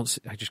just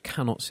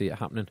cannot see it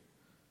happening.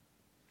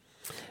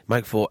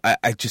 Mike Ford,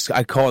 I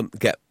can't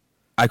get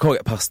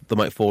past the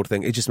Mike Ford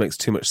thing. It just makes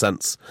too much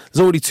sense.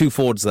 There's already 2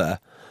 Fords there,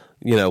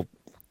 the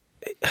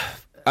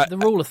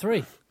rule of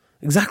 3.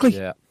 Exactly.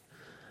 Yeah,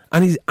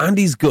 and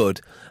he's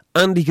good,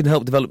 and he can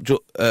help develop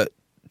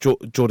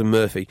Jordan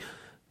Murphy.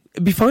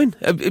 It'd be fine.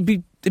 It'd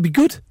be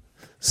good.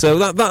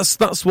 So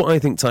that's what I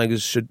think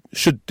Tigers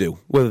should do.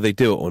 Whether they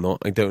do it or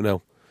not, I don't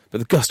know. But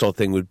the Gustard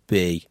thing would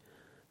be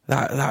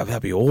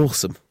that'd be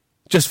awesome,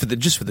 just for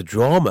the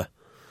drama.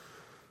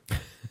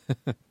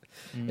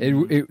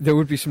 There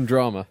would be some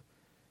drama.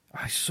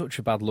 Such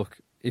a bad look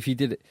if he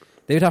did it.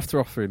 They would have to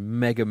offer him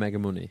mega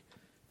money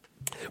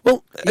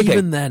Well, okay.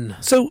 Even then.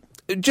 So,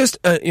 just,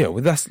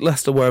 with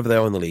Leicester, wherever they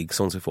are in the league,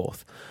 so on and so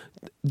forth,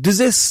 does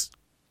this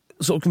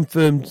sort of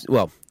confirm...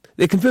 Well,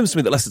 it confirms to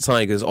me that Leicester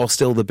Tigers are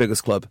still the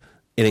biggest club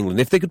in England.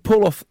 If they could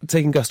pull off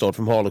taking Gustard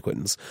from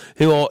Harlequins,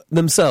 who are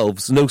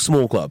themselves no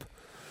small club,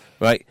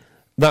 right,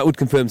 that would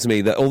confirm to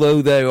me that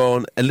although they're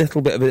on a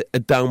little bit of a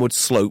downward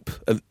slope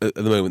at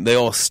the moment, they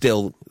are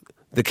still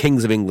the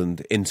kings of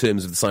England in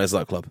terms of the size of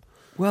that club.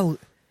 Well,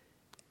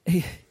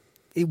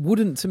 it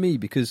wouldn't to me,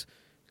 because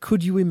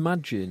could you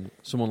imagine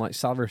someone like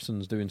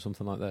Saracens doing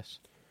something like this?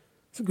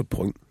 That's a good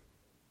point.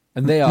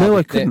 And they are No,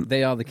 I couldn't.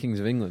 they are the kings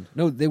of England.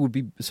 No,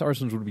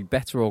 Saracens would be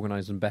better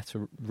organised and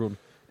better run.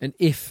 And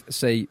if,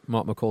 say,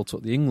 Mark McCall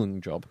took the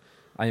England job,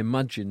 I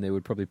imagine they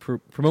would probably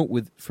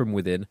promote from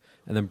within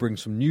and then bring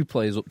some new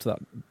players up to that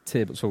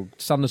table. So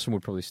Sanderson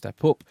would probably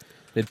step up.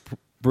 They'd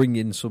bring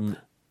in some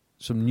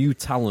new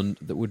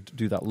talent that would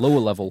do that lower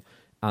level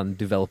and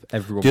develop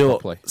everyone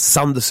properly.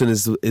 Sanderson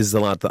is the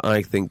lad that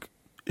I think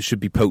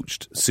should be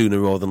poached sooner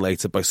rather than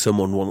later by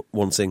someone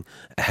wanting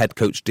a head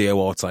coach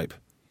DOR type.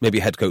 Maybe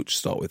a head coach to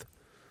start with.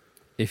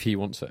 If he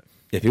wants it.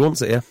 If he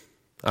wants it, yeah.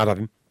 I'd have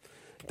him.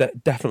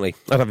 Definitely.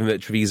 I'd have him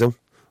at Treviso.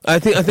 I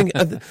think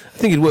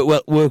he'd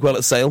work well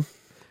at Sale.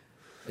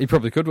 He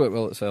probably could work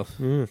well at Sale.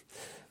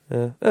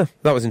 That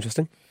was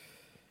interesting.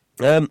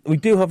 We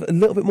do have a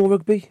little bit more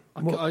rugby.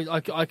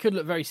 I could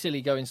look very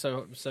silly going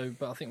so,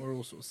 but I think we're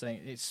all sort of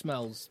saying it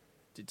smells.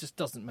 It just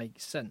doesn't make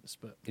sense.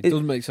 But it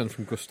doesn't make sense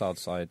from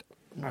Gustard's side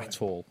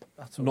at all.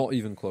 Not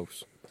even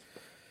close.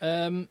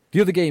 The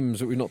other games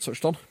that we've not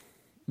touched on.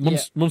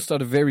 Munster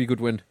had a very good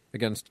win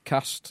against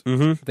Cast.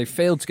 Mm-hmm. They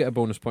failed to get a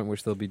bonus point,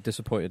 which they'll be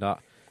disappointed at.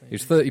 It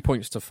was 30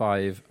 points to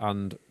 5,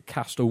 and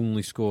Cast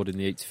only scored in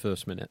the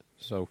 81st minute.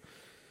 So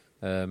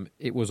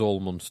it was all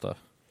Munster,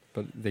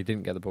 but they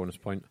didn't get the bonus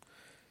point.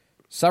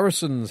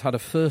 Saracens had a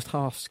first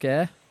half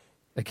scare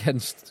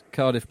against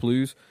Cardiff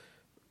Blues.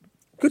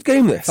 Good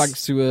game, this.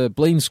 Thanks to a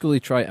Blaine Scully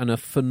try and a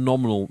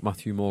phenomenal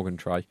Matthew Morgan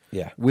try.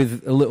 Yeah.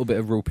 With a little bit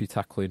of ropey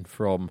tackling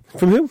from...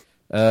 From who?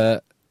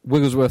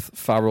 Wigglesworth,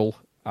 Farrell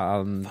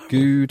and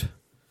Good.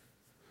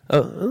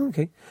 Oh,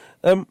 okay.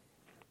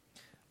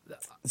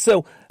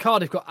 So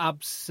Cardiff got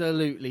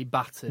absolutely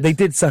battered. They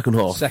did second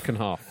half. Second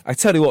half. I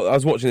tell you what, I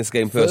was watching this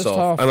game first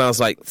half, and I was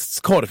like,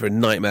 Cardiff are a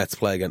nightmare to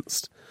play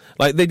against.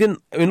 Like, they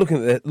didn't... I mean,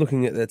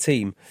 looking at their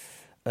team...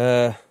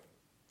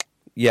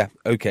 yeah,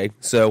 okay.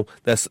 So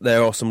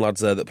there are some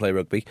lads there that play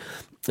rugby.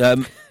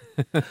 It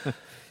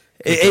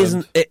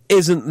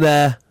isn't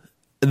their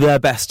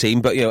best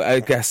team, but I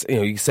guess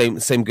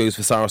same goes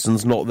for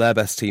Saracens. Not their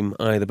best team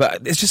either,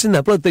 but it's just in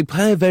their blood. They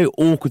play a very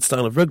awkward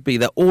style of rugby.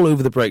 They're all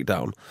over the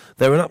breakdown.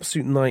 They're an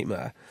absolute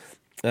nightmare.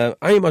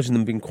 I imagine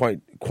them being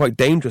quite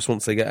dangerous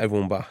once they get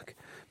everyone back.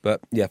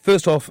 But yeah,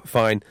 first half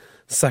fine.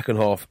 Second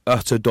half,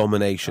 utter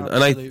domination.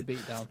 Absolute and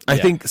beatdown. I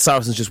think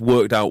Saracens just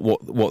worked out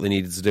what they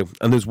needed to do.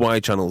 And those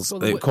wide channels,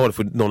 Cardiff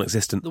were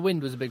non-existent. The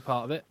wind was a big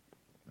part of it.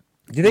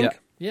 Do you think?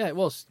 Yeah, it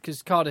was,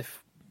 because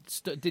Cardiff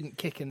didn't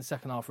kick in the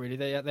second half, really.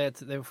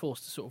 They were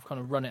forced to sort of kind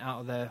of run it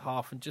out of their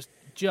half and just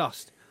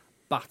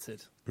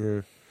battered.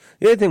 Yeah.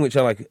 The other thing which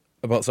I like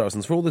about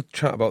Saracens, for all the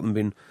chat about them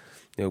being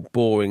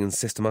boring and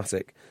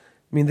systematic,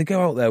 I mean, they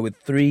go out there with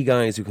 3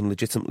 guys who can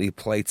legitimately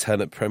play 10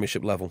 at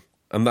Premiership level.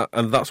 And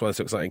that's why it's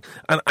so exciting.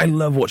 And I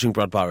love watching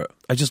Brad Barrett.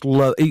 I just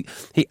love...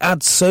 He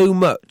adds so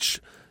much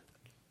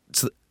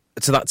to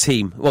that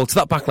team. Well, to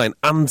that backline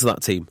and to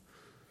that team.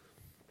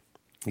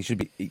 He should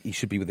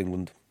be with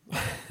England.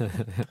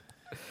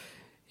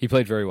 He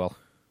played very well.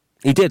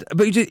 He did.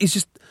 But he's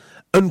just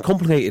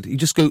uncomplicated. You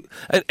just go...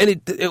 And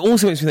it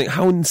also makes me think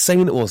how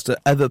insane it was to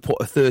ever put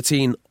a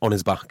 13 on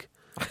his back.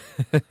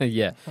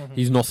 Yeah,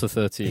 he's not a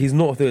 13. He's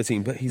not a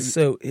 13, but he's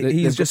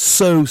just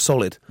so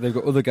solid. They've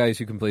got other guys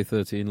who can play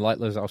 13, like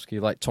Lazowski,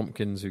 like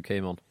Tompkins, who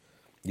came on.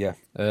 Yeah.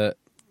 The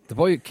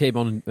boy who came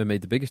on and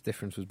made the biggest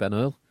difference was Ben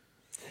Earl.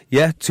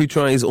 Yeah, 2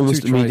 tries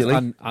almost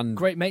immediately. And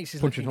Great Mates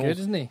is looking good,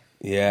 isn't he?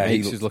 Yeah,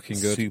 Mates is looking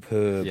good.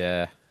 Superb.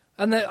 Yeah.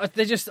 And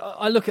they just...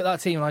 I look at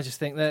that team and I just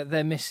think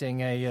they're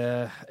missing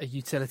a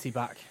utility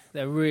back.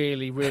 They're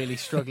really, really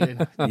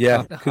struggling.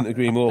 Yeah, couldn't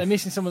agree more. They're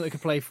missing someone that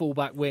could play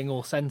full-back, wing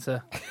or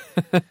centre.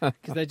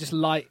 Because they're just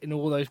light in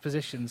all those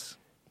positions.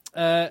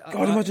 God,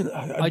 imagine...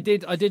 I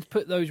did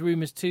put those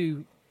rumours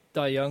to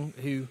Dai Young,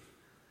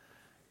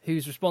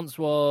 whose response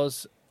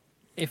was,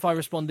 if I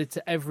responded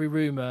to every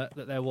rumour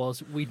that there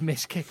was, we'd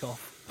miss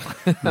kickoff.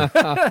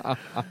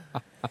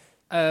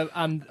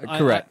 And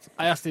correct.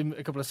 I asked him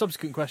a couple of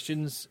subsequent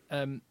questions.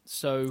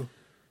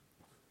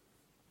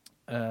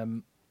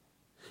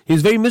 He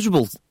was very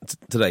miserable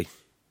today.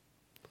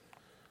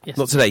 Yes,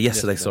 Not today,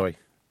 yesterday, sorry.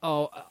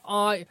 Oh,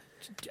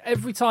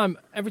 every time,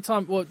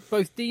 well,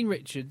 both Dean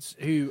Richards,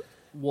 who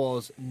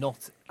was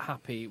not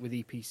happy with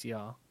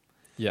EPCR,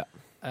 yeah,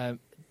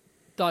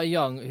 Dai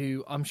Young,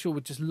 who I'm sure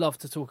would just love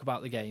to talk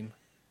about the game.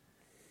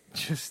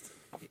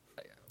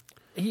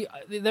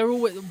 They're all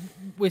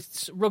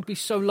with rugby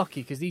so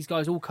lucky because these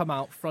guys all come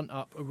out front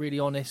up, are really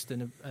honest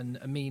and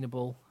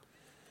amenable.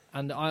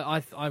 And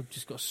I've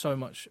just got so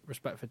much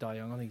respect for Dai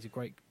Young. I think he's a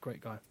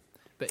great guy.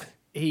 But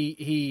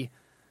he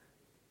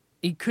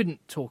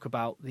couldn't talk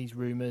about these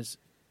rumours,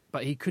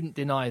 but he couldn't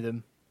deny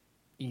them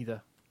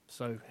either.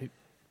 So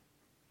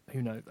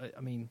who knows?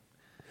 I mean,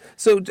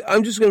 so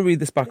I'm just going to read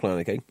this backline,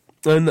 okay?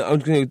 And I'm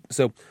going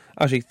to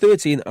actually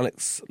 13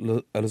 Alex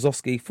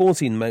Lazowski,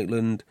 14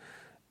 Maitland,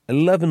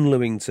 11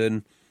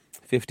 Lewington,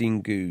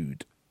 15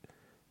 Good.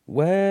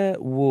 Where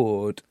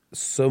would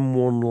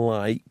someone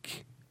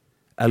like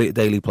Elliot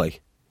Daly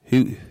play?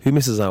 Who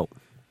misses out?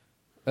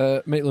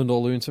 Maitland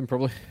or Lewington,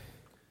 probably.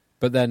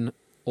 But then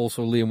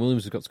also Liam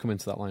Williams has got to come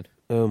into that line.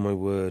 Oh, my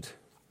word.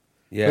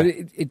 Yeah. But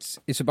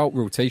it's about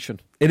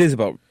rotation. It is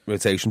about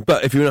rotation.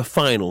 But if you're in a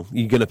final,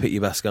 you're going to pick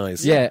your best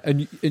guys. Yeah,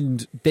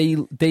 and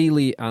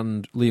Daly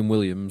and Liam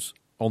Williams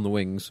on the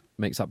wings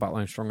makes that back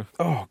line stronger.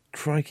 Oh,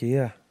 crikey,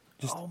 yeah.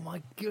 oh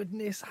my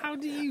goodness, how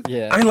do you...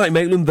 Yeah. I like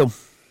Maitland, though.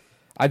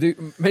 I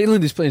do.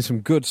 Maitland is playing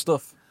some good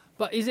stuff.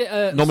 But is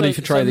it nominee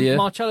for try of the year?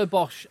 Marcelo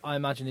Bosch, I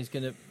imagine,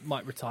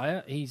 might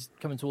retire. He's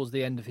coming towards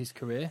the end of his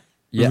career.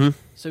 Yeah. Mm-hmm.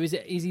 So is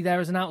he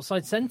there as an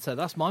outside centre?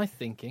 That's my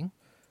thinking.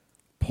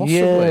 Possibly.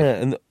 Yeah,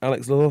 and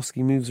Alex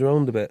Lazowski moves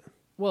around a bit.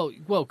 Well,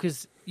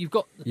 because you've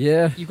got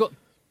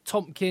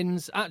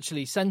Tompkins.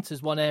 Actually,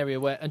 centre's one area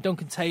where, and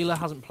Duncan Taylor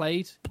hasn't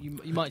played.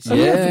 You might see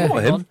him.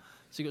 On.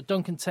 So you've got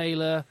Duncan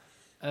Taylor,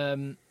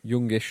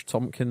 youngish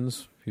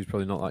Tompkins, who's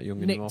probably not that young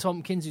Nick anymore.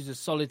 Tompkins, who's a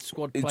solid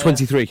squad player.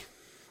 23.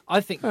 I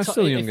think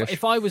still youngish.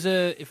 if I was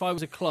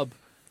a club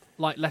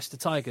like Leicester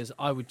Tigers,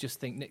 I would just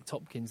think Nick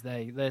Tompkins.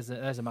 There's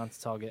a man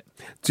to target.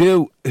 Do you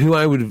know who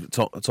I would have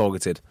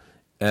targeted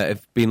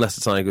if being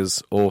Leicester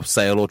Tigers or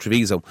Sale or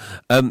Treviso?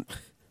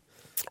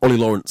 Ollie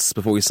Lawrence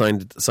before he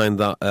signed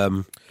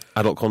that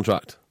adult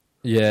contract.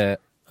 Yeah.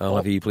 I'll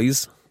have you,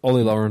 please.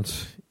 Ollie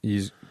Lawrence,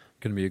 he's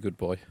going to be a good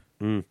boy.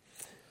 Mm.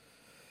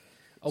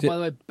 Oh, by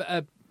the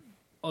way,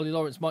 Ollie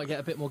Lawrence might get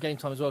a bit more game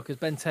time as well because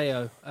Ben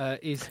Teo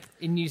is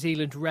in New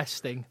Zealand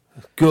resting.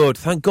 Good,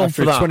 thank God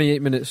After for that.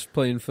 28 minutes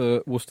playing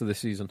for Worcester this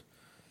season.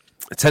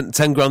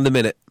 10 grand a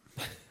minute.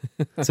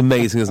 It's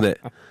amazing, isn't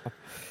it?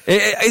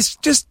 It's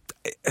just,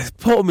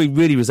 part of me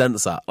really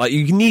resents that. Like,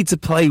 you need to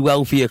play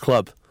well for your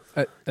club.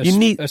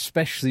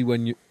 Especially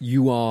when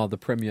you are the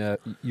premier,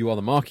 you are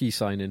the marquee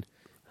signing.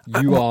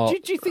 Do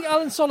you think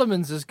Alan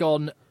Solomons has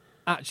gone,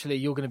 actually,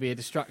 you're going to be a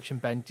distraction,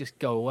 Ben, just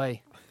go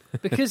away?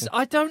 Because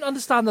I don't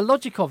understand the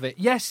logic of it.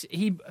 Yes,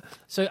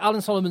 so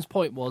Alan Solomon's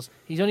point was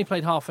he's only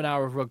played half an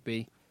hour of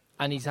rugby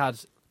and he's had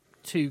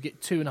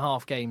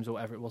 2.5 games or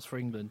whatever it was for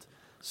England.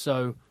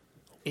 So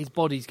his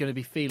body's going to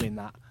be feeling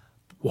that.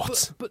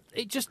 What? But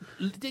it just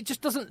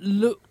doesn't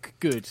look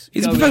good.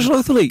 He's a professional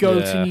athlete. Go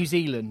to New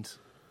Zealand.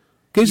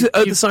 Go to the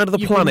other side of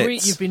the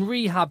planet. You've been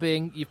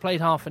rehabbing. You've played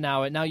half an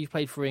hour. Now you've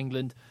played for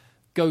England.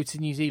 Go to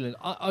New Zealand.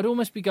 I'd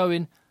almost be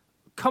going,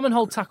 come and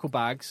hold tackle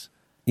bags.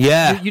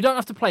 Yeah. You don't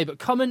have to play, but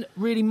come and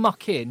really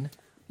muck in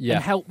Yeah.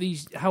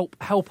 and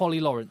help Ollie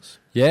Lawrence.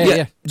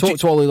 Yeah. Talk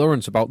to Ollie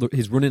Lawrence about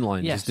his running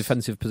lines, Yes. his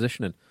defensive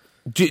positioning.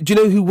 Do you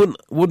know who wouldn't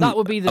That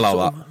would be the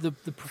allow sort that?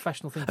 of the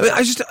professional thing.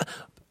 I mean,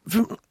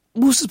 from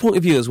Worcester's point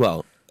of view as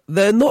well,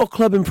 they're not a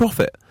club in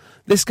profit.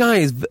 This guy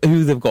is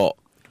who they've got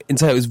in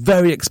Teo is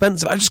very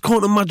expensive. I just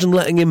can't imagine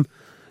letting him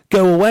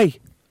go away.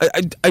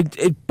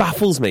 It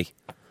baffles me.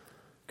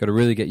 Got to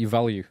really get your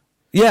value.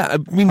 Yeah, I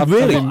mean,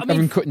 really.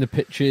 Having cutting the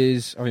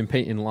pitches, having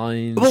painting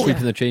lines,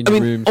 sweeping the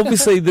changing rooms.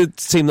 Obviously, the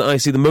team that I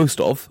see the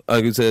most of, I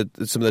go to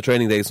some of their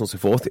training days and so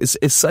forth, is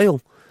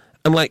Sale.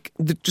 And, like,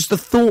 just the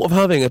thought of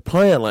having a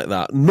player like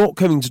that not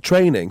coming to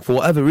training for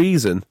whatever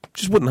reason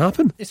just wouldn't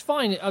happen. It's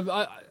fine.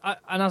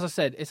 And as I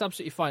said, it's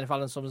absolutely fine if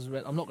Alan Summers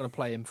went, I'm not going to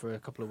play him for a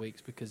couple of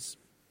weeks because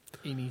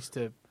he needs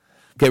to...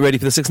 Get ready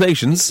for the Six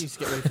Nations. He needs to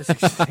get ready for the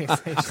Six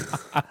Nations.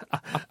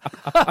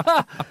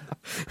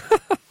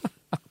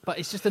 But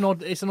it's just an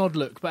odd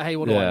look. But hey,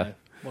 what do I know?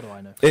 What do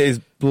I know? It is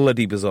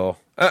bloody bizarre.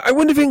 I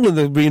wonder if England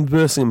are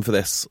reimbursing him for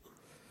this.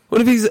 I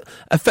wonder if he's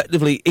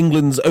effectively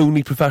England's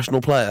only professional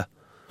player.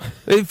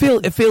 It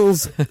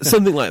feels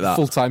something like that.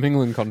 Full-time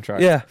England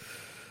contract. Yeah.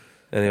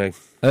 Anyway.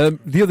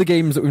 The other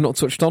games that we've not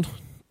touched on.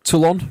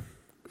 Toulon,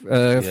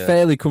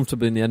 fairly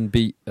comfortably in the end,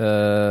 beat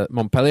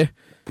Montpellier.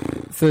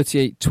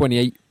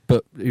 38-28,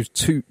 but it was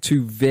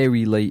two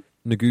very late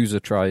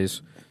Nagusa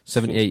tries,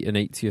 78 and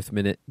 80th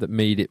minute, that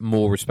made it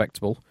more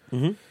respectable.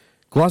 Mm-hmm.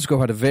 Glasgow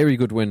had a very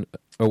good win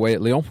away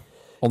at Lyon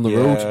on the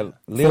road,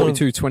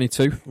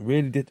 42-22.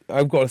 Really did.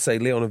 I've got to say,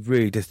 Lyon have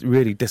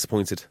really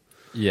disappointed.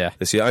 Yeah,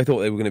 this year I thought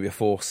they were going to be a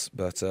force,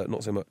 but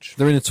not so much.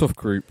 They're in a tough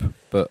group,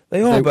 but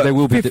they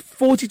will be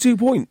 42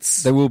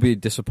 points. They will be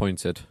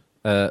disappointed.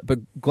 But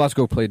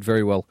Glasgow played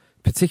very well,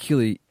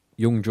 particularly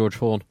young George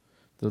Horn,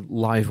 the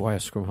live wire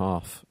scrum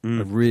half.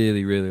 I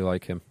really, really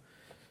like him.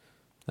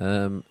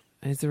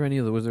 Was there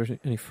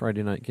any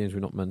Friday night games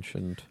we've not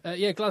mentioned?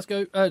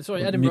 Glasgow.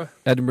 Edinburgh.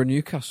 Edinburgh,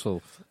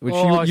 Newcastle, which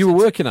you were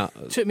working at.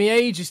 It took me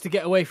ages to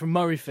get away from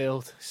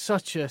Murrayfield.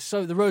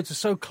 The roads are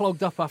so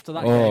clogged up after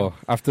that game.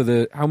 After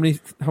the how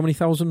many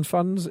thousand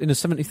fans in a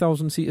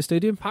 70,000 seater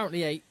stadium?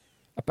 Apparently 8.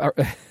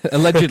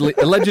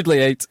 Allegedly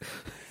 8.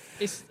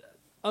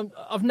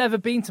 I've never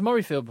been to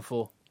Murrayfield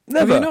before.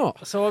 Never. Have you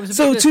not? So I was.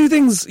 Two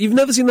things. You've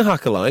never seen The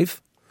Hack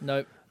Alive,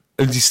 No.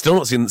 and you've still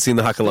not seen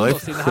The Hack I've not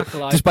Alive. seen The Hack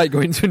Alive. Despite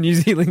going to a New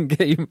Zealand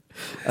game,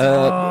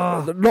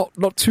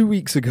 not 2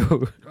 weeks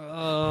ago.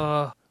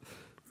 No,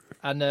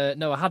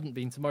 I hadn't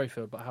been to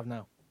Murrayfield, but I have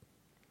now.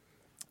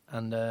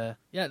 And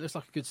yeah, it looks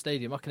like a good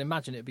stadium. I can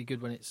imagine it'd be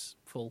good when it's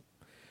full.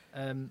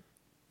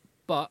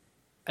 But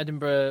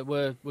Edinburgh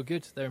were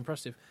good. They're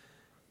impressive.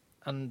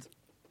 And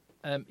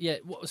yeah,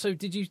 so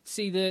did you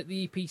see the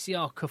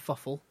EPCR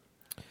kerfuffle?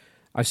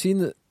 I've seen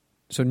that.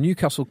 So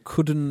Newcastle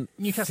couldn't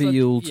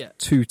field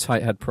two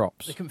tight head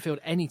props. They couldn't field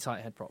any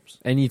tight head props.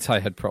 Any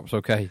tight head props,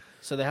 okay.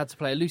 So they had to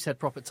play a loose head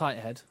prop at tight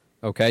head.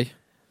 Okay.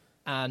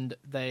 And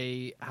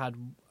they had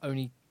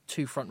only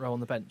 2 front row on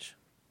the bench.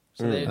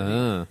 So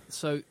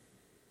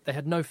they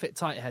had no fit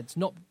tight heads.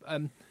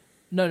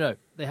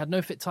 They had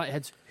no fit tight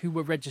heads who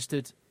were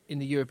registered in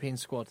the European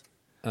squad.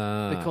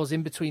 Because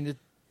in between the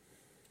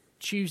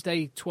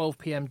Tuesday 12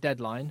 p.m.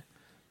 deadline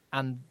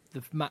and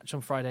the match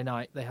on Friday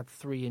night, they had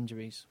 3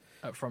 injuries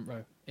at front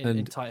row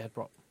in tight head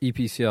prop.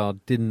 EPCR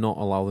did not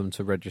allow them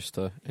to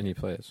register any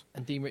players.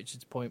 And Dean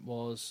Richards' point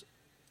was,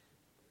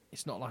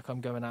 it's not like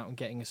I'm going out and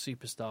getting a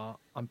superstar.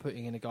 I'm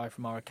putting in a guy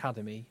from our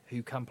academy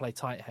who can play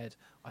tight head.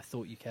 I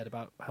thought you cared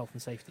about health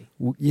and safety.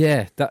 Well,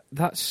 yeah,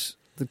 that's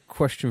the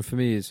question for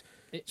me is,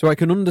 so I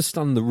can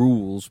understand the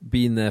rules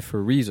being there for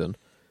a reason,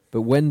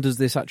 but when does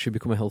this actually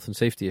become a health and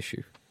safety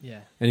issue?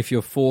 Yeah. And if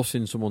you're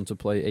forcing someone to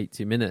play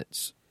 80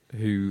 minutes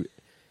who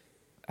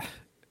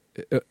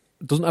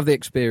doesn't have the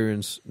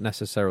experience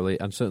necessarily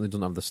and certainly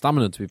doesn't have the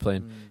stamina to be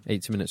playing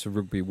 80 minutes of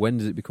rugby, when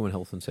does it become a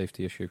health and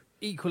safety issue?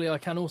 Equally, I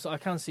can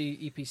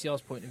see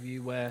EPCR's point of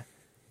view where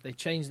they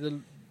change the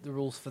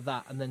rules for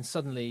that, and then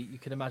suddenly you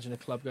can imagine a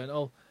club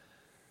going,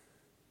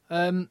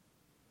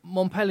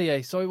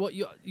 Montpellier, sorry, what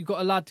you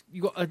got a lad,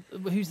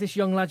 who's this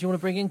young lad you want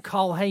to bring in?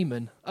 Carl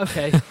Heyman.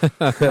 Okay.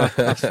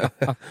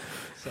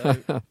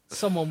 So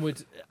someone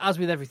would, as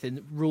with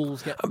everything,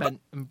 rules get bent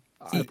and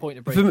to the point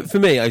of breaking. For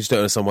me, I just don't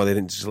understand why they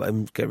didn't just let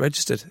him get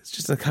registered. It's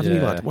just an academy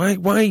lad. Why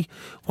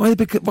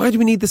do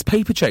we need this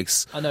paper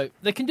chase? I know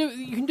they can do it.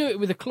 You can do it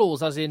with a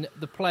clause, as in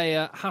the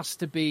player has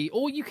to be,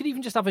 or you could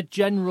even just have a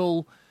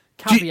general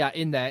caveat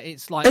in there.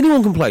 It's like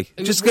anyone can play.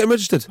 Just get him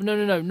registered.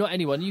 No, not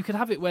anyone. You could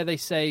have it where they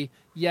say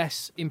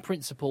yes in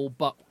principle,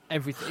 but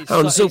everything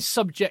it's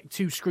subject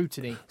to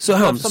scrutiny. So,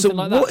 Han,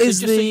 what is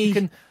so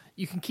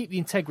you can keep the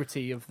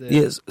integrity of the...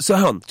 Yes. So,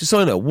 Han, just so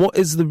I know, what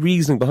is the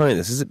reasoning behind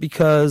this? Is it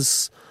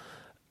because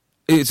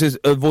it's to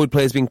avoid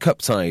players being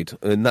cup-tied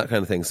and that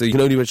kind of thing? So you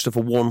can only register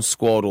for one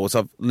squad or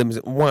have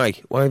limited... Why?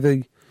 Why are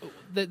they...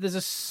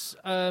 There's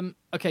a...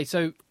 okay,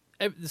 so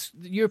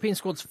the European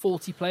squad's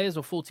 40 players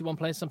or 41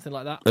 players, something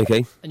like that.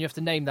 Okay. And you have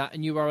to name that,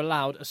 and you are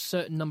allowed a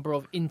certain number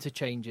of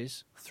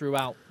interchanges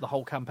throughout the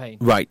whole campaign.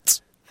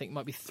 Right. I think it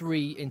might be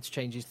 3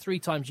 interchanges. 3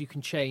 times you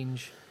can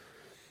change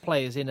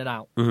players in and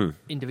out,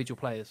 individual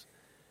players.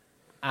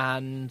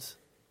 And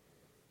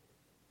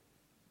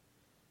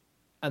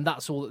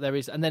that's all that there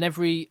is. And then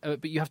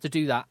but you have to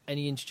do that,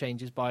 any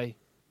interchanges, by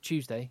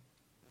Tuesday,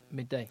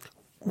 midday.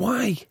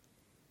 Why?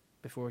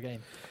 Before a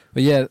game.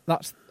 But yeah,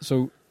 that's...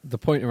 So the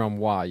point around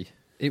why,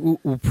 it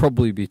will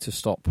probably be to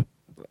stop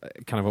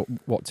kind of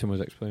what Tim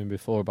was explaining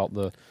before about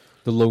the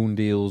loan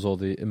deals or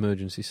the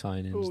emergency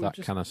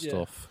signings, kind of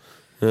stuff.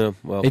 Yeah,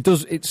 well, it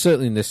does. It's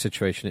certainly in this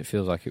situation, it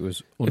feels like it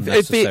was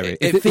unnecessary.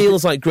 It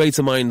feels like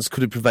greater minds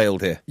could have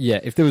prevailed here.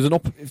 Yeah, if there was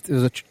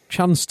a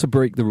chance to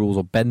break the rules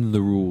or bend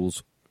the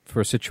rules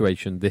for a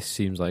situation, this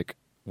seems like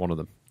one of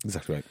them.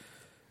 Exactly right.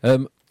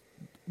 And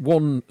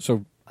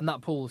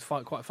that pool is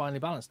quite finely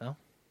balanced now.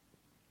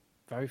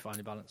 Very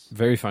finely balanced.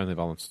 Very finely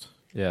balanced.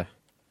 Yeah.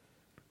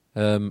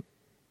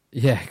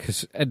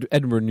 Because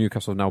Edinburgh and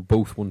Newcastle have now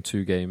both won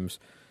 2 games.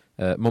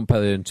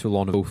 Montpellier and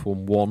Toulon have both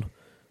won 1.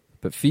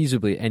 But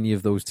feasibly, any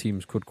of those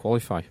teams could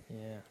qualify.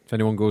 Yeah. If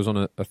anyone goes on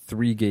a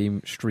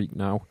 3-game streak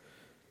now,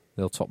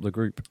 they'll top the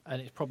group. And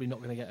it's probably not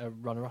going to get a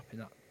runner-up in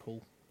that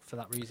pool for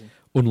that reason.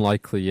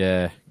 Unlikely,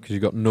 yeah. Because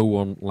you've got no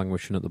one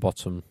languishing at the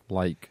bottom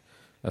like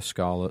a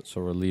Scarlets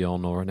or a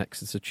Lyon or an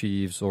Exeter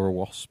Chiefs or a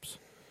Wasps.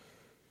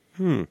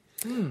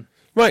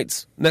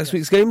 Right, next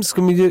week's games.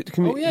 Can we do?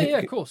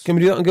 Of course. Can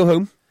we do that and go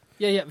home?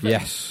 Yeah.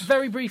 Yes.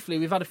 Very briefly,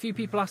 we've had a few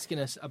people asking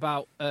us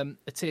about a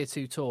Tier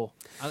 2 tour.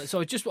 So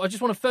I just want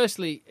to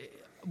firstly,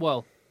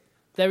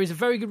 there is a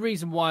very good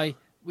reason why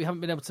we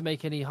haven't been able to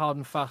make any hard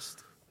and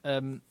fast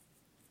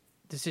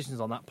decisions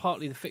on that.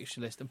 Partly the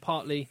fixture list and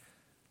partly...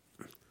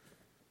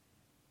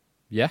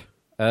 Yeah.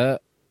 I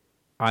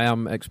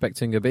am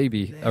expecting a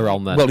baby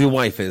around then. Well, your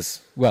wife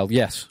is. Well,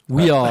 yes.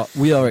 We are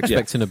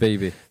expecting a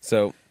baby.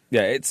 So,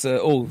 yeah, it's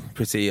all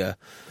pretty...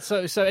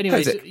 So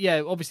anyway,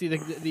 obviously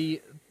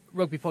the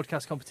rugby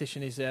podcast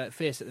competition is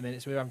fierce at the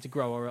minute, so we're having to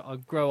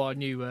grow our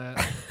new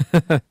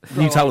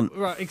new talent,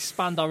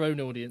 expand our own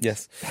audience.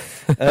 Yes,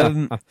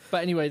 but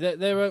anyway,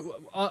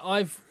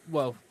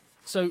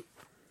 so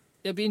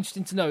it'd be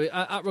interesting to know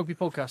at Rugby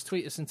Podcast.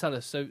 Tweet us and tell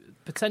us. So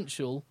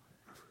potential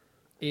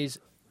is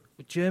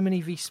Germany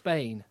v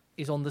Spain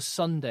is on the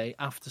Sunday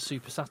after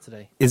Super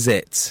Saturday. Is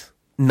it?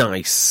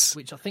 Nice.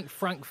 which I think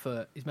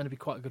Frankfurt is meant to be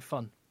quite good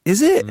fun.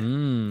 Is it?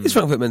 Is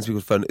Frankfurt meant to be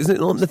good fun? Isn't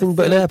it nothing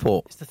but an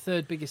airport? It's the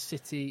third biggest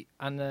city,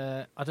 and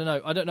I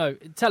don't know.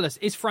 Tell us,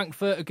 is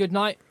Frankfurt a good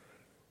night?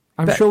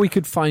 I'm sure we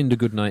could find a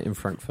good night in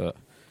Frankfurt.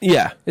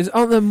 Yeah.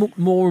 Aren't there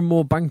more and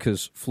more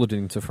bankers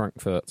flooding to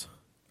Frankfurt?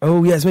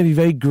 Oh, yeah, it's maybe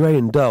very grey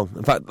and dull.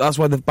 In fact, that's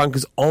why the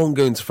bankers aren't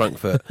going to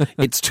Frankfurt.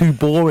 It's too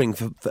boring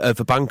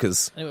for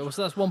bankers. Anyway,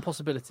 so that's one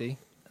possibility.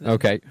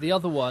 Okay. The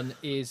other one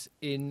is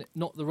in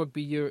not the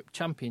Rugby Europe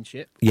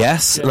Championship.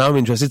 Yes, and I'm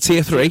interested.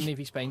 Tier 3. Germany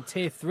v Spain.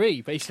 Tier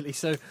 3, basically.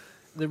 So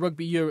the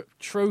Rugby Europe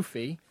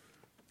Trophy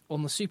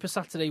on the Super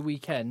Saturday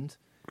weekend,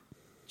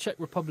 Czech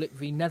Republic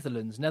v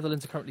Netherlands.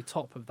 Netherlands are currently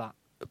top of that.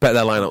 I bet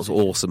their lineup's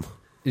awesome.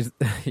 Is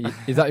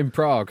that in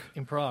Prague?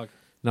 In Prague.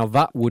 Now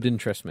that would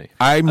interest me.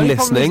 I'm Only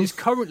problem listening. is it's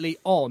currently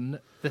on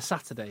the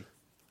Saturday.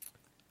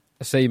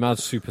 Same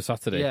as Super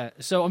Saturday. Yeah,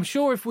 so I'm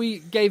sure if we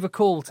gave a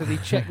call to the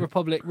Czech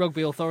Republic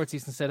rugby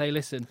authorities and said, hey,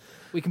 listen,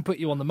 we can put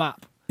you on the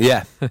map.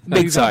 Yeah,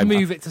 big time.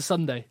 Move it to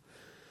Sunday.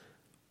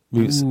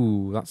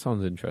 Ooh, that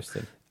sounds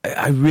interesting.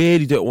 I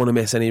really don't want to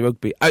miss any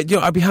rugby. I'd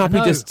be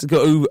happy just to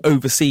go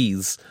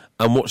overseas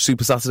and watch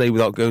Super Saturday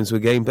without going to a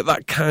game, but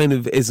that kind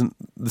of isn't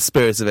the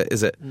spirit of it,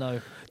 is it?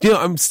 No.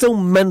 I'm still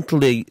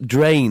mentally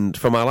drained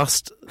from our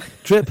last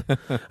trip.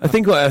 I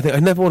think I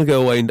never want to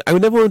go away, and I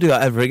would never want to do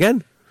that ever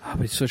again. Oh,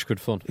 but it's such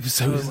good fun. It was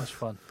So much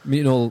fun.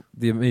 Meeting all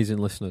the amazing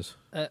listeners.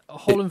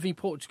 Holland v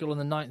Portugal on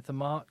the 9th of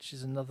March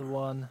is another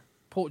one.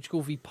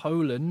 Portugal v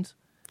Poland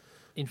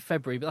in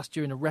February, but that's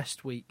during a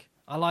rest week.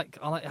 I like.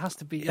 It has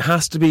to be. It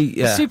has to be.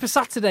 Yeah. The Super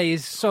Saturday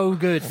is so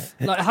good.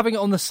 Like having it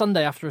on the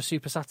Sunday after a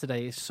Super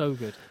Saturday is so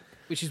good.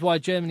 Which is why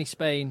Germany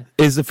Spain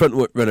is the front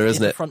runner,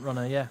 isn't it? The front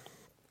runner, yeah.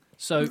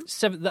 So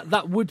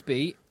that would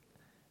be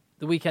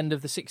the weekend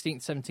of the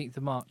 16th, 17th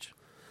of March.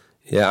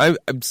 Yeah,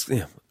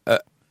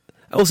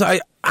 also,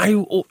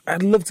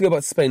 I'd love to go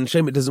back to Spain.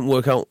 Shame it doesn't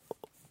work out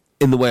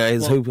in the way I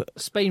was hoping.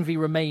 Spain v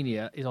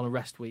Romania is on a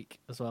rest week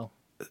as well.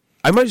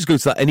 I might just go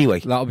to that anyway.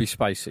 That'll be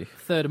spicy.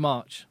 3rd of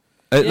March.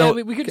 No,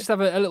 we could just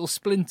have a little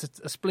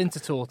splinter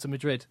tour to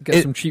Madrid.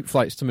 Get some cheap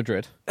flights to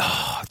Madrid. Do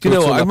you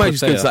know what? I might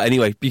just go to that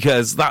anyway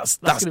because that's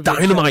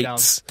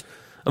dynamite.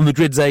 And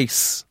Madrid's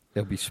ace.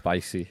 It'll be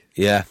spicy.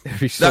 Yeah. It'll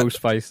be so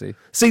spicy.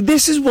 See,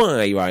 this is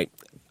why, right?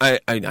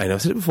 I know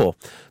I've said it before,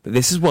 but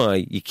this is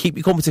why you keep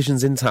your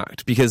competitions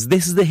intact, because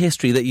this is the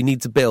history that you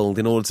need to build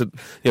in order to,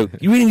 you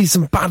really need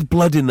some bad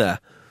blood in there.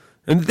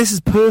 And this is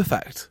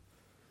perfect.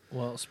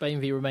 Well,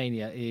 Spain v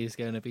Romania is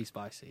going to be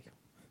spicy.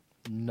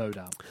 No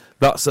doubt.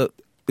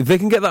 If they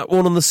can get that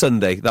one on the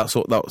Sunday, that's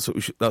what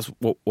we should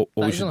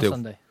do.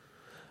 Sunday.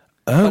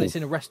 Oh. But it's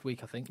in a rest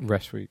week, I think.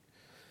 Rest week.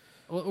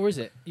 Or is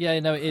it? Yeah,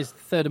 no, it is.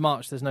 3rd of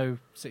March, there's no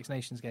Six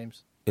Nations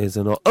games. Is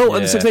there not? Oh,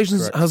 and the Six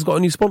Nations correct. has got a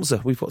new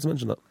sponsor. We forgot to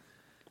mention that.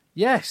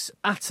 Yes,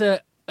 at an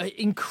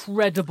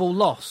incredible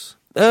loss.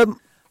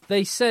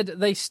 They stated,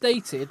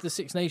 the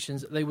Six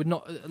Nations, they would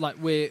not,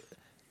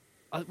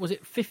 was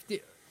it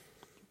 50...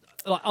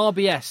 Like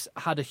RBS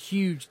had a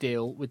huge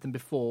deal with them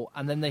before,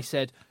 and then they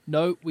said,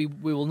 no, we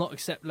will not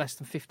accept less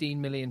than £15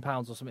 million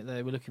or something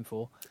they were looking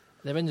for.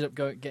 They've ended up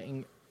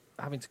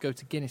having to go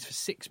to Guinness for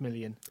 $6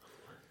 million.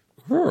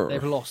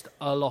 They've lost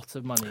a lot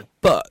of money.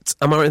 But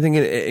am I right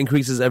thinking it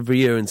increases every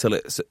year until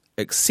it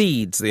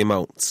exceeds the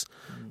amounts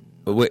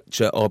which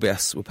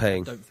RBS were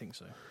paying? I don't think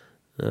so.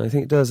 I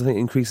think it does. I think it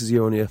increases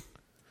year on year.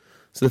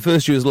 So the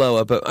first year is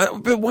lower, but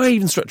why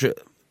even structure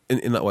it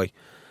in that way?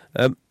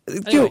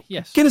 Anyway,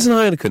 yes. Guinness and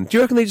Heineken, do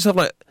you reckon they just have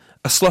like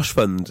a slush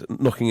fund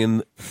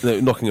knocking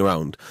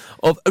around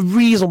of a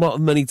reasonable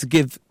amount of money to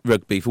give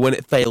rugby for when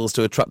it fails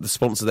to attract the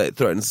sponsor that it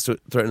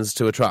threatens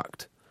to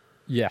attract?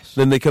 Yes.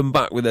 Then they come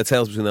back with their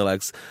tails between their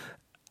legs.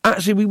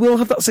 Actually, we will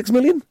have that 6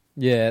 million?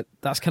 Yeah,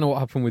 that's kind of what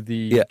happened with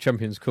the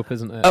Champions Cup,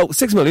 isn't it? Oh,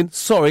 6 million?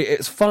 Sorry,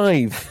 it's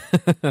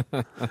 5.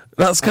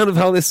 That's kind of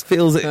how this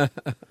feels it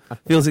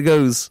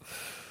goes.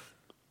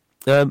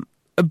 BA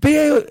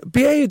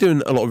are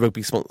doing a lot of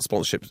rugby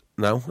sponsorships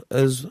now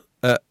as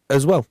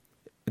well.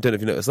 I don't know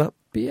if you noticed that.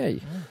 BA?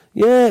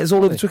 Yeah, it's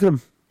all over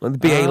Twickenham. Like the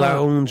BA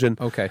Lounge. And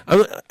okay.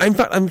 In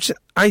fact,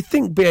 I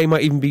think BA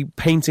might even be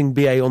painting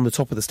BA on the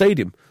top of the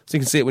stadium so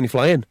you can see it when you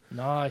fly in.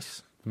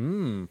 Nice.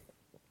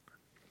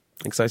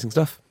 Exciting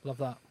stuff. Love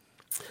that.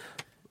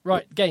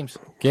 Right, games.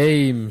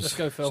 Games. Let's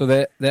go, Phil. So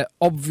they're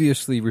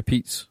obviously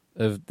repeats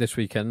of this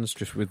weekend's,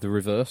 just with the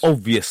reverse.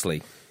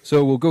 Obviously.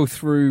 So we'll go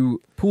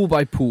through pool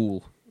by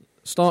pool,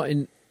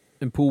 starting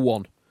in Pool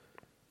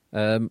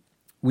 1.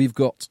 We've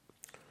got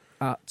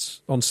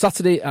on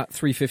Saturday at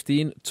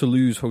 3:15,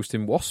 Toulouse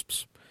hosting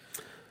Wasps.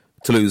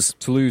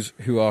 Toulouse,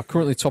 who are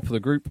currently top of the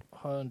group.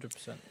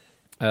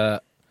 100%.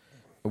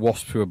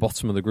 Wasps, who are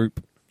bottom of the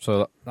group.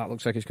 So that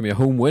looks like it's going to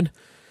be a home win.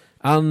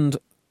 And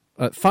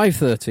at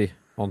 5:30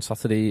 on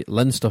Saturday,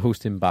 Leinster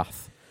hosting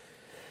Bath.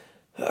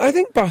 I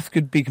think Bath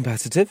could be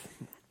competitive.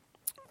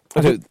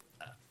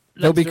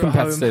 They'll be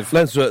competitive.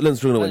 Leinster are going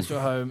to win. Leinster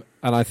at home.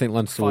 And I think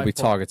Leinster will be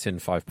targeting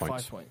 5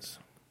 points. 5 points.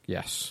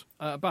 Yes.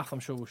 Bath, I'm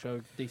sure, will show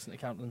a decent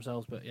account of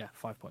themselves, but yeah,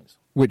 5 points.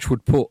 Which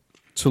would put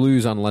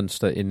Toulouse and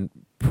Leinster in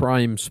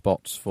prime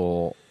spots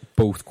for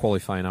both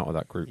qualifying out of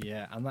that group.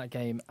 Yeah, and that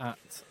game at,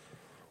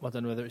 well, I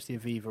don't know whether it's the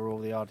Aviva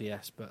or the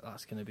RDS, but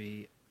that's going to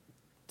be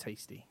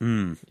tasty.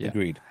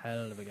 Agreed.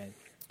 Hell of a game.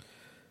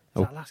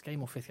 Is that last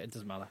game or fifth game? It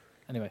doesn't matter.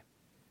 Anyway.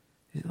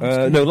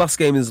 No, last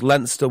game is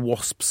Leinster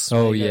Wasps.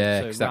 Oh, There you go. yeah,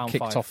 So because that round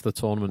kicked 5. off the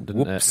tournament,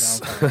 didn't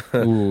Whoops. it?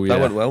 Ooh, yeah.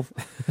 That went well.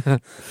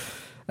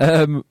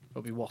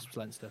 It'll be Wasps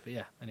Leinster, but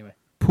yeah, anyway.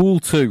 Pool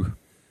 2.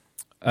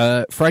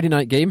 Friday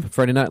night game,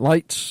 Friday Night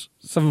Lights,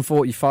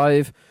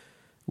 7:45.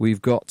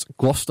 We've got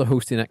Gloucester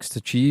hosting Exeter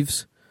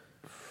Chiefs,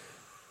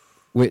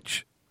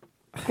 which...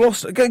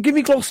 Gloucester, give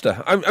me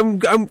Gloucester.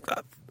 I'm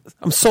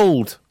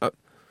sold.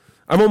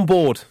 I'm on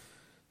board.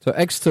 So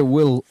Exeter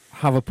will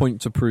have a point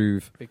to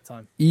prove, Big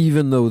time.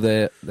 even though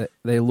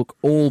they look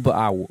all but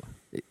out.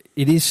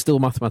 It is still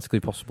mathematically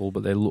possible,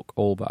 but they look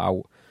all but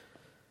out.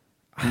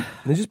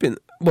 They've just been...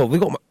 Well, they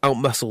got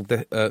out-muscled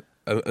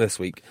this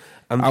week.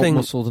 And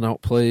Out-muscled and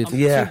outplayed.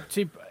 Yeah.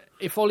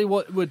 If Ollie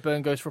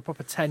Woodburn goes for a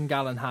proper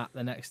 10-gallon hat,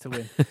 they're next to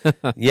win.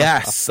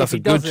 Yes, that's a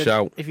good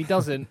shout. If he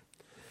doesn't,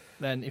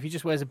 then if he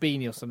just wears a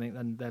beanie or something,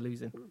 then they're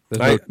losing.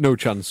 There's no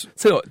chance.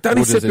 So what,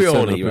 Danny Wooders is turning up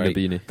Cipriani, in a right?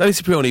 beanie. Danny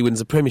Cipriani wins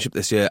the Premiership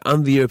this year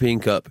and the European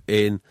Cup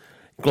in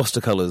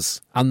Gloucester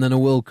colours, And then a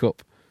World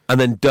Cup. and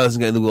then doesn't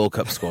get in the World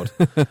Cup squad.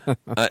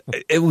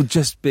 It will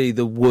just be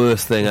the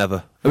worst thing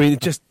ever. I mean,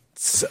 just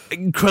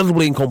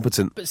incredibly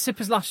incompetent. But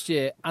Sippers last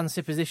year and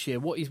Sippers this year,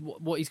 what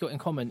he's got in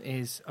common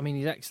is, I mean,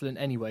 he's excellent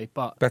anyway,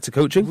 but Better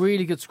coaching.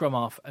 really good scrum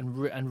half and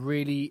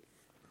really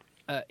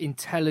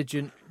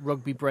intelligent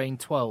rugby brain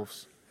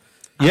 12s.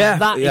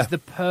 And that is the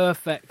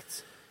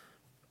perfect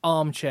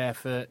armchair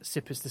for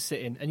Sippers to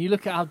sit in. And you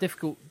look at how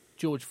difficult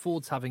George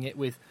Ford's having it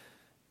with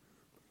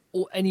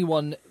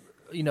anyone,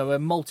 a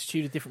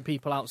multitude of different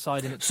people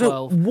outside him at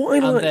 12.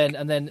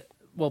 And then,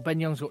 well, Ben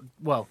Young's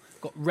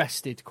got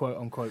rested, quote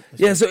unquote.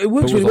 Yeah, so it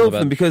works But really was well on the for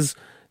them bench. because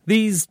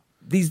these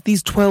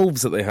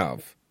 12s that they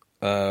have,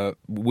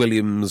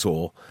 Williams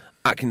or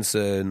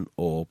Atkinson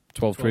or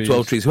 12 trees.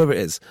 12 trees, whoever it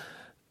is,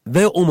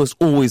 they're almost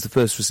always the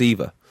first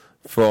receiver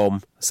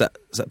from set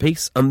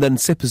piece, and then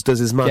Sippers does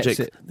his magic Gets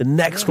it. the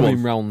next Coming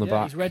one. round the Yeah,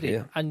 back. he's ready.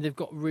 Yeah. And they've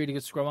got really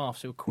good scrum half,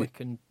 so quick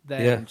and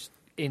there Yeah. and just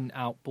in,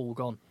 out, ball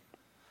gone.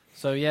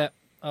 So, yeah,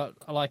 I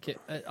like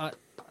it.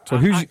 So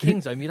who's- at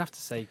King's Home, you'd have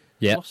to say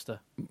Yeah. Gloucester.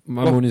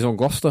 My money's on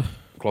Gloucester.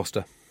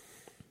 Gloucester.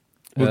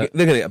 They're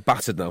going to get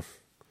battered now.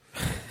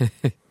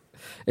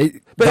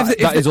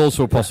 That is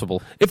also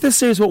possible. If they're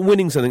serious about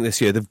winning something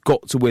this year, they've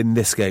got to win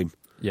this game.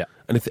 Yeah.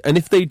 And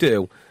if they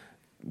do,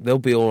 they'll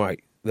be all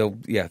right. They'll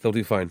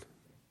do fine.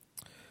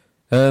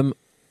 The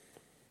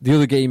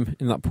other game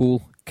in that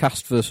pool,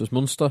 Cast versus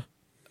Munster.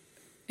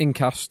 In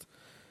Cast.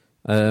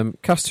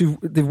 Cast,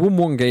 they've won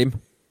one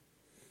game.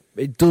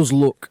 It does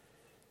look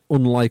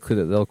unlikely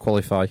that they'll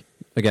qualify.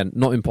 Again,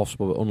 not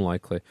impossible, but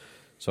unlikely.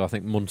 So I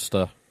think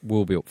Munster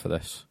will be up for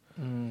this.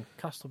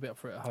 Cast will be up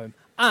for it at home.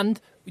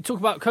 And we talk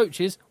about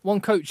coaches.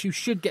 One coach who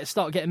should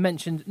start getting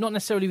mentioned, not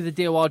necessarily with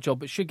the DOR job,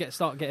 but should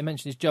start getting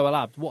mentioned is Joel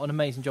Abd. What an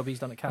amazing job he's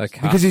done at Cast.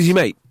 Because he's your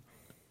mate.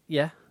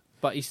 Yeah,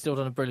 but he's still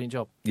done a brilliant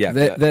job. Yeah.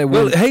 Their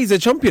well, win- hey, he's a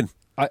champion.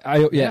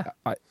 I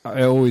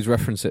always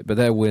reference it, but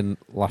their win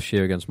last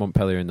year against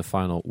Montpellier in the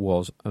final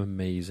was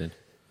amazing.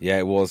 Yeah,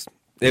 it was.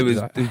 It was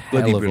a bloody hell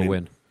of a brilliant.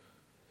 win.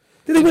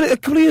 Did they win it a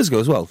couple of years ago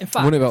as well? In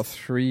fact, Won it about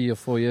 3 or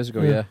 4 years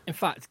ago, yeah. In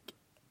fact,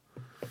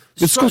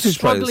 The Scottish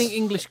struggling players.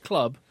 English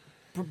club,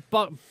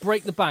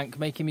 break the bank,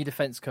 make him your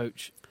defence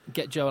coach,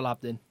 get Joel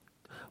Abd in.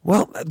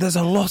 Well, there's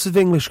a lot of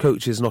English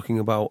coaches knocking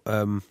about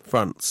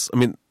France. I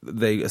mean,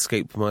 they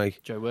escaped my...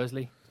 Joe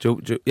Worsley. Joe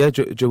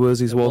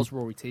Worsley's There one. was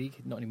Rory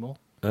Teague, not anymore.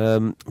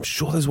 I'm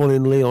sure there's one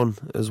in Lyon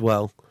as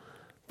well.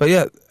 But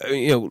yeah, I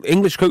mean,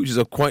 English coaches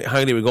are quite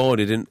highly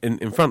regarded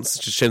in France.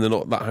 It's just a shame they're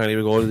not that highly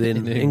regarded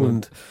in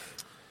England.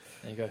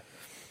 There you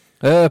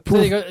go. Pool,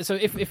 So there you go. So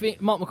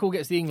if Mark McCall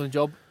gets the England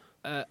job,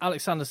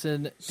 Alex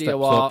Sanderson,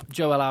 DOR, up.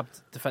 Joel Abd,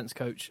 defence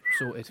coach,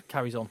 sorted,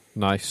 carries on.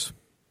 Nice.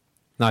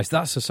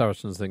 That's a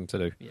Saracens thing to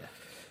do. Yeah.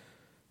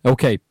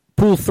 Okay,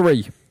 Pool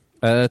 3.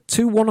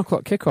 2 1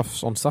 o'clock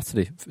kickoffs on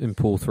Saturday in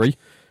Pool 3.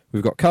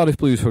 We've got Cardiff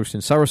Blues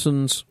hosting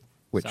Saracens,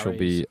 which will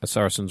be a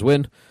Saracens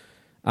win,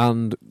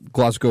 and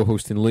Glasgow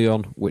hosting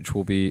Lyon, which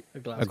will be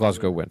a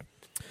Glasgow win.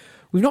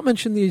 We've not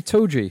mentioned the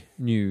Itoje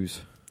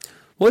news.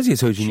 What is the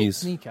Itoje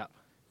news? Kneecap.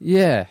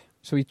 Yeah,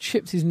 so he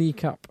chipped his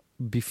kneecap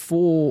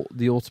before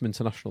the Autumn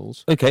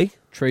Internationals. Okay.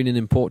 Training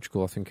in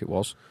Portugal, I think it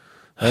was.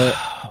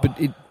 But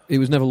it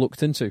was never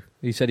looked into.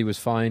 He said he was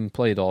fine,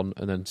 played on,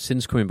 and then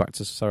since coming back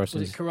to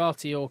Saracens... Was it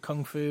karate or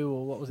kung fu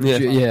or what was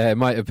it? Yeah, it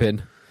might have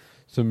been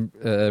some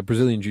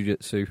Brazilian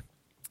jiu-jitsu.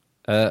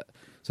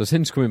 So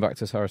since coming back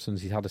to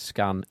Saracens, he's had a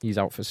scan. He's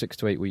out for 6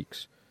 to 8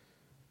 weeks.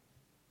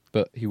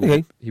 But he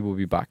will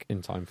be back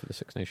in time for the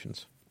Six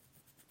Nations.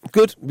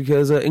 Good,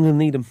 because England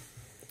need him.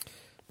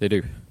 They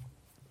do.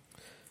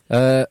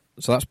 So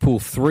that's Pool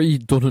 3,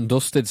 done and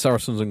dusted,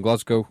 Saracens and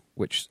Glasgow,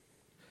 which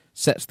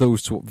sets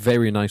those two up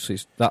very nicely.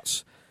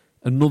 That's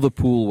another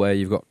pool where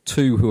you've got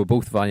two who are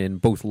both vying,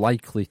 both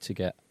likely to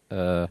get,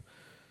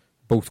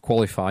 both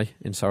qualify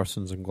in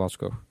Saracens and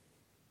Glasgow.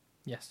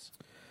 Yes.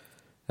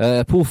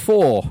 Pool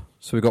 4.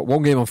 So we've got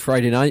one game on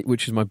Friday night,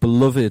 which is my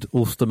beloved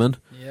Ulstermen.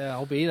 Yeah,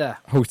 I'll be there.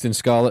 Hosting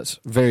Scarlets.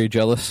 Very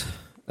jealous.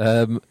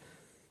 I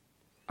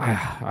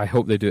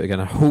hope they do it again.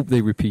 I hope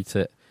they repeat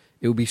it.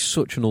 It will be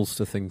such an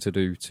Ulster thing to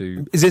do.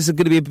 Is this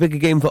going to be a bigger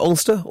game for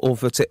Ulster or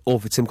for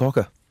Tim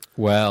Cocker?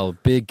 Well,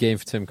 big game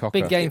for Tim Cocker.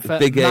 Big game for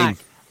Mike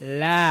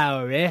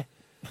Lowry.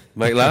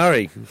 Mike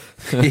Lowry.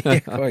 Yeah,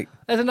 quite.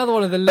 There's another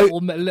one of the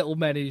little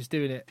men who's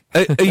doing it.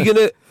 Are you going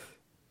to...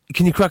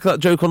 Can you crack that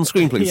joke on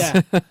screen, please?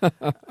 Yeah.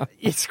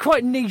 It's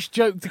quite a niche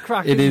joke to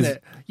crack, isn't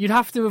it? You'd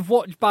have to have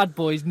watched Bad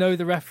Boys, know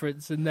the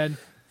reference, and then...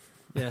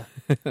 Yeah.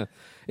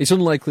 It's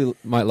unlikely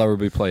Mike Lowry will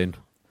be playing.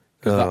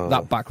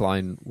 That back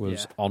line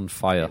was on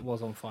fire. It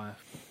was on fire.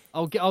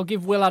 I'll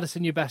give Will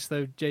Addison your best,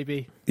 though,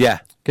 JB. Yeah.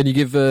 Can you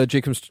give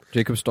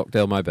Jacob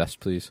Stockdale my best,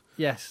 please?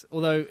 Yes,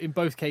 although in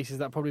both cases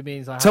that probably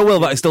means I Tell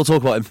Will that I still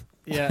talk about him.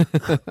 Yeah,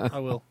 I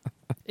will.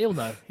 He'll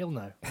know.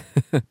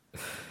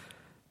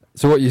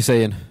 So what are you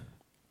saying?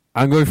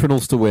 I'm going for an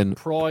Ulster win.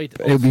 Pride.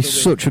 It would be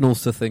such an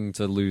Ulster thing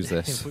to lose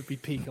this. It would be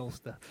peak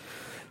Ulster.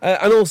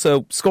 And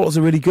also, Scots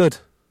are really good.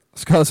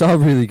 Scots are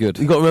really good.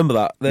 You've got to remember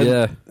that.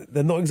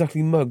 They're not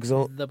exactly mugs,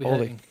 are They'll be they?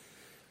 hurting.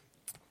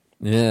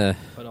 Yeah.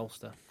 But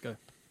Ulster, go.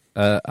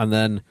 And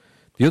then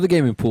the other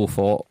game in Pool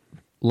 4,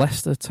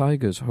 Leicester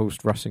Tigers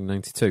host Racing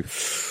 92.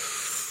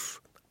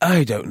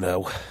 I don't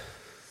know.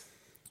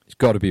 It's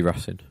got to be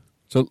Racing.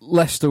 So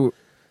Leicester,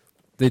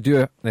 they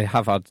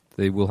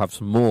will have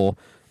some more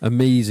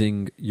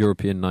amazing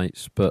European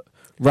nights, but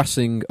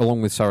Racing,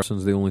 along with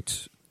Saracens, are the only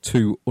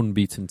two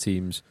unbeaten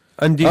teams.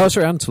 And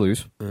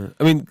Toulouse.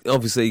 I mean,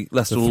 obviously,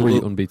 Leicester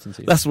will unbeaten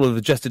teams. Leicester will have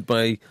adjusted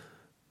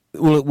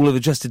will have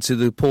adjusted to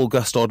the Paul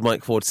Gustard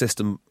Mike Ford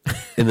system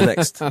in the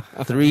next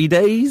 3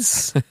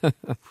 days,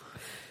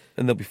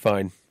 and they'll be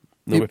fine.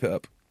 They'll rip it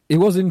up. It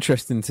was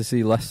interesting to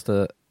see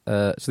Leicester.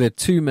 So they had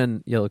 2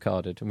 men yellow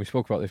carded, and we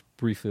spoke about this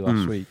briefly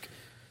last week.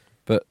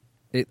 But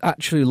it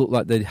actually looked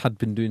like they had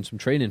been doing some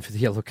training for the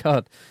yellow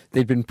card.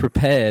 They'd been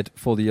prepared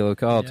for the yellow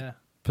card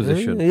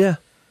position. Yeah.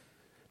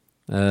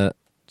 So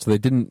they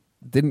didn't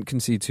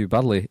concede too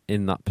badly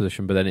in that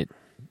position, but then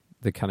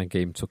the kind of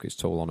game took its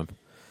toll on them.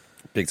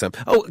 Big time.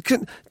 Oh,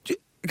 can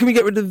we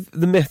get rid of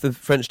the myth of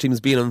French teams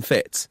being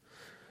unfit?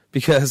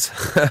 Because,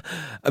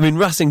 I mean,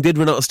 Racing did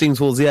run out of steam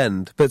towards the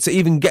end, but to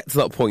even get to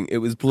that point, it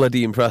was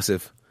bloody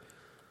impressive.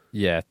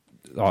 Yeah,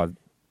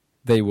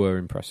 they were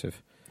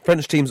impressive.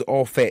 French teams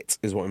are fit,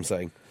 is what I'm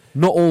saying.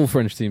 Not all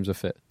French teams are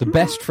fit. The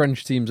best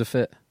French teams are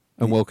fit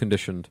and well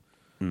conditioned.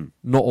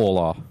 Not all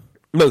are.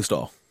 Most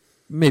are.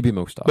 Maybe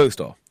most are.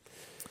 Most are.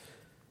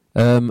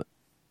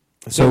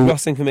 So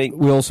Racing for me.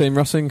 We all saying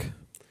Racing?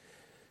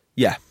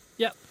 Yeah.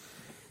 Yep.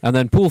 And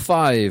then Pool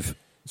 5.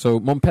 So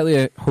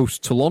Montpellier hosts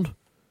Toulon,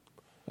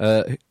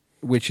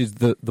 which is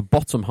the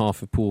bottom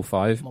half of Pool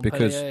 5.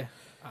 Montpellier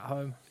at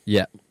home.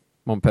 Yeah,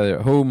 Montpellier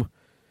at home.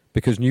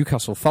 Because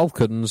Newcastle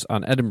Falcons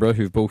and Edinburgh,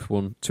 who've both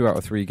won 2 out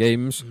of 3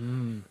 games,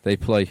 they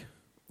play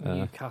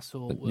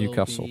Newcastle. They're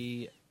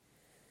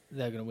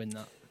going to win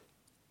that.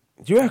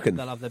 Do you reckon?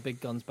 They'll have their big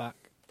guns back.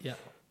 Yeah.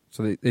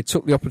 So they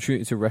took the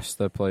opportunity to rest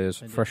their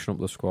players, freshen up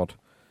the squad.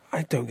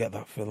 I don't get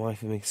that for the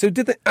life of me. So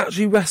did they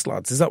actually rest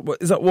lads? Is that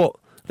what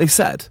they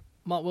said?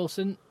 Mark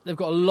Wilson, they've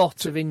got a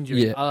lot of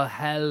injuries, a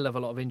hell of a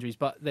lot of injuries,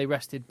 but they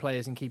rested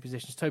players in key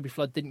positions. Toby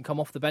Flood didn't come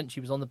off the bench, he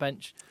was on the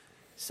bench.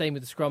 Same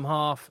with the scrum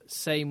half,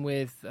 same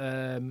with,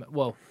 Sinotti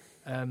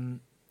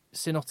and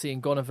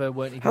Gonover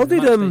weren't even in the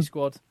matchday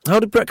squad. How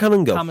did Brett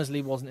Cannon go?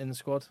 Hammersley wasn't in the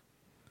squad.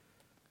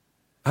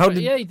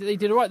 They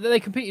did all right. They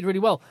competed really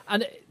well.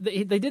 And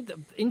they did,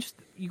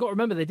 you got to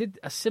remember, they did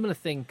a similar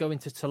thing going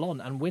to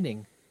Toulon and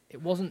winning.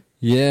 It wasn't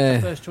the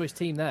first choice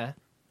team there.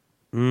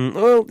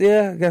 Well,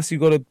 yeah, I guess you've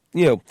got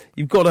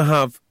to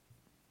have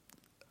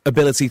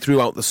ability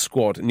throughout the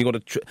squad, and you've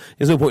got to.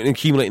 There's no point in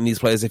accumulating these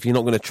players if you're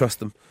not going to trust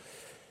them.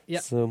 Yeah,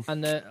 so,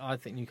 and I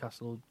think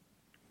Newcastle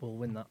will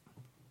win that.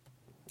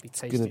 Be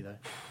tasty though.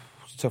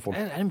 It's a tough one.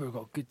 Edinburgh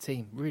got a good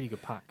team, really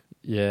good pack.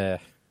 Yeah,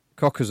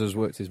 Cockers has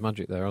worked his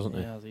magic there, hasn't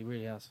he? Yeah, he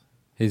really has.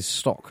 His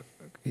stock,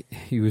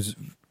 he was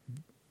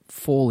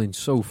falling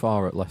so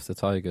far at Leicester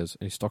Tigers,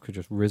 and his stock has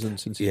just risen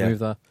since he moved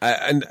there.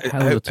 I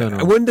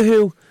wonder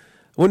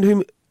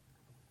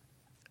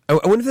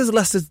if there's a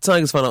Leicester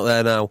Tigers fan out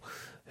there now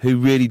who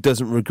really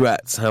doesn't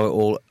regret how it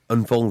all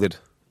unfolded.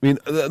 I mean,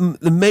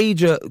 the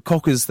major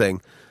Cockers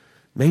thing,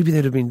 maybe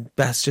they'd have been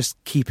best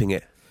just keeping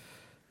it.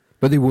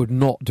 But they were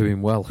not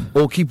doing well.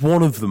 Or keep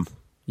one of them.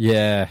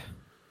 Yeah.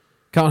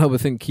 Can't help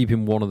but think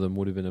keeping one of them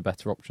would have been a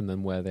better option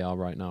than where they are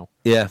right now.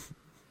 Yeah.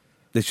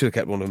 They should have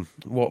kept one of them.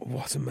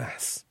 What a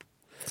mess.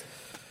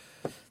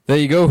 There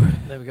you go.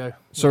 There we go.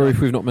 Sorry if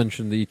we've not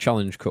mentioned the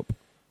Challenge Cup.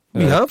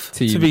 We have.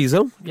 Team.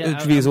 Treviso. Yeah,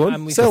 Treviso one.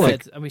 And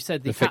we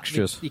said the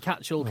fixtures. The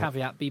catch-all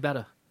caveat, be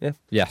better. Yeah.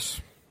 Yes.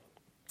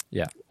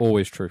 Yeah,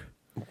 always true.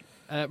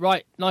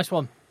 Right, nice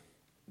one.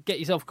 Get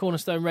yourself a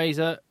Cornerstone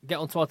Razor, get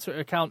onto our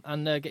Twitter account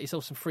and get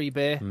yourself some free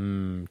beer.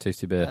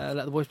 Tasty beer.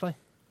 Let the boys play.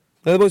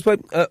 Sorry,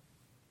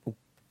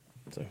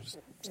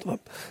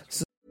 stop.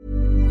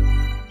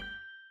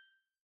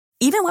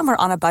 Even when we're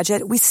on a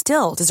budget, we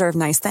still deserve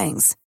nice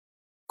things.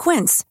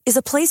 Quince is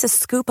a place to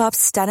scoop up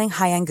stunning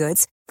high-end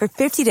goods for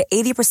 50 to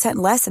 80%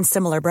 less than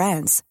similar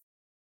brands.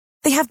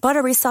 They have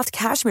buttery soft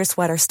cashmere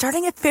sweaters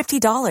starting at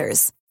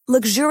 $50,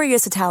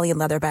 luxurious Italian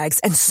leather bags,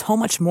 and so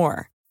much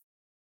more.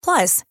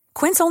 Plus,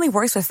 Quince only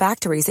works with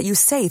factories that use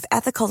safe,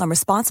 ethical, and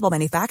responsible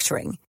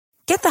manufacturing.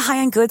 Get the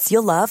high-end goods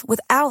you'll love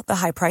without the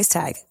high price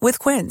tag with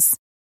Quince.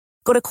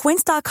 Go to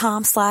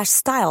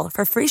quince.com/style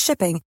for free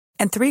shipping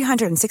and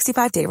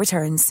 365-day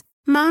returns.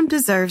 Mom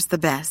deserves the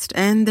best,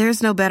 and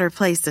there's no better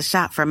place to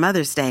shop for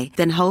Mother's Day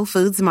than Whole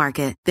Foods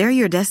Market. They're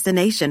your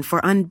destination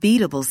for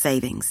unbeatable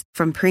savings,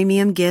 from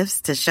premium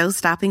gifts to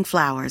show-stopping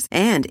flowers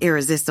and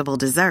irresistible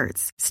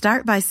desserts.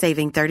 Start by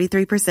saving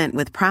 33%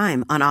 with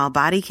Prime on all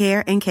body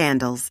care and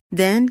candles.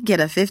 Then get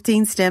a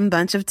 15-stem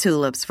bunch of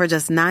tulips for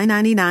just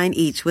 $9.99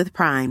 each with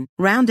Prime.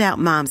 Round out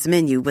Mom's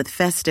menu with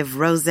festive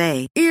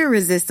rosé,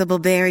 irresistible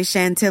berry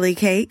chantilly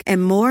cake,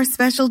 and more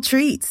special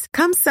treats.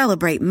 Come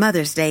celebrate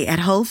Mother's Day at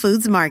Whole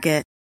Foods Market